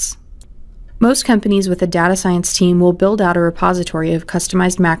analysts. Most companies with a data science team will build out a repository of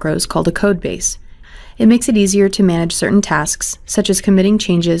customized macros called a code base. It makes it easier to manage certain tasks, such as committing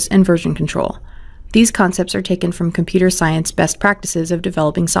changes and version control. These concepts are taken from computer science best practices of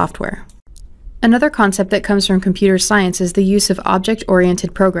developing software. Another concept that comes from computer science is the use of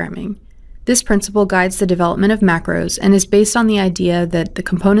object-oriented programming. This principle guides the development of macros and is based on the idea that the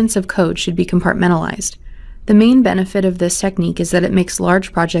components of code should be compartmentalized. The main benefit of this technique is that it makes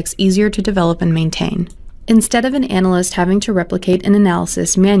large projects easier to develop and maintain. Instead of an analyst having to replicate an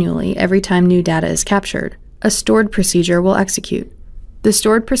analysis manually every time new data is captured, a stored procedure will execute. The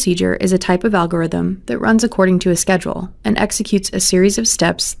stored procedure is a type of algorithm that runs according to a schedule and executes a series of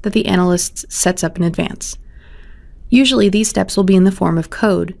steps that the analyst sets up in advance. Usually these steps will be in the form of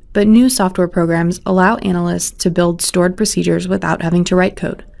code, but new software programs allow analysts to build stored procedures without having to write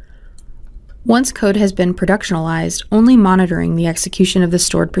code. Once code has been productionalized, only monitoring the execution of the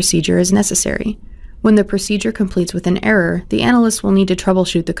stored procedure is necessary. When the procedure completes with an error, the analyst will need to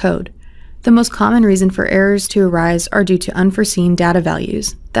troubleshoot the code. The most common reason for errors to arise are due to unforeseen data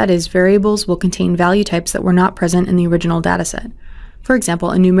values. That is, variables will contain value types that were not present in the original dataset. For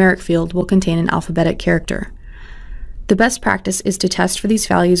example, a numeric field will contain an alphabetic character. The best practice is to test for these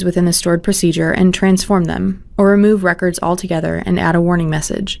values within the stored procedure and transform them, or remove records altogether and add a warning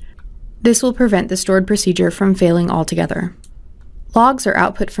message. This will prevent the stored procedure from failing altogether. Logs are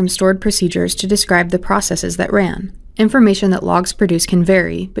output from stored procedures to describe the processes that ran. Information that logs produce can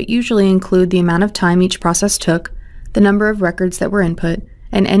vary, but usually include the amount of time each process took, the number of records that were input,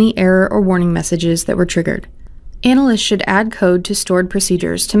 and any error or warning messages that were triggered. Analysts should add code to stored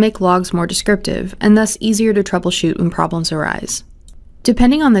procedures to make logs more descriptive, and thus easier to troubleshoot when problems arise.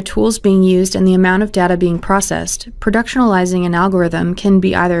 Depending on the tools being used and the amount of data being processed, productionalizing an algorithm can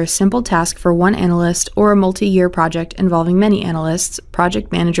be either a simple task for one analyst or a multi-year project involving many analysts,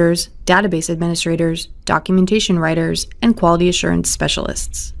 project managers, database administrators, documentation writers, and quality assurance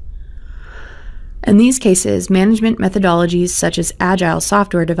specialists. In these cases, management methodologies such as agile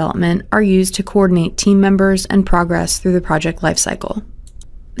software development are used to coordinate team members and progress through the project lifecycle.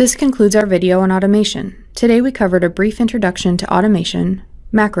 This concludes our video on automation. Today we covered a brief introduction to automation,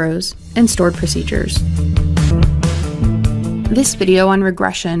 macros, and stored procedures. This video on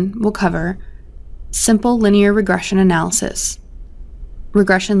regression will cover simple linear regression analysis,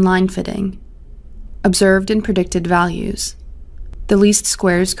 regression line fitting, observed and predicted values, the least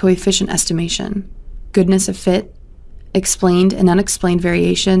squares coefficient estimation, goodness of fit, explained and unexplained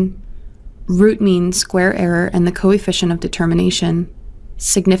variation, root mean square error and the coefficient of determination,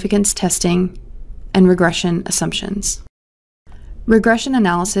 significance testing, and regression assumptions. Regression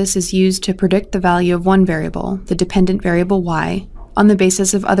analysis is used to predict the value of one variable, the dependent variable y, on the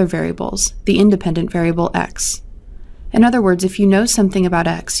basis of other variables, the independent variable x. In other words, if you know something about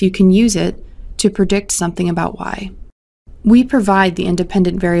x, you can use it to predict something about y. We provide the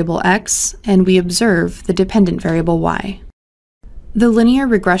independent variable x, and we observe the dependent variable y. The linear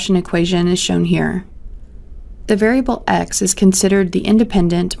regression equation is shown here. The variable x is considered the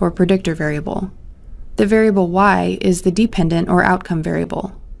independent or predictor variable. The variable y is the dependent or outcome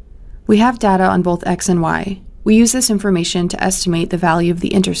variable. We have data on both x and y. We use this information to estimate the value of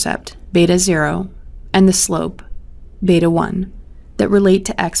the intercept, beta 0, and the slope, beta 1, that relate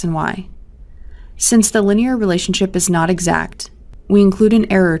to x and y. Since the linear relationship is not exact, we include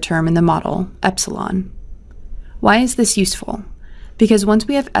an error term in the model, epsilon. Why is this useful? Because once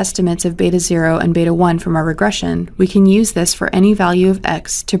we have estimates of beta 0 and beta 1 from our regression, we can use this for any value of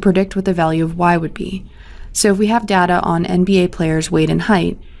x to predict what the value of y would be. So if we have data on NBA players' weight and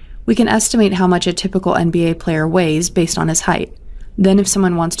height, we can estimate how much a typical NBA player weighs based on his height. Then if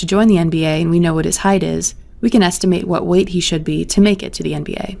someone wants to join the NBA and we know what his height is, we can estimate what weight he should be to make it to the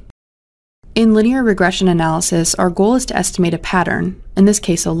NBA. In linear regression analysis, our goal is to estimate a pattern, in this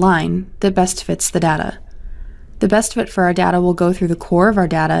case a line, that best fits the data. The best fit for our data will go through the core of our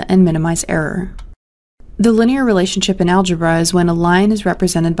data and minimize error. The linear relationship in algebra is when a line is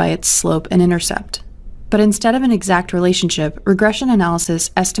represented by its slope and intercept. But instead of an exact relationship, regression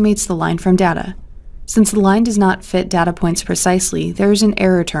analysis estimates the line from data. Since the line does not fit data points precisely, there is an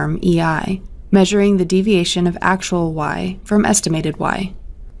error term, EI, measuring the deviation of actual y from estimated y.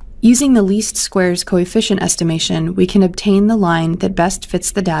 Using the least squares coefficient estimation, we can obtain the line that best fits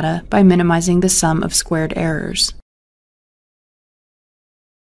the data by minimizing the sum of squared errors.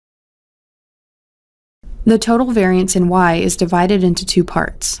 The total variance in y is divided into two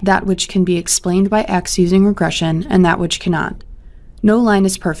parts, that which can be explained by x using regression and that which cannot. No line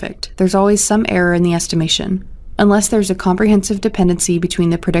is perfect. There's always some error in the estimation. Unless there's a comprehensive dependency between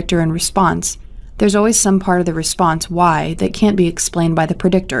the predictor and response, there's always some part of the response, y, that can't be explained by the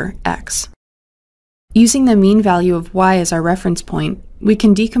predictor, x. Using the mean value of y as our reference point, we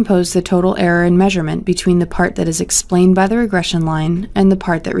can decompose the total error in measurement between the part that is explained by the regression line and the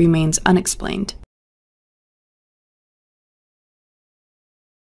part that remains unexplained.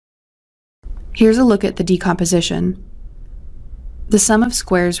 Here's a look at the decomposition. The sum of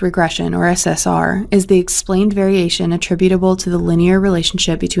squares regression, or SSR, is the explained variation attributable to the linear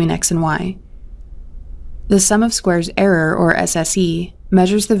relationship between x and y. The sum of squares error, or SSE,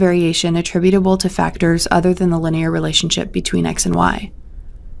 measures the variation attributable to factors other than the linear relationship between x and y.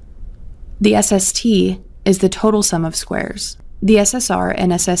 The SST is the total sum of squares. The SSR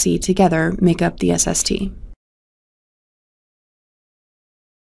and SSE together make up the SST.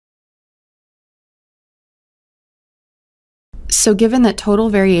 So given that total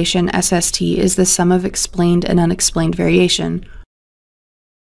variation SST is the sum of explained and unexplained variation,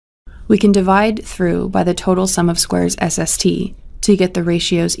 we can divide through by the total sum of squares SST to get the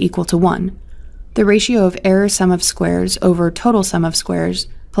ratios equal to 1. The ratio of error sum of squares over total sum of squares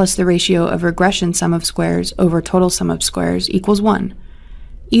plus the ratio of regression sum of squares over total sum of squares equals 1.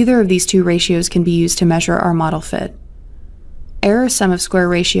 Either of these two ratios can be used to measure our model fit. Error sum of square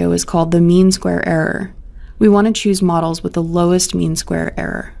ratio is called the mean square error. We want to choose models with the lowest mean square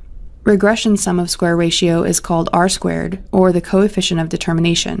error. Regression sum of square ratio is called R squared, or the coefficient of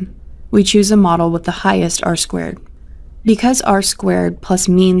determination. We choose a model with the highest R squared. Because R squared plus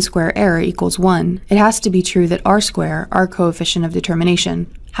mean square error equals 1, it has to be true that R square, our coefficient of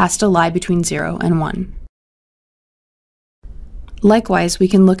determination, has to lie between 0 and 1. Likewise, we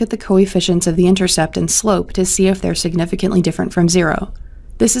can look at the coefficients of the intercept and slope to see if they're significantly different from 0.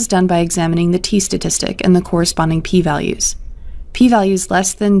 This is done by examining the t-statistic and the corresponding p-values. P-values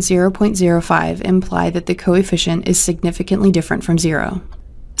less than 0.05 imply that the coefficient is significantly different from 0.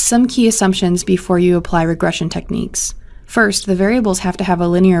 Some key assumptions before you apply regression techniques. First, the variables have to have a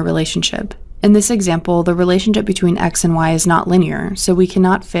linear relationship. In this example, the relationship between x and y is not linear, so we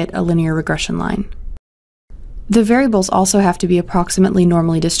cannot fit a linear regression line. The variables also have to be approximately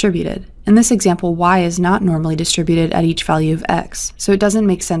normally distributed. In this example, y is not normally distributed at each value of x, so it doesn't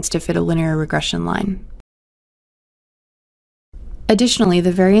make sense to fit a linear regression line. Additionally,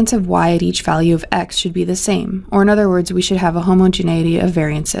 the variance of y at each value of x should be the same, or in other words, we should have a homogeneity of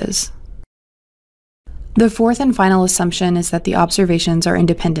variances. The fourth and final assumption is that the observations are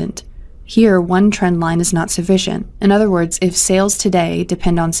independent. Here, one trend line is not sufficient. In other words, if sales today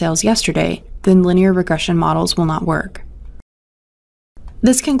depend on sales yesterday, then linear regression models will not work.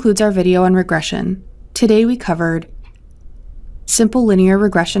 This concludes our video on regression. Today we covered simple linear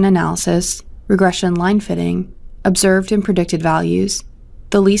regression analysis, regression line fitting, observed and predicted values,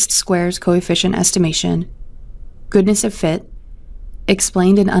 the least squares coefficient estimation, goodness of fit,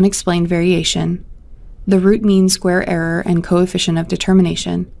 explained and unexplained variation, the root mean square error and coefficient of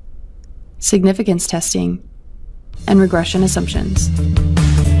determination, significance testing, and regression assumptions.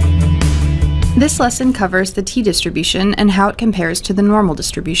 This lesson covers the t-distribution and how it compares to the normal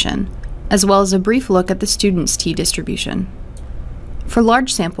distribution, as well as a brief look at the student's t-distribution. For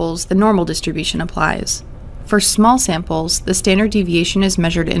large samples, the normal distribution applies. For small samples, the standard deviation is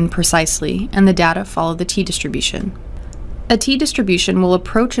measured imprecisely, and the data follow the t-distribution. A t-distribution will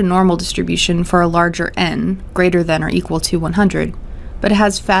approach a normal distribution for a larger n, greater than or equal to 100, but it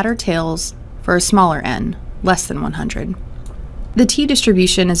has fatter tails for a smaller n, less than 100. The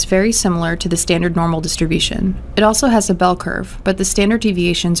t-distribution is very similar to the standard normal distribution. It also has a bell curve, but the standard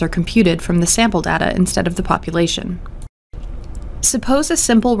deviations are computed from the sample data instead of the population. Suppose a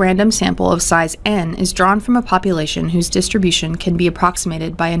simple random sample of size n is drawn from a population whose distribution can be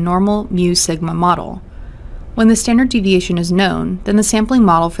approximated by a normal mu sigma model. When the standard deviation is known, then the sampling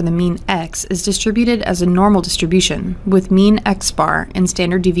model for the mean x is distributed as a normal distribution with mean x bar and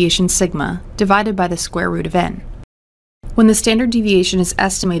standard deviation sigma divided by the square root of n. When the standard deviation is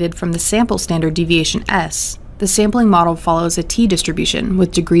estimated from the sample standard deviation s, the sampling model follows a t-distribution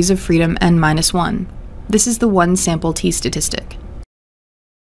with degrees of freedom n-1. This is the one sample t-statistic.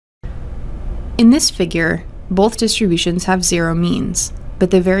 In this figure, both distributions have 0 means,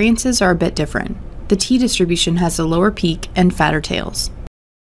 but the variances are a bit different. The t-distribution has a lower peak and fatter tails.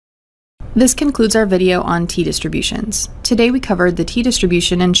 This concludes our video on t-distributions. Today we covered the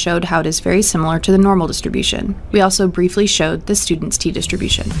t-distribution and showed how it is very similar to the normal distribution. We also briefly showed the student's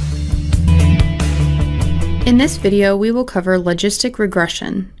t-distribution. In this video, we will cover logistic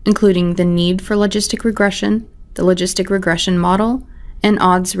regression, including the need for logistic regression, the logistic regression model, and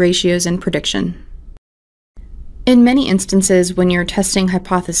odds, ratios, and prediction. In many instances, when you're testing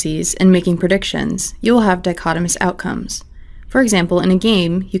hypotheses and making predictions, you will have dichotomous outcomes. For example, in a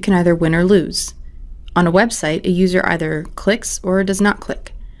game, you can either win or lose. On a website, a user either clicks or does not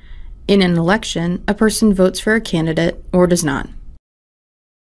click. In an election, a person votes for a candidate or does not.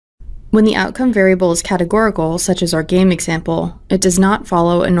 When the outcome variable is categorical, such as our game example, it does not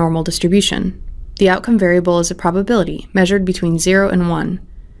follow a normal distribution. The outcome variable is a probability, measured between 0 and 1.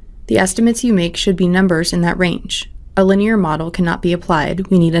 The estimates you make should be numbers in that range. A linear model cannot be applied,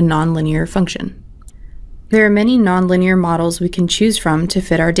 we need a nonlinear function. There are many nonlinear models we can choose from to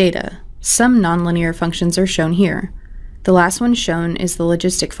fit our data. Some nonlinear functions are shown here. The last one shown is the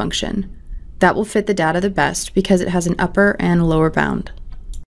logistic function. That will fit the data the best because it has an upper and lower bound.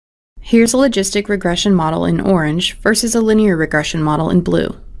 Here's a logistic regression model in orange versus a linear regression model in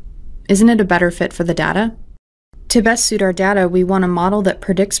blue. Isn't it a better fit for the data? To best suit our data, we want a model that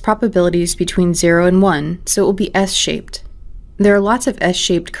predicts probabilities between 0 and 1, so it will be S-shaped. There are lots of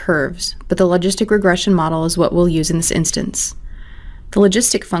S-shaped curves, but the logistic regression model is what we'll use in this instance. The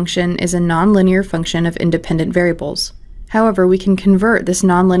logistic function is a nonlinear function of independent variables. However, we can convert this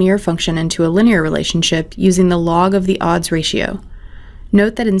nonlinear function into a linear relationship using the log of the odds ratio.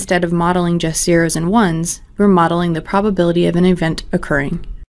 Note that instead of modeling just zeros and ones, we're modeling the probability of an event occurring.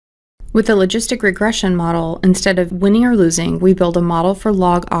 With the logistic regression model, instead of winning or losing, we build a model for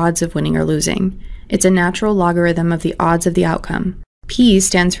log odds of winning or losing. It's a natural logarithm of the odds of the outcome. P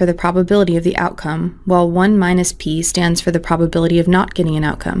stands for the probability of the outcome, while 1 minus P stands for the probability of not getting an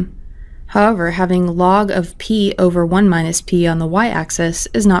outcome. However, having log of P over 1 minus P on the y-axis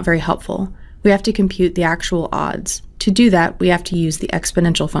is not very helpful. We have to compute the actual odds. To do that, we have to use the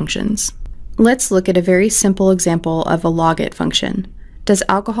exponential functions. Let's look at a very simple example of a logit function. Does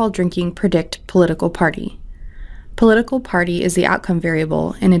alcohol drinking predict political party? Political party is the outcome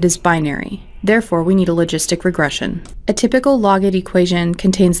variable, and it is binary. Therefore, we need a logistic regression. A typical logit equation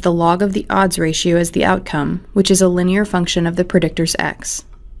contains the log of the odds ratio as the outcome, which is a linear function of the predictor's x.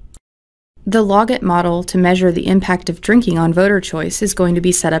 The logit model to measure the impact of drinking on voter choice is going to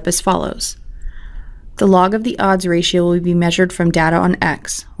be set up as follows. The log of the odds ratio will be measured from data on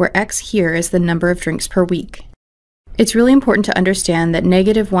x, where x here is the number of drinks per week. It's really important to understand that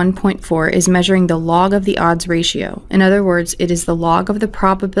negative 1.4 is measuring the log of the odds ratio. In other words, it is the log of the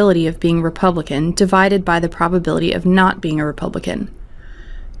probability of being Republican divided by the probability of not being a Republican.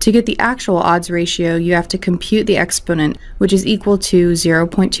 To get the actual odds ratio, you have to compute the exponent, which is equal to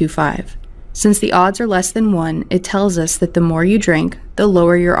 0.25. Since the odds are less than 1, it tells us that the more you drink, the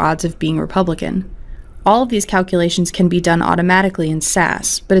lower your odds of being Republican. All of these calculations can be done automatically in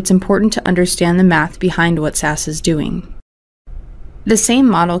SAS, but it's important to understand the math behind what SAS is doing. The same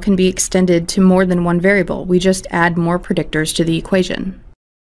model can be extended to more than one variable. We just add more predictors to the equation.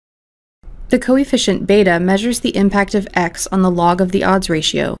 The coefficient beta measures the impact of x on the log of the odds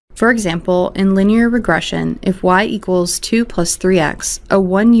ratio. For example, in linear regression, if y equals 2 plus 3x, a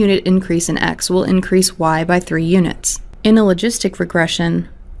 1 unit increase in x will increase y by 3 units. In a logistic regression,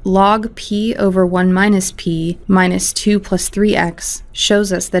 log p over 1 minus p minus 2 plus 3x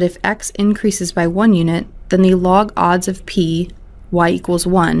shows us that if x increases by 1 unit, then the log odds of p, y equals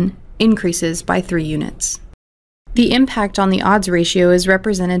 1, increases by 3 units. The impact on the odds ratio is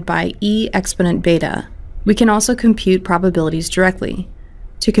represented by e exponent beta. We can also compute probabilities directly.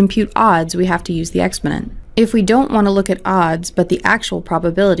 To compute odds, we have to use the exponent. If we don't want to look at odds, but the actual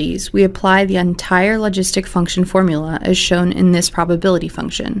probabilities, we apply the entire logistic function formula as shown in this probability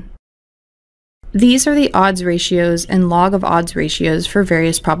function. These are the odds ratios and log of odds ratios for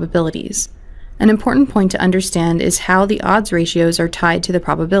various probabilities. An important point to understand is how the odds ratios are tied to the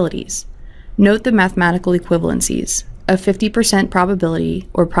probabilities. Note the mathematical equivalencies. A 50% probability,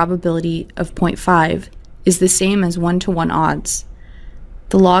 or probability of 0.5, is the same as 1-to-1 odds.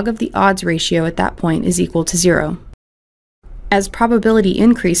 The log of the odds ratio at that point is equal to 0. As probability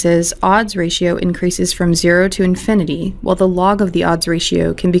increases, odds ratio increases from 0 to infinity, while the log of the odds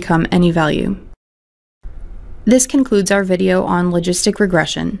ratio can become any value. This concludes our video on logistic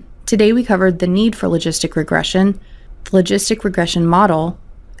regression. Today we covered the need for logistic regression, the logistic regression model,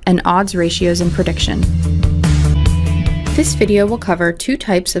 and odds ratios and prediction. This video will cover 2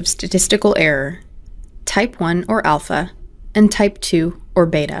 types of statistical error, type 1 or alpha, and type 2 or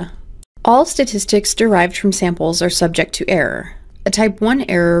beta. All statistics derived from samples are subject to error. A type 1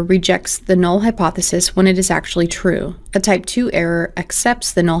 error rejects the null hypothesis when it is actually true. A type 2 error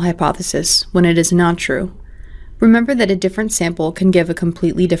accepts the null hypothesis when it is not true. Remember that a different sample can give a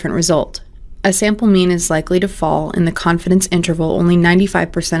completely different result. A sample mean is likely to fall in the confidence interval only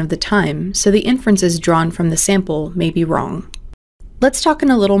 95% of the time, so the inferences drawn from the sample may be wrong. Let's talk in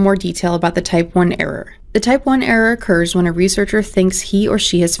a little more detail about the type 1 error. The type 1 error occurs when a researcher thinks he or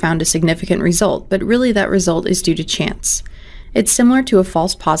she has found a significant result, but really that result is due to chance. It's similar to a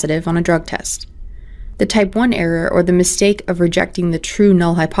false positive on a drug test. The type 1 error, or the mistake of rejecting the true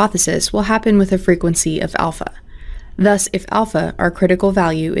null hypothesis, will happen with a frequency of alpha. Thus, if alpha, our critical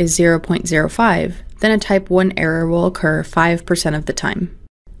value, is 0.05, then a type 1 error will occur 5% of the time.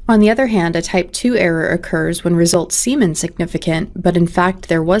 On the other hand, a type 2 error occurs when results seem insignificant, but in fact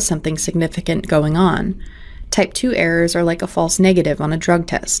there was something significant going on. Type 2 errors are like a false negative on a drug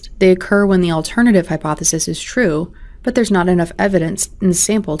test. They occur when the alternative hypothesis is true, but there's not enough evidence in the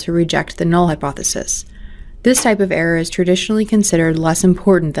sample to reject the null hypothesis. This type of error is traditionally considered less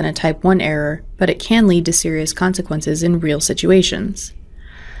important than a type 1 error, but it can lead to serious consequences in real situations.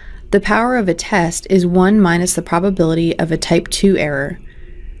 The power of a test is 1 minus the probability of a type 2 error.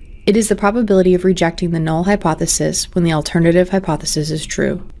 It is the probability of rejecting the null hypothesis when the alternative hypothesis is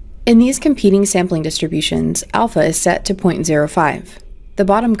true. In these competing sampling distributions, alpha is set to 0.05. The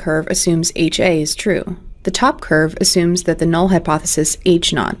bottom curve assumes HA is true. The top curve assumes that the null hypothesis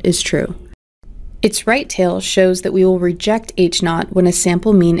H0 is true. Its right tail shows that we will reject H0 when a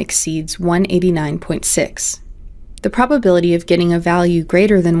sample mean exceeds 189.6. The probability of getting a value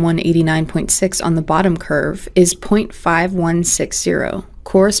greater than 189.6 on the bottom curve is 0.5160,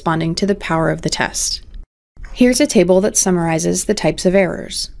 corresponding to the power of the test. Here's a table that summarizes the types of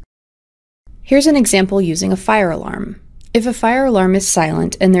errors. Here's an example using a fire alarm. If a fire alarm is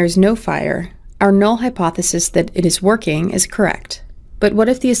silent and there is no fire, our null hypothesis that it is working is correct. But what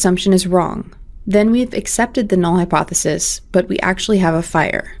if the assumption is wrong? Then we've accepted the null hypothesis, but we actually have a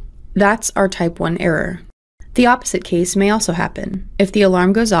fire. That's our type 1 error. The opposite case may also happen. If the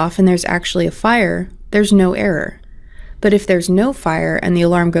alarm goes off and there's actually a fire, there's no error. But if there's no fire and the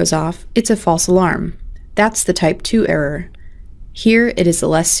alarm goes off, it's a false alarm. That's the type 2 error. Here it is a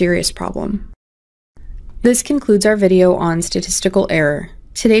less serious problem. This concludes our video on statistical error.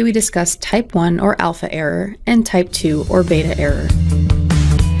 Today we discussed type 1 or alpha error and type 2 or beta error.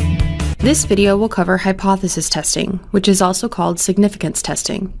 This video will cover hypothesis testing, which is also called significance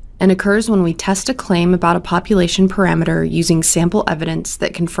testing, and occurs when we test a claim about a population parameter using sample evidence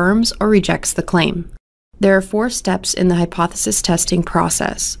that confirms or rejects the claim. There are 4 steps in the hypothesis testing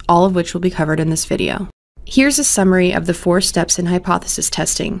process, all of which will be covered in this video. Here's a summary of the 4 steps in hypothesis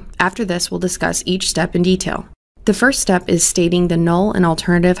testing. After this, we'll discuss each step in detail. The first step is stating the null and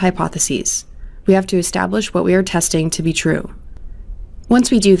alternative hypotheses. We have to establish what we are testing to be true.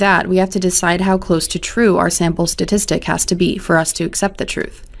 Once we do that, we have to decide how close to true our sample statistic has to be for us to accept the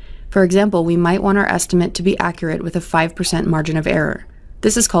truth. For example, we might want our estimate to be accurate with a 5% margin of error.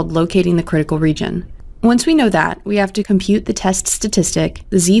 This is called locating the critical region. Once we know that, we have to compute the test statistic,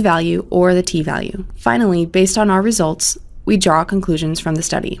 the z-value, or the t-value. Finally, based on our results, we draw conclusions from the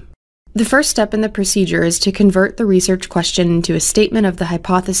study. The first step in the procedure is to convert the research question into a statement of the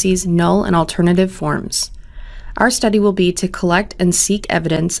hypotheses' null and alternative forms. Our study will be to collect and seek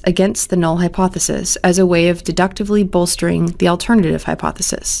evidence against the null hypothesis as a way of deductively bolstering the alternative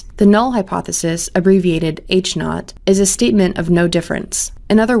hypothesis. The null hypothesis, abbreviated H0, is a statement of no difference.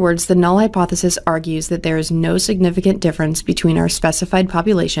 In other words, the null hypothesis argues that there is no significant difference between our specified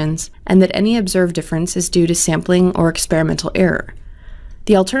populations and that any observed difference is due to sampling or experimental error.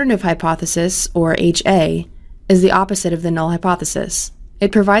 The alternative hypothesis, or HA, is the opposite of the null hypothesis.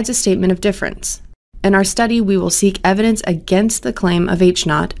 It provides a statement of difference. In our study, we will seek evidence against the claim of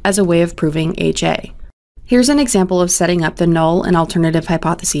H0 as a way of proving HA. Here's an example of setting up the null and alternative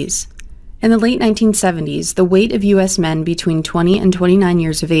hypotheses. In the late 1970s, the weight of U.S. men between 20 and 29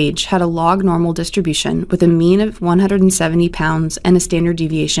 years of age had a log normal distribution with a mean of 170 pounds and a standard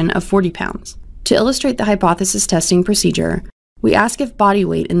deviation of 40 pounds. To illustrate the hypothesis testing procedure, we ask if body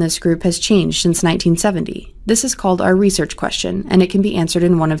weight in this group has changed since 1970. This is called our research question, and it can be answered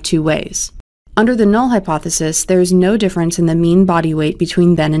in one of 2 ways. Under the null hypothesis, there is no difference in the mean body weight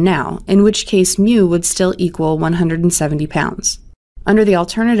between then and now, in which case mu would still equal 170 pounds. Under the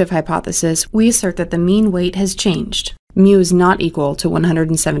alternative hypothesis, we assert that the mean weight has changed. Mu is not equal to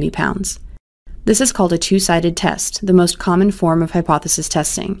 170 pounds. This is called a two-sided test, the most common form of hypothesis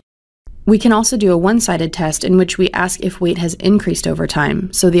testing. We can also do a one-sided test in which we ask if weight has increased over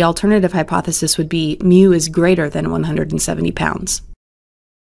time, so the alternative hypothesis would be mu is greater than 170 pounds.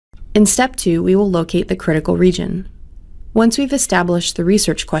 In step 2, we will locate the critical region. Once we've established the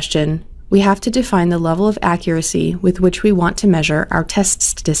research question, we have to define the level of accuracy with which we want to measure our test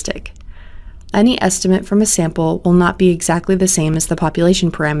statistic. Any estimate from a sample will not be exactly the same as the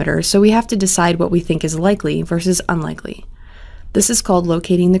population parameter, so we have to decide what we think is likely versus unlikely. This is called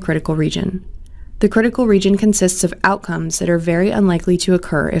locating the critical region. The critical region consists of outcomes that are very unlikely to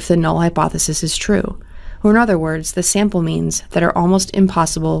occur if the null hypothesis is true, or in other words, the sample means that are almost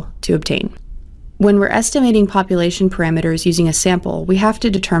impossible to obtain. When we're estimating population parameters using a sample, we have to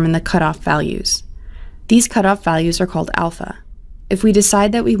determine the cutoff values. These cutoff values are called alpha. If we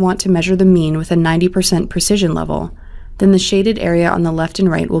decide that we want to measure the mean with a 90% precision level, then the shaded area on the left and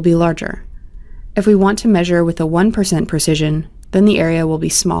right will be larger. If we want to measure with a 1% precision, then the area will be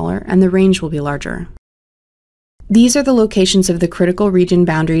smaller and the range will be larger. These are the locations of the critical region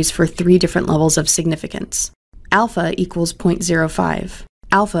boundaries for 3 different levels of significance. Alpha equals 0.05,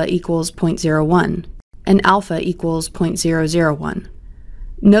 alpha equals 0.01, and alpha equals 0.001.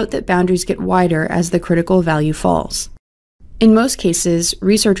 Note that boundaries get wider as the critical value falls. In most cases,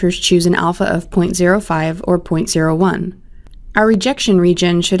 researchers choose an alpha of 0.05 or 0.01. Our rejection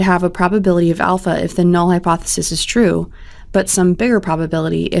region should have a probability of alpha if the null hypothesis is true, but some bigger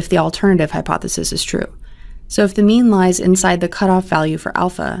probability if the alternative hypothesis is true. So if the mean lies inside the cutoff value for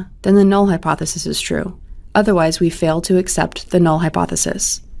alpha, then the null hypothesis is true. Otherwise, we fail to accept the null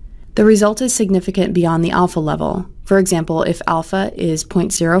hypothesis. The result is significant beyond the alpha level. For example, if alpha is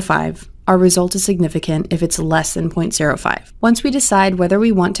 0.05, our result is significant if it's less than 0.05. Once we decide whether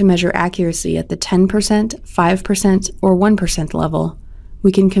we want to measure accuracy at the 10%, 5%, or 1% level,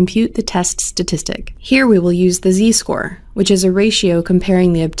 we can compute the test statistic. Here we will use the z-score, which is a ratio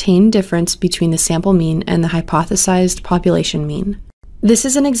comparing the obtained difference between the sample mean and the hypothesized population mean. This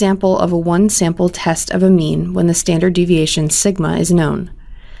is an example of a one-sample test of a mean when the standard deviation sigma is known.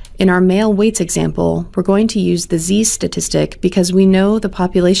 In our male weights example, we're going to use the z-statistic because we know the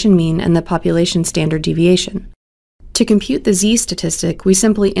population mean and the population standard deviation. To compute the z-statistic, we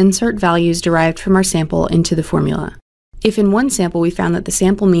simply insert values derived from our sample into the formula. If in one sample we found that the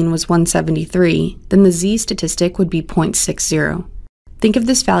sample mean was 173, then the z-statistic would be 0.60. Think of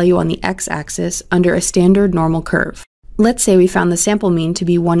this value on the x-axis under a standard normal curve. Let's say we found the sample mean to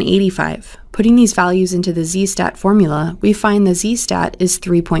be 185. Putting these values into the z-stat formula, we find the z-stat is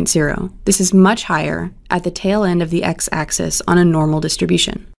 3.0. This is much higher at the tail end of the x-axis on a normal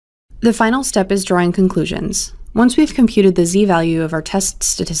distribution. The final step is drawing conclusions. Once we've computed the z-value of our test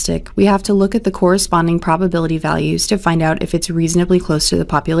statistic, we have to look at the corresponding probability values to find out if it's reasonably close to the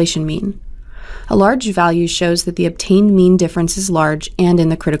population mean. A large value shows that the obtained mean difference is large and in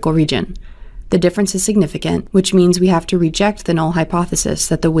the critical region. The difference is significant, which means we have to reject the null hypothesis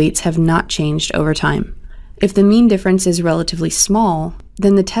that the weights have not changed over time. If the mean difference is relatively small,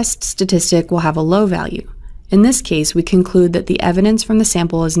 then the test statistic will have a low value. In this case, we conclude that the evidence from the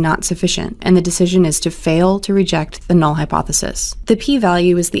sample is not sufficient, and the decision is to fail to reject the null hypothesis. The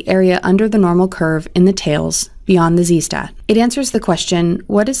p-value is the area under the normal curve in the tails beyond the z-stat. It answers the question,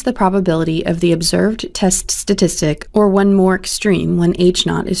 what is the probability of the observed test statistic, or one more extreme, when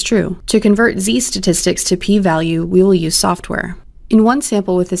h0 is true? To convert z-statistics to p-value, we will use software. In one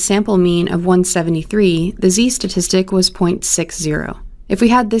sample with a sample mean of 173, the z-statistic was 0.60. If we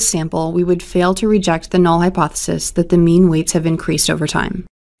had this sample, we would fail to reject the null hypothesis that the mean weights have increased over time.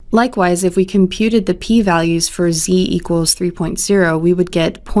 Likewise, if we computed the p-values for z equals 3.0, we would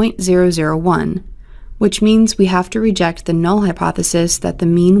get 0.001, which means we have to reject the null hypothesis that the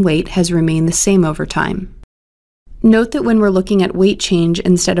mean weight has remained the same over time. Note that when we're looking at weight change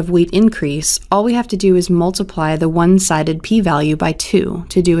instead of weight increase, all we have to do is multiply the one-sided p-value by 2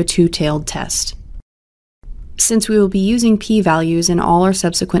 to do a two-tailed test. Since we will be using p-values in all our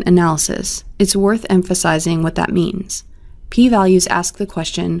subsequent analysis, it's worth emphasizing what that means. P-values ask the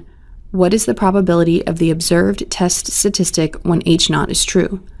question, what is the probability of the observed test statistic when h0 is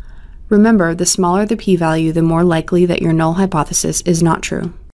true? Remember, the smaller the p-value, the more likely that your null hypothesis is not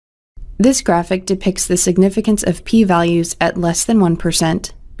true. This graphic depicts the significance of p-values at less than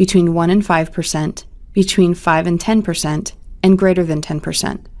 1%, between 1 and 5%, between 5 and 10%, and greater than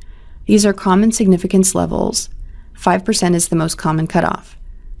 10%. These are common significance levels. 5% is the most common cutoff.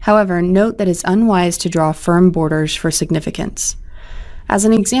 However, note that it's unwise to draw firm borders for significance. As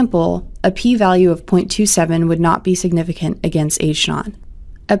an example, a p-value of 0.27 would not be significant against h0.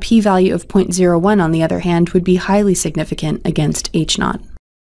 A p-value of 0.01, on the other hand, would be highly significant against h0.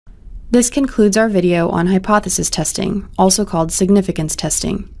 This concludes our video on hypothesis testing, also called significance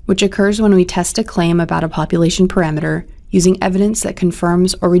testing, which occurs when we test a claim about a population parameter using evidence that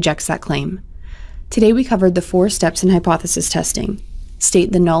confirms or rejects that claim. Today we covered the 4 steps in hypothesis testing: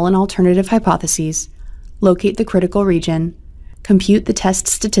 state the null and alternative hypotheses, locate the critical region, compute the test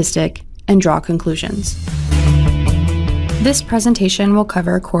statistic, and draw conclusions. This presentation will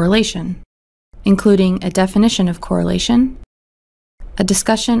cover correlation, including a definition of correlation, a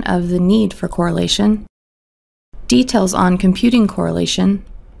discussion of the need for correlation, details on computing correlation,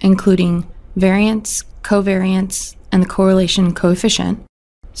 including variance, covariance, and the correlation coefficient,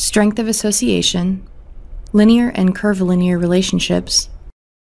 strength of association, linear and curvilinear relationships,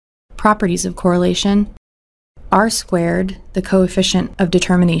 properties of correlation, R-squared, the coefficient of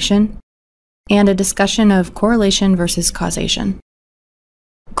determination, and a discussion of correlation versus causation.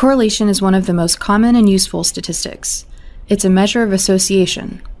 Correlation is one of the most common and useful statistics. It's a measure of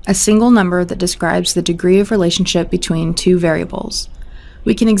association, a single number that describes the degree of relationship between two variables.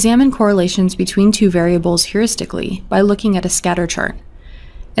 We can examine correlations between two variables heuristically by looking at a scatter chart.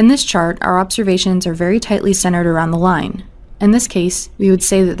 In this chart, our observations are very tightly centered around the line. In this case, we would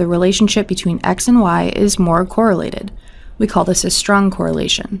say that the relationship between x and y is more correlated. We call this a strong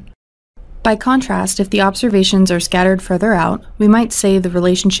correlation. By contrast, if the observations are scattered further out, we might say the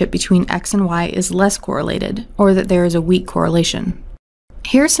relationship between x and y is less correlated, or that there is a weak correlation.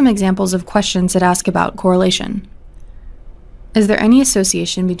 Here are some examples of questions that ask about correlation. Is there any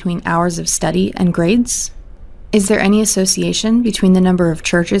association between hours of study and grades? Is there any association between the number of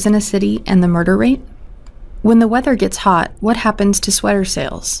churches in a city and the murder rate? When the weather gets hot, what happens to sweater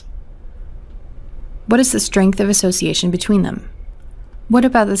sales? What is the strength of association between them? What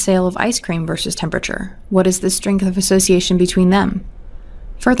about the sale of ice cream versus temperature? What is the strength of association between them?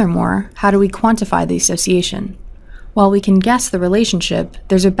 Furthermore, how do we quantify the association? While we can guess the relationship,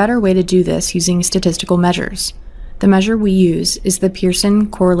 there's a better way to do this using statistical measures. The measure we use is the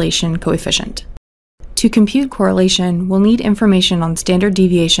Pearson correlation coefficient. To compute correlation, we'll need information on standard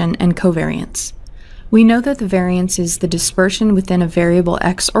deviation and covariance. We know that the variance is the dispersion within a variable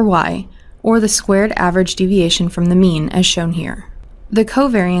x or y, or the squared average deviation from the mean, as shown here. The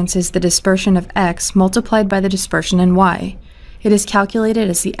covariance is the dispersion of x multiplied by the dispersion in y. It is calculated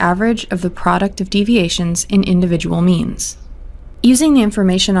as the average of the product of deviations in individual means. Using the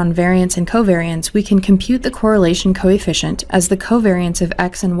information on variance and covariance, we can compute the correlation coefficient as the covariance of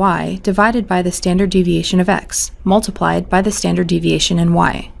x and y divided by the standard deviation of x, multiplied by the standard deviation in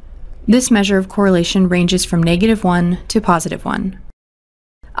y. This measure of correlation ranges from -1 to +1.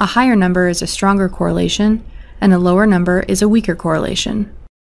 A higher number is a stronger correlation, and a lower number is a weaker correlation.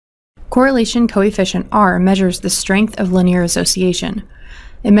 Correlation coefficient R measures the strength of linear association.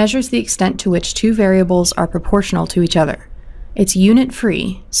 It measures the extent to which two variables are proportional to each other. It's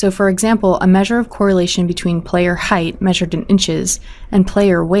unit-free, so for example, a measure of correlation between player height measured in inches and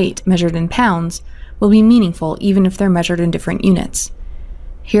player weight measured in pounds will be meaningful even if they're measured in different units.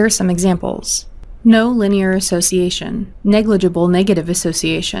 Here are some examples. No linear association, negligible negative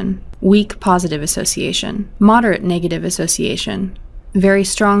association, weak positive association, moderate negative association, very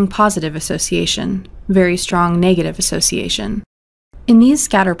strong positive association, very strong negative association. In these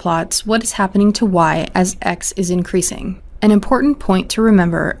scatter plots, what is happening to y as x is increasing? An important point to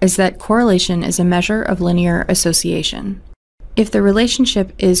remember is that correlation is a measure of linear association. If the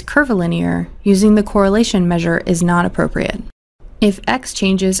relationship is curvilinear, using the correlation measure is not appropriate. If x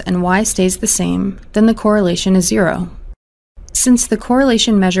changes and y stays the same, then the correlation is 0. Since the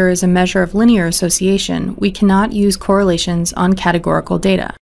correlation measure is a measure of linear association, we cannot use correlations on categorical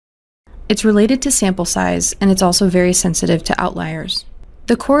data. It's related to sample size, and it's also very sensitive to outliers.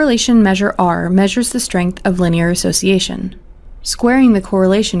 The correlation measure R measures the strength of linear association. Squaring the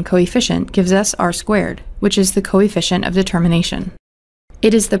correlation coefficient gives us R squared, which is the coefficient of determination.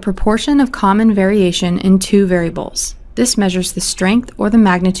 It is the proportion of common variation in two variables. This measures the strength or the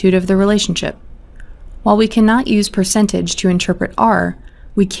magnitude of the relationship. While we cannot use percentage to interpret R,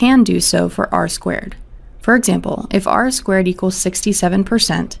 we can do so for R squared. For example, if R squared equals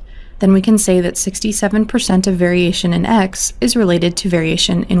 67%, then we can say that 67% of variation in x is related to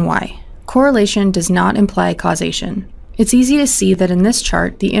variation in y. Correlation does not imply causation. It's easy to see that in this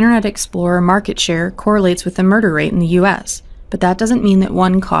chart, the Internet Explorer market share correlates with the murder rate in the US, but that doesn't mean that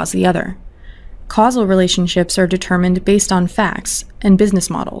one caused the other. Causal relationships are determined based on facts and business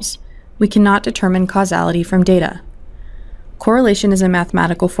models. We cannot determine causality from data. Correlation is a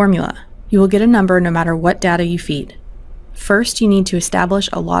mathematical formula. You will get a number no matter what data you feed. First, you need to establish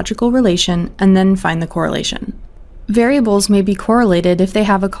a logical relation and then find the correlation. Variables may be correlated if they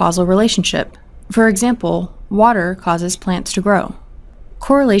have a causal relationship. For example, water causes plants to grow.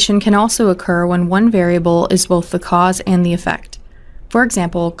 Correlation can also occur when one variable is both the cause and the effect. For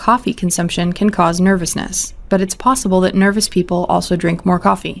example, coffee consumption can cause nervousness, but it's possible that nervous people also drink more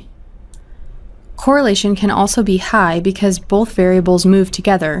coffee. Correlation can also be high because both variables move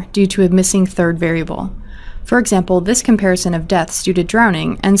together due to a missing third variable. For example, this comparison of deaths due to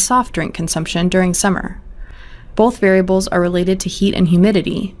drowning and soft drink consumption during summer. Both variables are related to heat and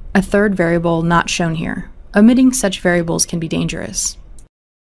humidity, a third variable not shown here. Omitting such variables can be dangerous.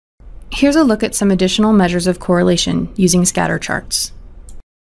 Here's a look at some additional measures of correlation using scatter charts.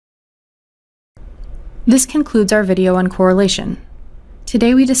 This concludes our video on correlation.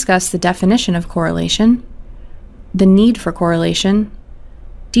 Today we discussed the definition of correlation, the need for correlation,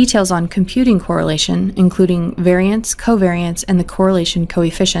 details on computing correlation, including variance, covariance, and the correlation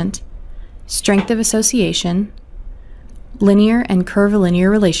coefficient, strength of association, linear and curvilinear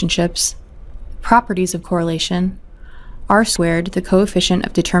relationships, properties of correlation, R squared, the coefficient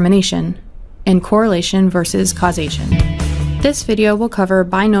of determination, and correlation versus causation. This video will cover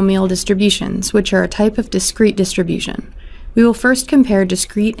binomial distributions, which are a type of discrete distribution. We will first compare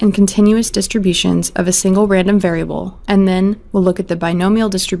discrete and continuous distributions of a single random variable, and then we'll look at the binomial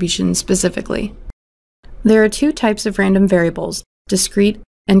distribution specifically. There are two types of random variables, discrete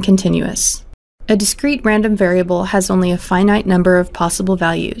and continuous. A discrete random variable has only a finite number of possible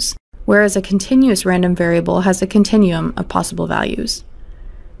values, whereas a continuous random variable has a continuum of possible values.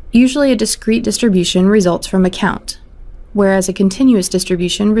 Usually a discrete distribution results from a count, whereas a continuous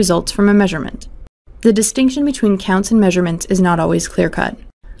distribution results from a measurement. The distinction between counts and measurements is not always clear-cut.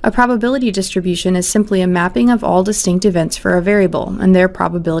 A probability distribution is simply a mapping of all distinct events for a variable and their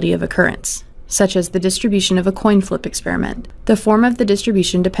probability of occurrence, such as the distribution of a coin flip experiment. The form of the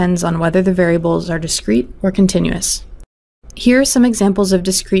distribution depends on whether the variables are discrete or continuous. Here are some examples of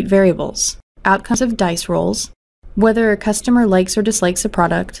discrete variables: outcomes of dice rolls, whether a customer likes or dislikes a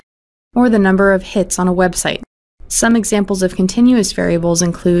product, or the number of hits on a website. Some examples of continuous variables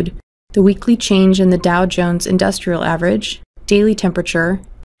include the weekly change in the Dow Jones Industrial Average, daily temperature,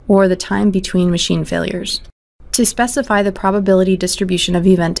 or the time between machine failures. To specify the probability distribution of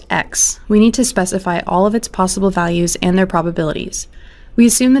event X, we need to specify all of its possible values and their probabilities. We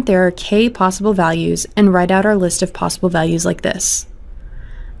assume that there are k possible values and write out our list of possible values like this.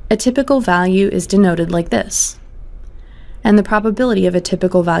 A typical value is denoted like this, and the probability of a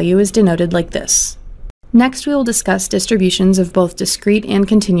typical value is denoted like this. Next, we will discuss distributions of both discrete and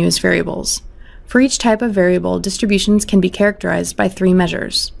continuous variables. For each type of variable, distributions can be characterized by three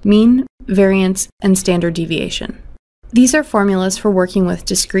measures: mean, variance, and standard deviation. These are formulas for working with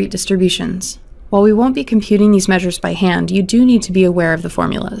discrete distributions. While we won't be computing these measures by hand, you do need to be aware of the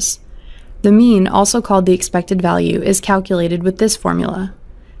formulas. The mean, also called the expected value, is calculated with this formula.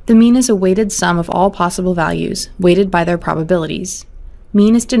 The mean is a weighted sum of all possible values, weighted by their probabilities.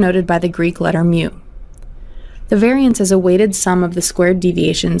 Mean is denoted by the Greek letter mu. The variance is a weighted sum of the squared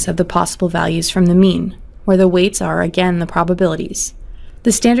deviations of the possible values from the mean, where the weights are again the probabilities.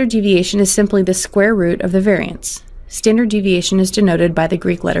 The standard deviation is simply the square root of the variance. Standard deviation is denoted by the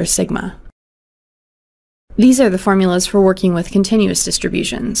Greek letter sigma. These are the formulas for working with continuous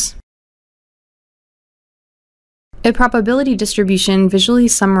distributions. A probability distribution visually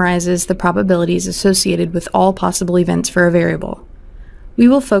summarizes the probabilities associated with all possible events for a variable. We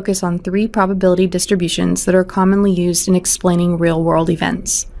will focus on three probability distributions that are commonly used in explaining real-world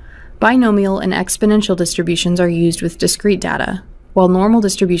events. Binomial and exponential distributions are used with discrete data, while normal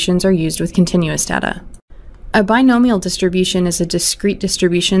distributions are used with continuous data. A binomial distribution is a discrete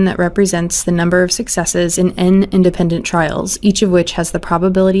distribution that represents the number of successes in n independent trials, each of which has the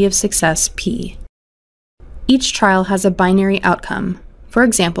probability of success p. Each trial has a binary outcome. For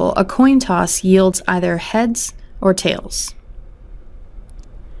example, a coin toss yields either heads or tails.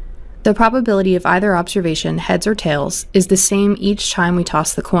 The probability of either observation, heads or tails, is the same each time we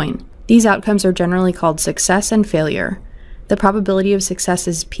toss the coin. These outcomes are generally called success and failure. The probability of success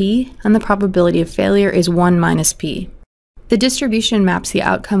is p, and the probability of failure is 1 minus p. The distribution maps the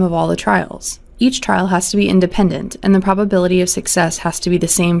outcome of all the trials. Each trial has to be independent, and the probability of success has to be the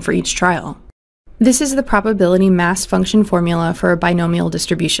same for each trial. This is the probability mass function formula for a binomial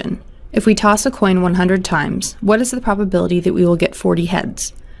distribution. If we toss a coin 100 times, what is the probability that we will get 40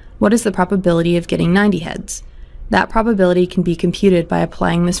 heads? What is the probability of getting 90 heads? That probability can be computed by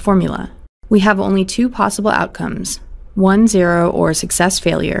applying this formula. We have only two possible outcomes: 1, 0, or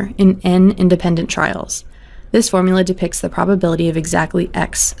success-failure in n independent trials. This formula depicts the probability of exactly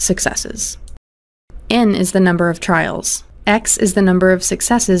x successes. N is the number of trials. X is the number of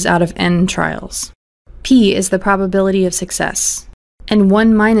successes out of n trials. P is the probability of success. And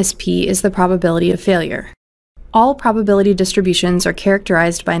 1 minus p is the probability of failure. All probability distributions are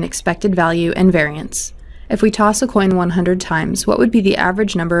characterized by an expected value and variance. If we toss a coin 100 times, what would be the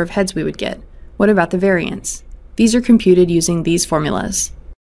average number of heads we would get? What about the variance? These are computed using these formulas.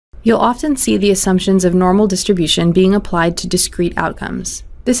 You'll often see the assumptions of normal distribution being applied to discrete outcomes.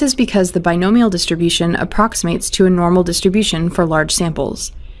 This is because the binomial distribution approximates to a normal distribution for large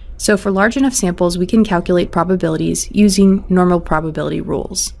samples. So for large enough samples, we can calculate probabilities using normal probability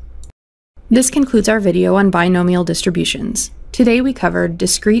rules. This concludes our video on binomial distributions. Today we covered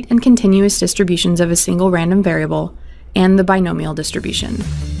discrete and continuous distributions of a single random variable and the binomial distribution.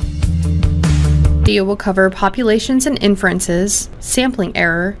 Video will cover populations and inferences, sampling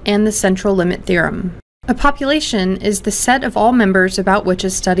error, and the central limit theorem. A population is the set of all members about which a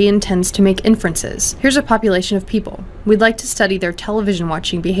study intends to make inferences. Here's a population of people. We'd like to study their television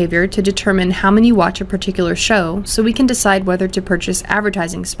watching behavior to determine how many watch a particular show, so we can decide whether to purchase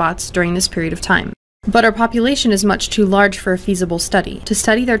advertising spots during this period of time. But our population is much too large for a feasible study. To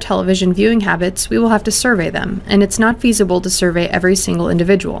study their television viewing habits, we will have to survey them, and it's not feasible to survey every single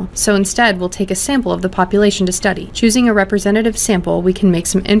individual. So instead, we'll take a sample of the population to study. Choosing a representative sample, we can make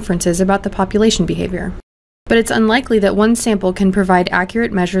some inferences about the population behavior. but it's unlikely that one sample can provide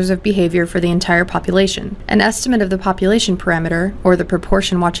accurate measures of behavior for the entire population. An estimate of the population parameter, or the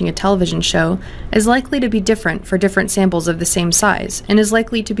proportion watching a television show, is likely to be different for different samples of the same size, and is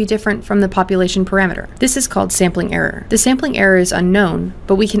likely to be different from the population parameter. This is called sampling error. The sampling error is unknown,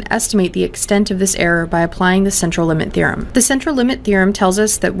 but we can estimate the extent of this error by applying the central limit theorem. The central limit theorem tells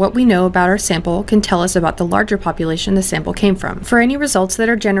us that what we know about our sample can tell us about the larger population the sample came from. For any results that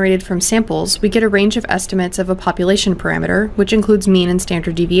are generated from samples, we get a range of estimates of a population parameter, which includes mean and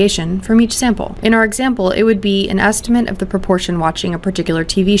standard deviation, from each sample. In our example, it would be an estimate of the proportion watching a particular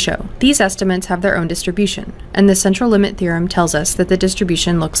TV show. These estimates have their own distribution, and the central limit theorem tells us that the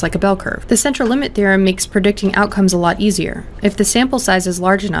distribution looks like a bell curve. The central limit theorem makes predicting outcomes a lot easier. If the sample size is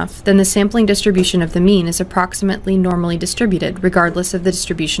large enough, then the sampling distribution of the mean is approximately normally distributed, regardless of the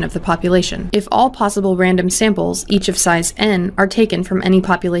distribution of the population. If all possible random samples, each of size n, are taken from any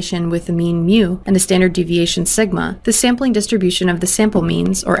population with a mean mu and a standard deviation sigma, the sampling distribution of the sample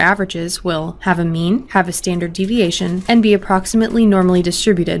means, or averages, will have a mean, have a standard deviation, and be approximately normally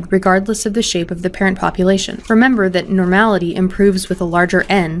distributed, regardless of the shape of the parent population. Remember that normality improves with a larger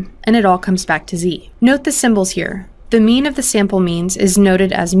n, and it all comes back to z. Note the symbols here. The mean of the sample means is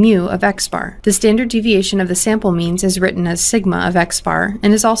noted as mu of x bar. The standard deviation of the sample means is written as sigma of x bar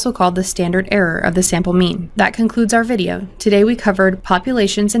and is also called the standard error of the sample mean. That concludes our video. Today we covered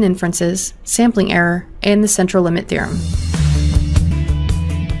populations and inferences, sampling error, and the central limit theorem.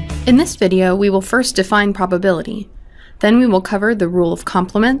 In this video, we will first define probability. Then we will cover the rule of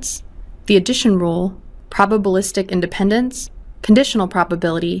complements, the addition rule, probabilistic independence, conditional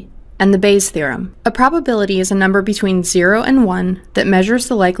probability, and the Bayes theorem. A probability is a number between 0 and 1 that measures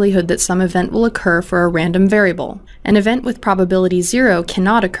the likelihood that some event will occur for a random variable. An event with probability 0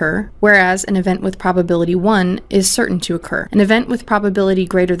 cannot occur, whereas an event with probability 1 is certain to occur. An event with probability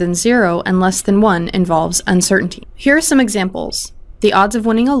greater than 0 and less than 1 involves uncertainty. Here are some examples: the odds of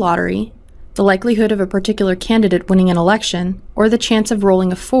winning a lottery, the likelihood of a particular candidate winning an election, or the chance of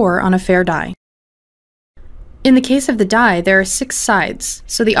rolling a 4 on a fair die. In the case of the die, there are 6 sides,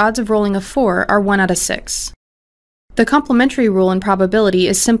 so the odds of rolling a 4 are 1 out of 6. The complementary rule in probability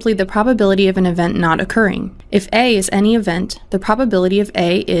is simply the probability of an event not occurring. If A is any event, the probability of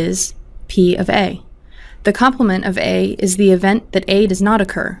A is P of A. The complement of A is the event that A does not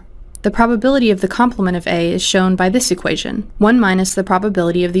occur. The probability of the complement of A is shown by this equation, 1 minus the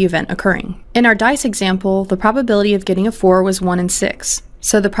probability of the event occurring. In our dice example, the probability of getting a 4 was 1 in 6.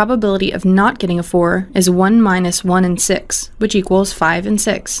 So the probability of not getting a 4 is 1 minus 1 in 6, which equals 5 in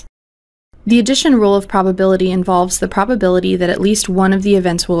 6. The addition rule of probability involves the probability that at least one of the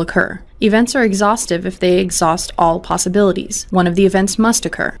events will occur. Events are exhaustive if they exhaust all possibilities. One of the events must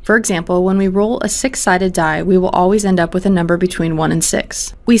occur. For example, when we roll a 6-sided die, we will always end up with a number between 1 and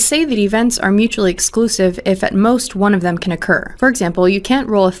 6. We say that events are mutually exclusive if at most one of them can occur. For example, you can't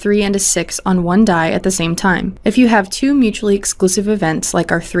roll a 3 and a 6 on one die at the same time. If you have two mutually exclusive events,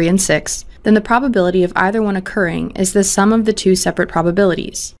 like our 3 and 6, then the probability of either one occurring is the sum of the two separate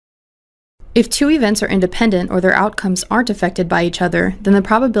probabilities. If two events are independent or their outcomes aren't affected by each other, then the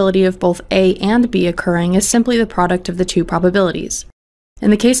probability of both A and B occurring is simply the product of the two probabilities.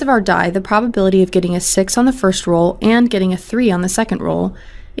 In the case of our die, the probability of getting a 6 on the first roll and getting a 3 on the second roll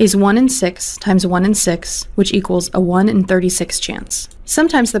is 1 in 6 times 1 in 6, which equals a 1 in 36 chance.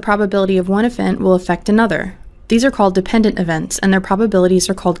 Sometimes the probability of one event will affect another. These are called dependent events, and their probabilities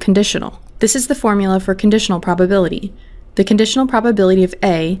are called conditional. This is the formula for conditional probability. The conditional probability of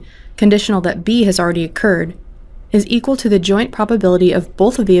A, conditional that B has already occurred, is equal to the joint probability of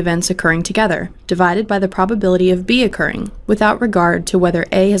both of the events occurring together, divided by the probability of B occurring, without regard to whether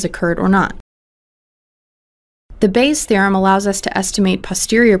A has occurred or not. The Bayes theorem allows us to estimate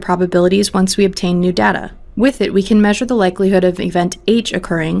posterior probabilities once we obtain new data. With it, we can measure the likelihood of event H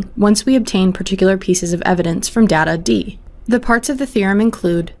occurring once we obtain particular pieces of evidence from data D. The parts of the theorem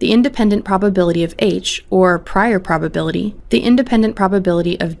include the independent probability of H, or prior probability, the independent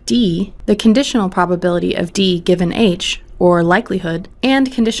probability of D, the conditional probability of D given H, or likelihood,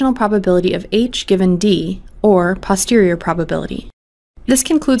 and conditional probability of H given D, or posterior probability. This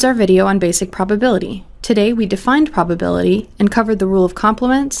concludes our video on basic probability. Today we defined probability and covered the rule of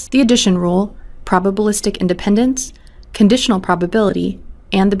complements, the addition rule, probabilistic independence, conditional probability,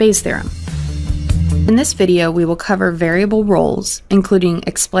 and the Bayes theorem. In this video, we will cover variable roles, including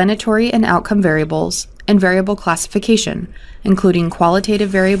explanatory and outcome variables, and variable classification, including qualitative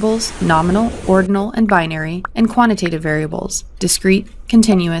variables, nominal, ordinal, and binary, and quantitative variables, discrete,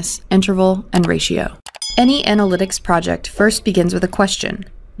 continuous, interval, and ratio. Any analytics project first begins with a question.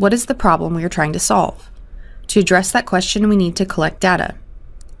 What is the problem we are trying to solve? To address that question, we need to collect data.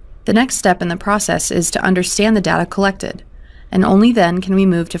 The next step in the process is to understand the data collected, and only then can we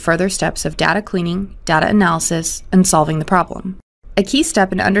move to further steps of data cleaning, data analysis, and solving the problem. A key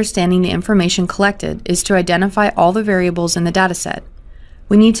step in understanding the information collected is to identify all the variables in the dataset.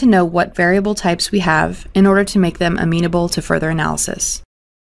 We need to know what variable types we have in order to make them amenable to further analysis.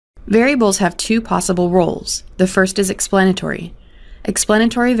 Variables have two possible roles. The first is explanatory.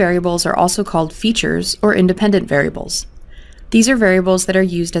 Explanatory variables are also called features or independent variables. These are variables that are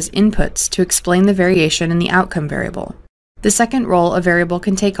used as inputs to explain the variation in the outcome variable. The second role a variable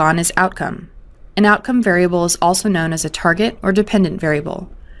can take on is outcome. An outcome variable is also known as a target or dependent variable.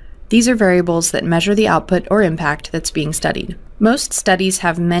 These are variables that measure the output or impact that's being studied. Most studies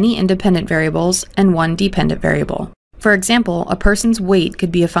have many independent variables and one dependent variable. For example, a person's weight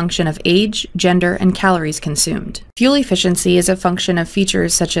could be a function of age, gender, and calories consumed. Fuel efficiency is a function of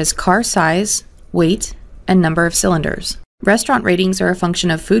features such as car size, weight, and number of cylinders. Restaurant ratings are a function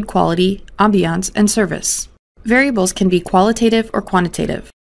of food quality, ambiance, and service. Variables can be qualitative or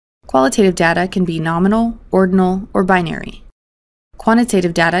quantitative. Qualitative data can be nominal, ordinal, or binary.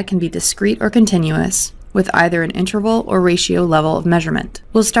 Quantitative data can be discrete or continuous, with either an interval or ratio level of measurement.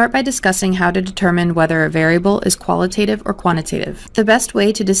 We'll start by discussing how to determine whether a variable is qualitative or quantitative. The best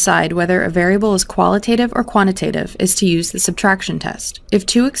way to decide whether a variable is qualitative or quantitative is to use the subtraction test. If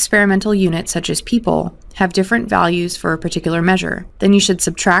two experimental units, such as people, have different values for a particular measure, then you should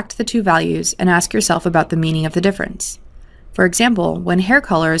subtract the two values and ask yourself about the meaning of the difference. For example, when hair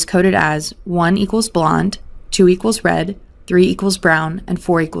color is coded as 1 equals blonde, 2 equals red, 3 equals brown, and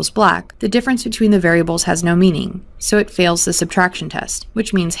 4 equals black, the difference between the variables has no meaning, so it fails the subtraction test,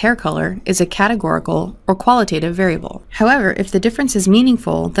 which means hair color is a categorical or qualitative variable. However, if the difference is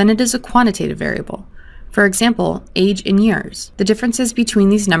meaningful, then it is a quantitative variable. For example, age in years. The differences between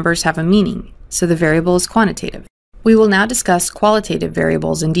these numbers have a meaning, so the variable is quantitative. We will now discuss qualitative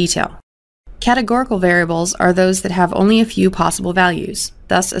variables in detail. Categorical variables are those that have only a few possible values,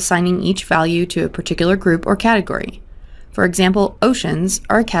 thus assigning each value to a particular group or category. For example, oceans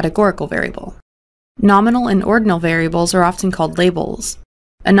are a categorical variable. Nominal and ordinal variables are often called labels.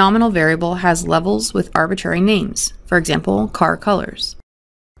 A nominal variable has levels with arbitrary names, for example, car colors.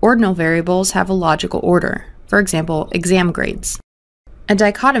 Ordinal variables have a logical order, for example, exam grades. A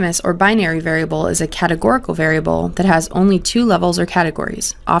dichotomous or binary variable is a categorical variable that has only two levels or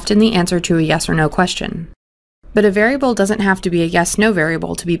categories, often the answer to a yes or no question. But a variable doesn't have to be a yes-no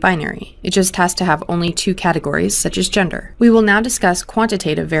variable to be binary. It just has to have only two categories, such as gender. We will now discuss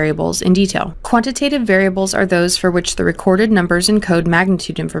quantitative variables in detail. Quantitative variables are those for which the recorded numbers encode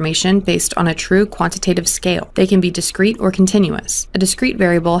magnitude information based on a true quantitative scale. They can be discrete or continuous. A discrete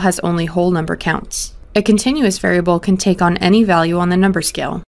variable has only whole number counts. A continuous variable can take on any value on the number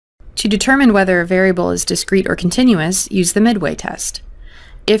scale. To determine whether a variable is discrete or continuous, use the midway test.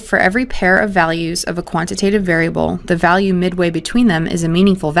 If for every pair of values of a quantitative variable, the value midway between them is a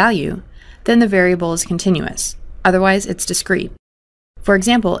meaningful value, then the variable is continuous. Otherwise, it's discrete. For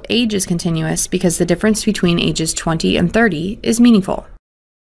example, age is continuous because the difference between ages 20 and 30 is meaningful.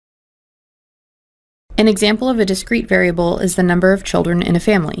 An example of a discrete variable is the number of children in a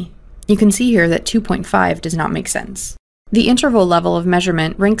family. You can see here that 2.5 does not make sense. The interval level of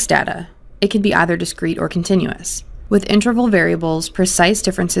measurement ranks data. It can be either discrete or continuous. With interval variables, precise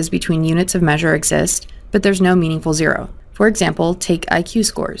differences between units of measure exist, but there's no meaningful zero. For example, take IQ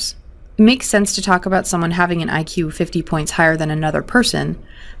scores. It makes sense to talk about someone having an IQ 50 points higher than another person,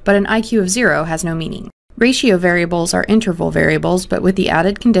 but an IQ of 0 has no meaning. Ratio variables are interval variables, but with the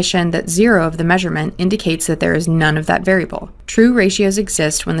added condition that 0 of the measurement indicates that there is none of that variable. True ratios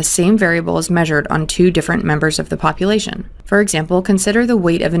exist when the same variable is measured on two different members of the population. For example, consider the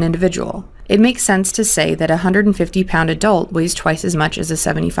weight of an individual. It makes sense to say that a 150-pound adult weighs twice as much as a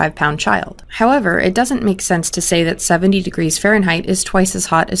 75-pound child. However, it doesn't make sense to say that 70 degrees Fahrenheit is twice as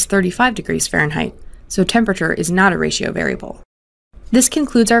hot as 35 degrees Fahrenheit, so temperature is not a ratio variable. This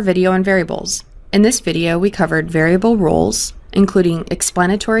concludes our video on variables. In this video, we covered variable roles, including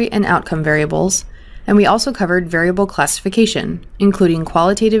explanatory and outcome variables, and we also covered variable classification, including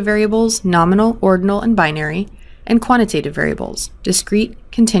qualitative variables, nominal, ordinal, and binary, and quantitative variables, discrete,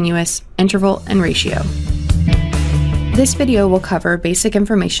 continuous, interval, and ratio. This video will cover basic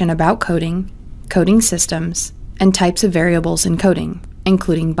information about coding, coding systems, and types of variables in coding,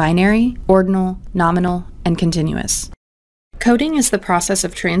 including binary, ordinal, nominal, and continuous. Coding is the process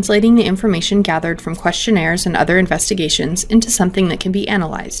of translating the information gathered from questionnaires and other investigations into something that can be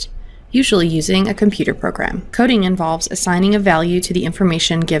analyzed, usually using a computer program. Coding involves assigning a value to the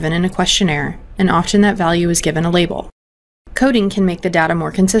information given in a questionnaire, and often that value is given a label. Coding can make the data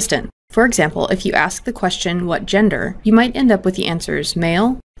more consistent. For example, if you ask the question, "what gender?" you might end up with the answers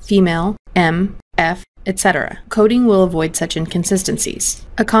male, female, M, F, etc. Coding will avoid such inconsistencies.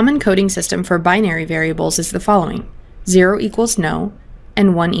 A common coding system for binary variables is the following: 0 equals no,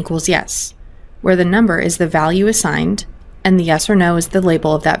 and 1 equals yes, where the number is the value assigned, and the yes or no is the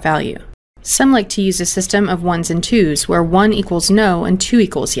label of that value. Some like to use a system of 1s and 2s, where 1 equals no and 2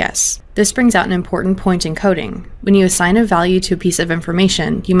 equals yes. This brings out an important point in coding. When you assign a value to a piece of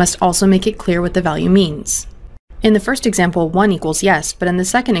information, you must also make it clear what the value means. In the first example, 1 equals yes, but in the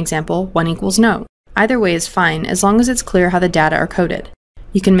second example, 1 equals no. Either way is fine, as long as it's clear how the data are coded.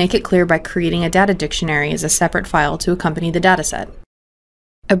 You can make it clear by creating a data dictionary as a separate file to accompany the dataset.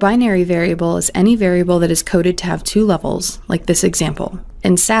 A binary variable is any variable that is coded to have two levels, like this example.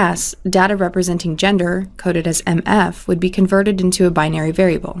 In SAS, data representing gender, coded as MF, would be converted into a binary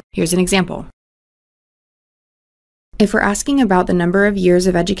variable. Here's an example. If we're asking about the number of years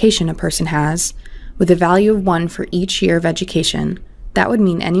of education a person has, with a value of 1 for each year of education, that would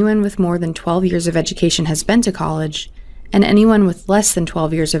mean anyone with more than 12 years of education has been to college, and anyone with less than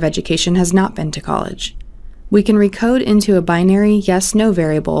 12 years of education has not been to college. We can recode into a binary yes-no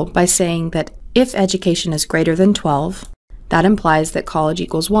variable by saying that if education is greater than 12, that implies that college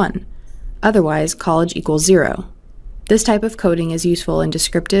equals 1. Otherwise, college equals 0. This type of coding is useful in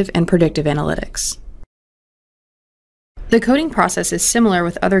descriptive and predictive analytics. The coding process is similar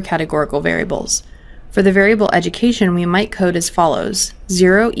with other categorical variables. For the variable education, we might code as follows: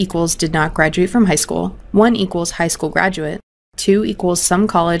 0 equals did not graduate from high school, 1 equals high school graduate, 2 equals some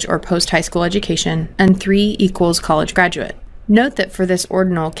college or post-high school education, and 3 equals college graduate. Note that for this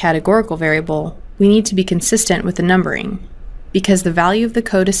ordinal categorical variable, we need to be consistent with the numbering, because the value of the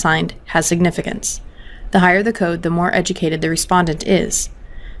code assigned has significance. The higher the code, the more educated the respondent is.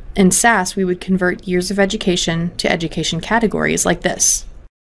 In SAS, we would convert years of education to education categories like this.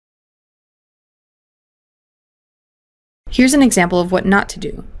 Here's an example of what not to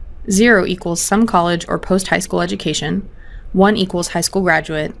do. 0 equals some college or post-high school education, 1 equals high school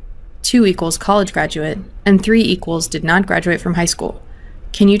graduate, 2 equals college graduate, and 3 equals did not graduate from high school.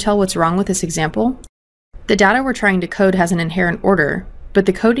 Can you tell what's wrong with this example? The data we're trying to code has an inherent order, but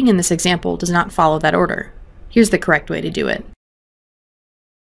the coding in this example does not follow that order. Here's the correct way to do it.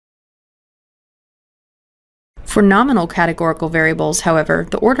 For nominal categorical variables, however,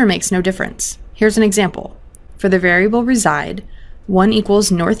 the order makes no difference. Here's an example. For the variable reside, 1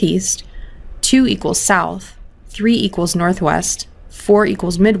 equals northeast, 2 equals south, 3 equals northwest, 4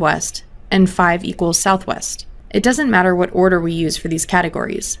 equals midwest, and 5 equals southwest. It doesn't matter what order we use for these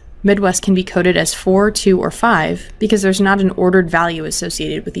categories. Midwest can be coded as 4, 2, or 5 because there's not an ordered value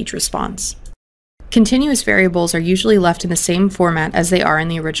associated with each response. Continuous variables are usually left in the same format as they are in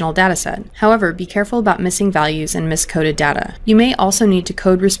the original dataset. However, be careful about missing values and miscoded data. You may also need to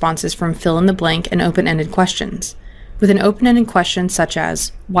code responses from fill-in-the-blank and open-ended questions. With an open-ended question such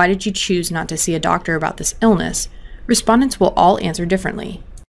as, "Why did you choose not to see a doctor about this illness?" respondents will all answer differently.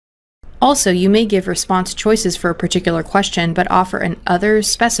 Also, you may give response choices for a particular question, but offer an Others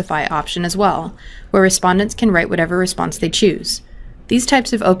Specify option as well, where respondents can write whatever response they choose. These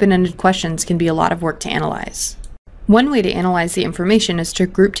types of open-ended questions can be a lot of work to analyze. One way to analyze the information is to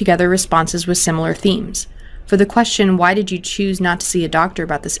group together responses with similar themes. For the question, "Why did you choose not to see a doctor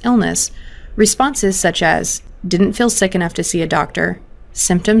about this illness?" responses such as, "Didn't feel sick enough to see a doctor,"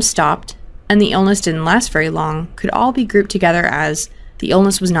 "Symptoms stopped," and "The illness didn't last very long" could all be grouped together as, "The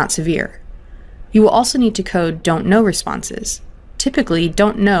illness was not severe." You will also need to code don't know responses. Typically,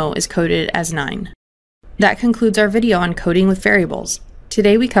 don't know is coded as 9. That concludes our video on coding with variables.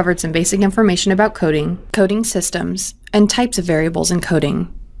 Today we covered some basic information about coding, coding systems, and types of variables in coding,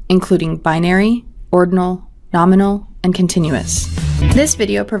 including binary, ordinal, nominal, and continuous. This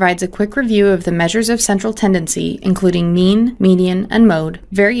video provides a quick review of the measures of central tendency, including mean, median, and mode,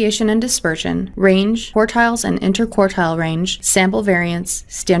 variation and dispersion, range, quartiles and interquartile range, sample variance,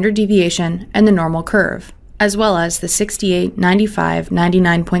 standard deviation, and the normal curve, as well as the 68, 95,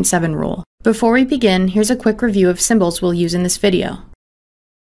 99.7 rule. Before we begin, here's a quick review of symbols we'll use in this video.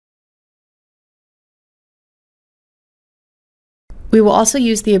 We will also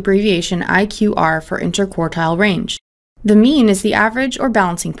use the abbreviation IQR for interquartile range. The mean is the average or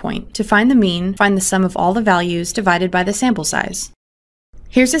balancing point. To find the mean, find the sum of all the values divided by the sample size.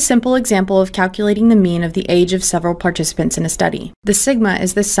 Here's a simple example of calculating the mean of the age of several participants in a study. The sigma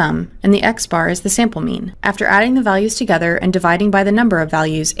is the sum, and the x-bar is the sample mean. After adding the values together and dividing by the number of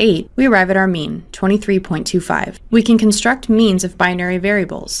values, 8, we arrive at our mean, 23.25. We can construct means of binary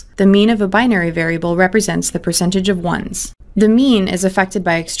variables. The mean of a binary variable represents the percentage of ones. The mean is affected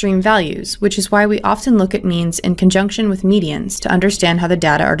by extreme values, which is why we often look at means in conjunction with medians to understand how the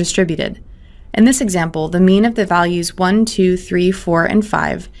data are distributed. In this example, the mean of the values 1, 2, 3, 4, and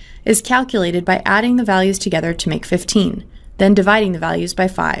 5 is calculated by adding the values together to make 15, then dividing the values by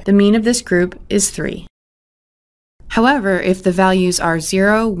 5. The mean of this group is 3. However, if the values are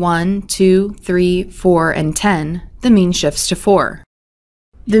 0, 1, 2, 3, 4, and 10, the mean shifts to 4.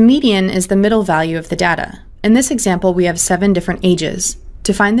 The median is the middle value of the data. In this example, we have 7 different ages.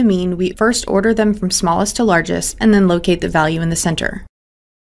 To find the mean, we first order them from smallest to largest and then locate the value in the center.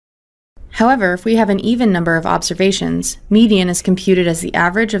 However, if we have an even number of observations, median is computed as the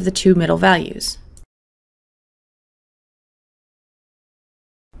average of the two middle values.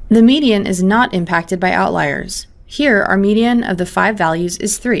 The median is not impacted by outliers. Here, our median of the 5 values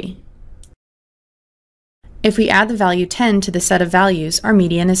is 3. If we add the value 10 to the set of values, our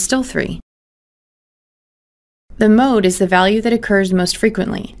median is still 3. The mode is the value that occurs most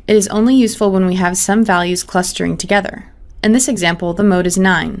frequently. It is only useful when we have some values clustering together. In this example, the mode is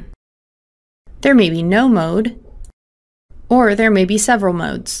 9. There may be no mode, or there may be several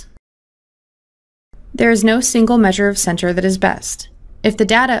modes. There is no single measure of center that is best. If the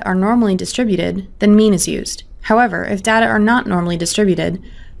data are normally distributed, then mean is used. However, if data are not normally distributed,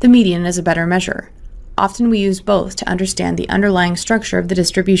 the median is a better measure. Often we use both to understand the underlying structure of the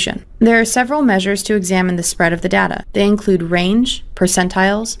distribution. There are several measures to examine the spread of the data. They include range,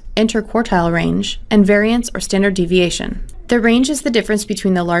 percentiles, interquartile range, and variance or standard deviation. The range is the difference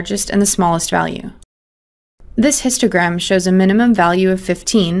between the largest and the smallest value. This histogram shows a minimum value of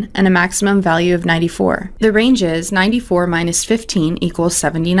 15 and a maximum value of 94. The range is 94 minus 15 equals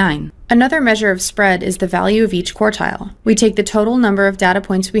 79. Another measure of spread is the value of each quartile. We take the total number of data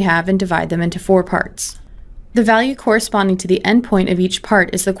points we have and divide them into 4 parts. The value corresponding to the endpoint of each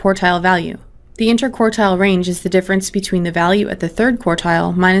part is the quartile value. The interquartile range is the difference between the value at the third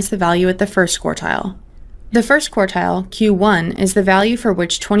quartile minus the value at the first quartile. The first quartile, Q1, is the value for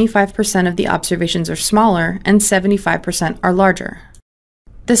which 25% of the observations are smaller and 75% are larger.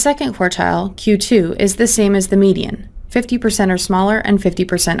 The second quartile, Q2, is the same as the median. 50% are smaller and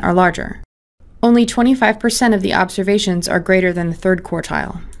 50% are larger. Only 25% of the observations are greater than the third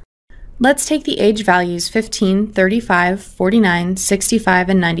quartile. Let's take the age values 15, 35, 49, 65,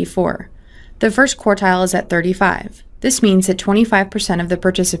 and 94. The first quartile is at 35. This means that 25% of the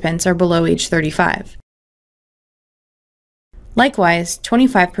participants are below age 35. Likewise,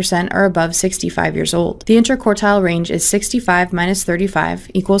 25% are above 65 years old. The interquartile range is 65 minus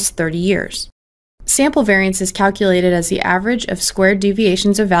 35 equals 30 years. Sample variance is calculated as the average of squared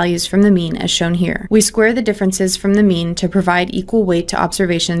deviations of values from the mean as shown here. We square the differences from the mean to provide equal weight to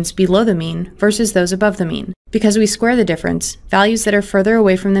observations below the mean versus those above the mean. Because we square the difference, values that are further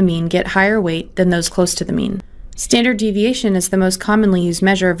away from the mean get higher weight than those close to the mean. Standard deviation is the most commonly used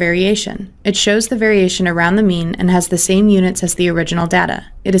measure of variation. It shows the variation around the mean and has the same units as the original data.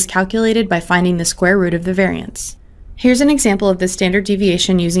 It is calculated by finding the square root of the variance. Here's an example of the standard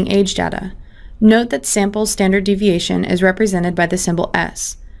deviation using age data. Note that sample standard deviation is represented by the symbol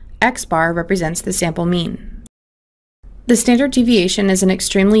S. X bar represents the sample mean. The standard deviation is an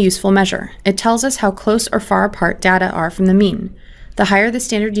extremely useful measure. It tells us how close or far apart data are from the mean. The higher the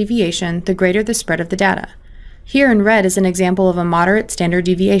standard deviation, the greater the spread of the data. Here in red is an example of a moderate standard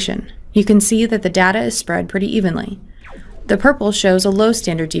deviation. You can see that the data is spread pretty evenly. The purple shows a low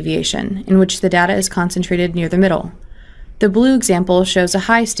standard deviation, in which the data is concentrated near the middle. The blue example shows a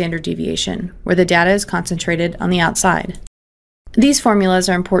high standard deviation, where the data is concentrated on the outside. These formulas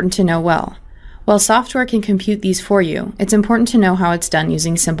are important to know well. While software can compute these for you, it's important to know how it's done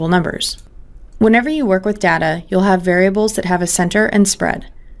using simple numbers. Whenever you work with data, you'll have variables that have a center and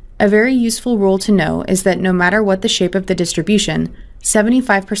spread. A very useful rule to know is that no matter what the shape of the distribution,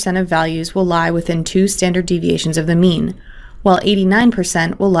 75% of values will lie within 2 standard deviations of the mean, while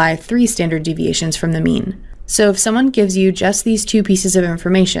 89% will lie 3 standard deviations from the mean. So if someone gives you just these 2 pieces of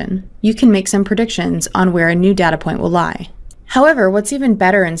information, you can make some predictions on where a new data point will lie. However, what's even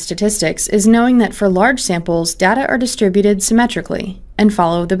better in statistics is knowing that for large samples, data are distributed symmetrically and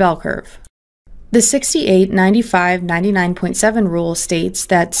follow the bell curve. The 68, 95, 99.7 rule states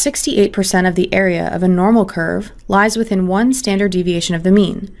that 68% of the area of a normal curve lies within 1 standard deviation of the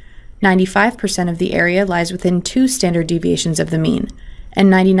mean, 95% of the area lies within 2 standard deviations of the mean, and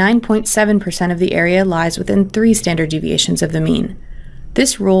 99.7% of the area lies within 3 standard deviations of the mean.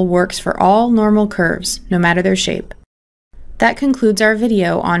 This rule works for all normal curves, no matter their shape. That concludes our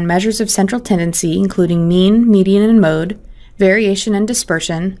video on measures of central tendency, including mean, median, and mode, variation and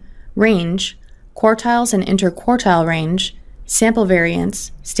dispersion, range, quartiles and interquartile range, sample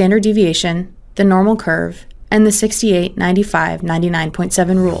variance, standard deviation, the normal curve, and the 68, 95,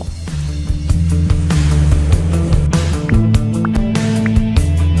 99.7 rule.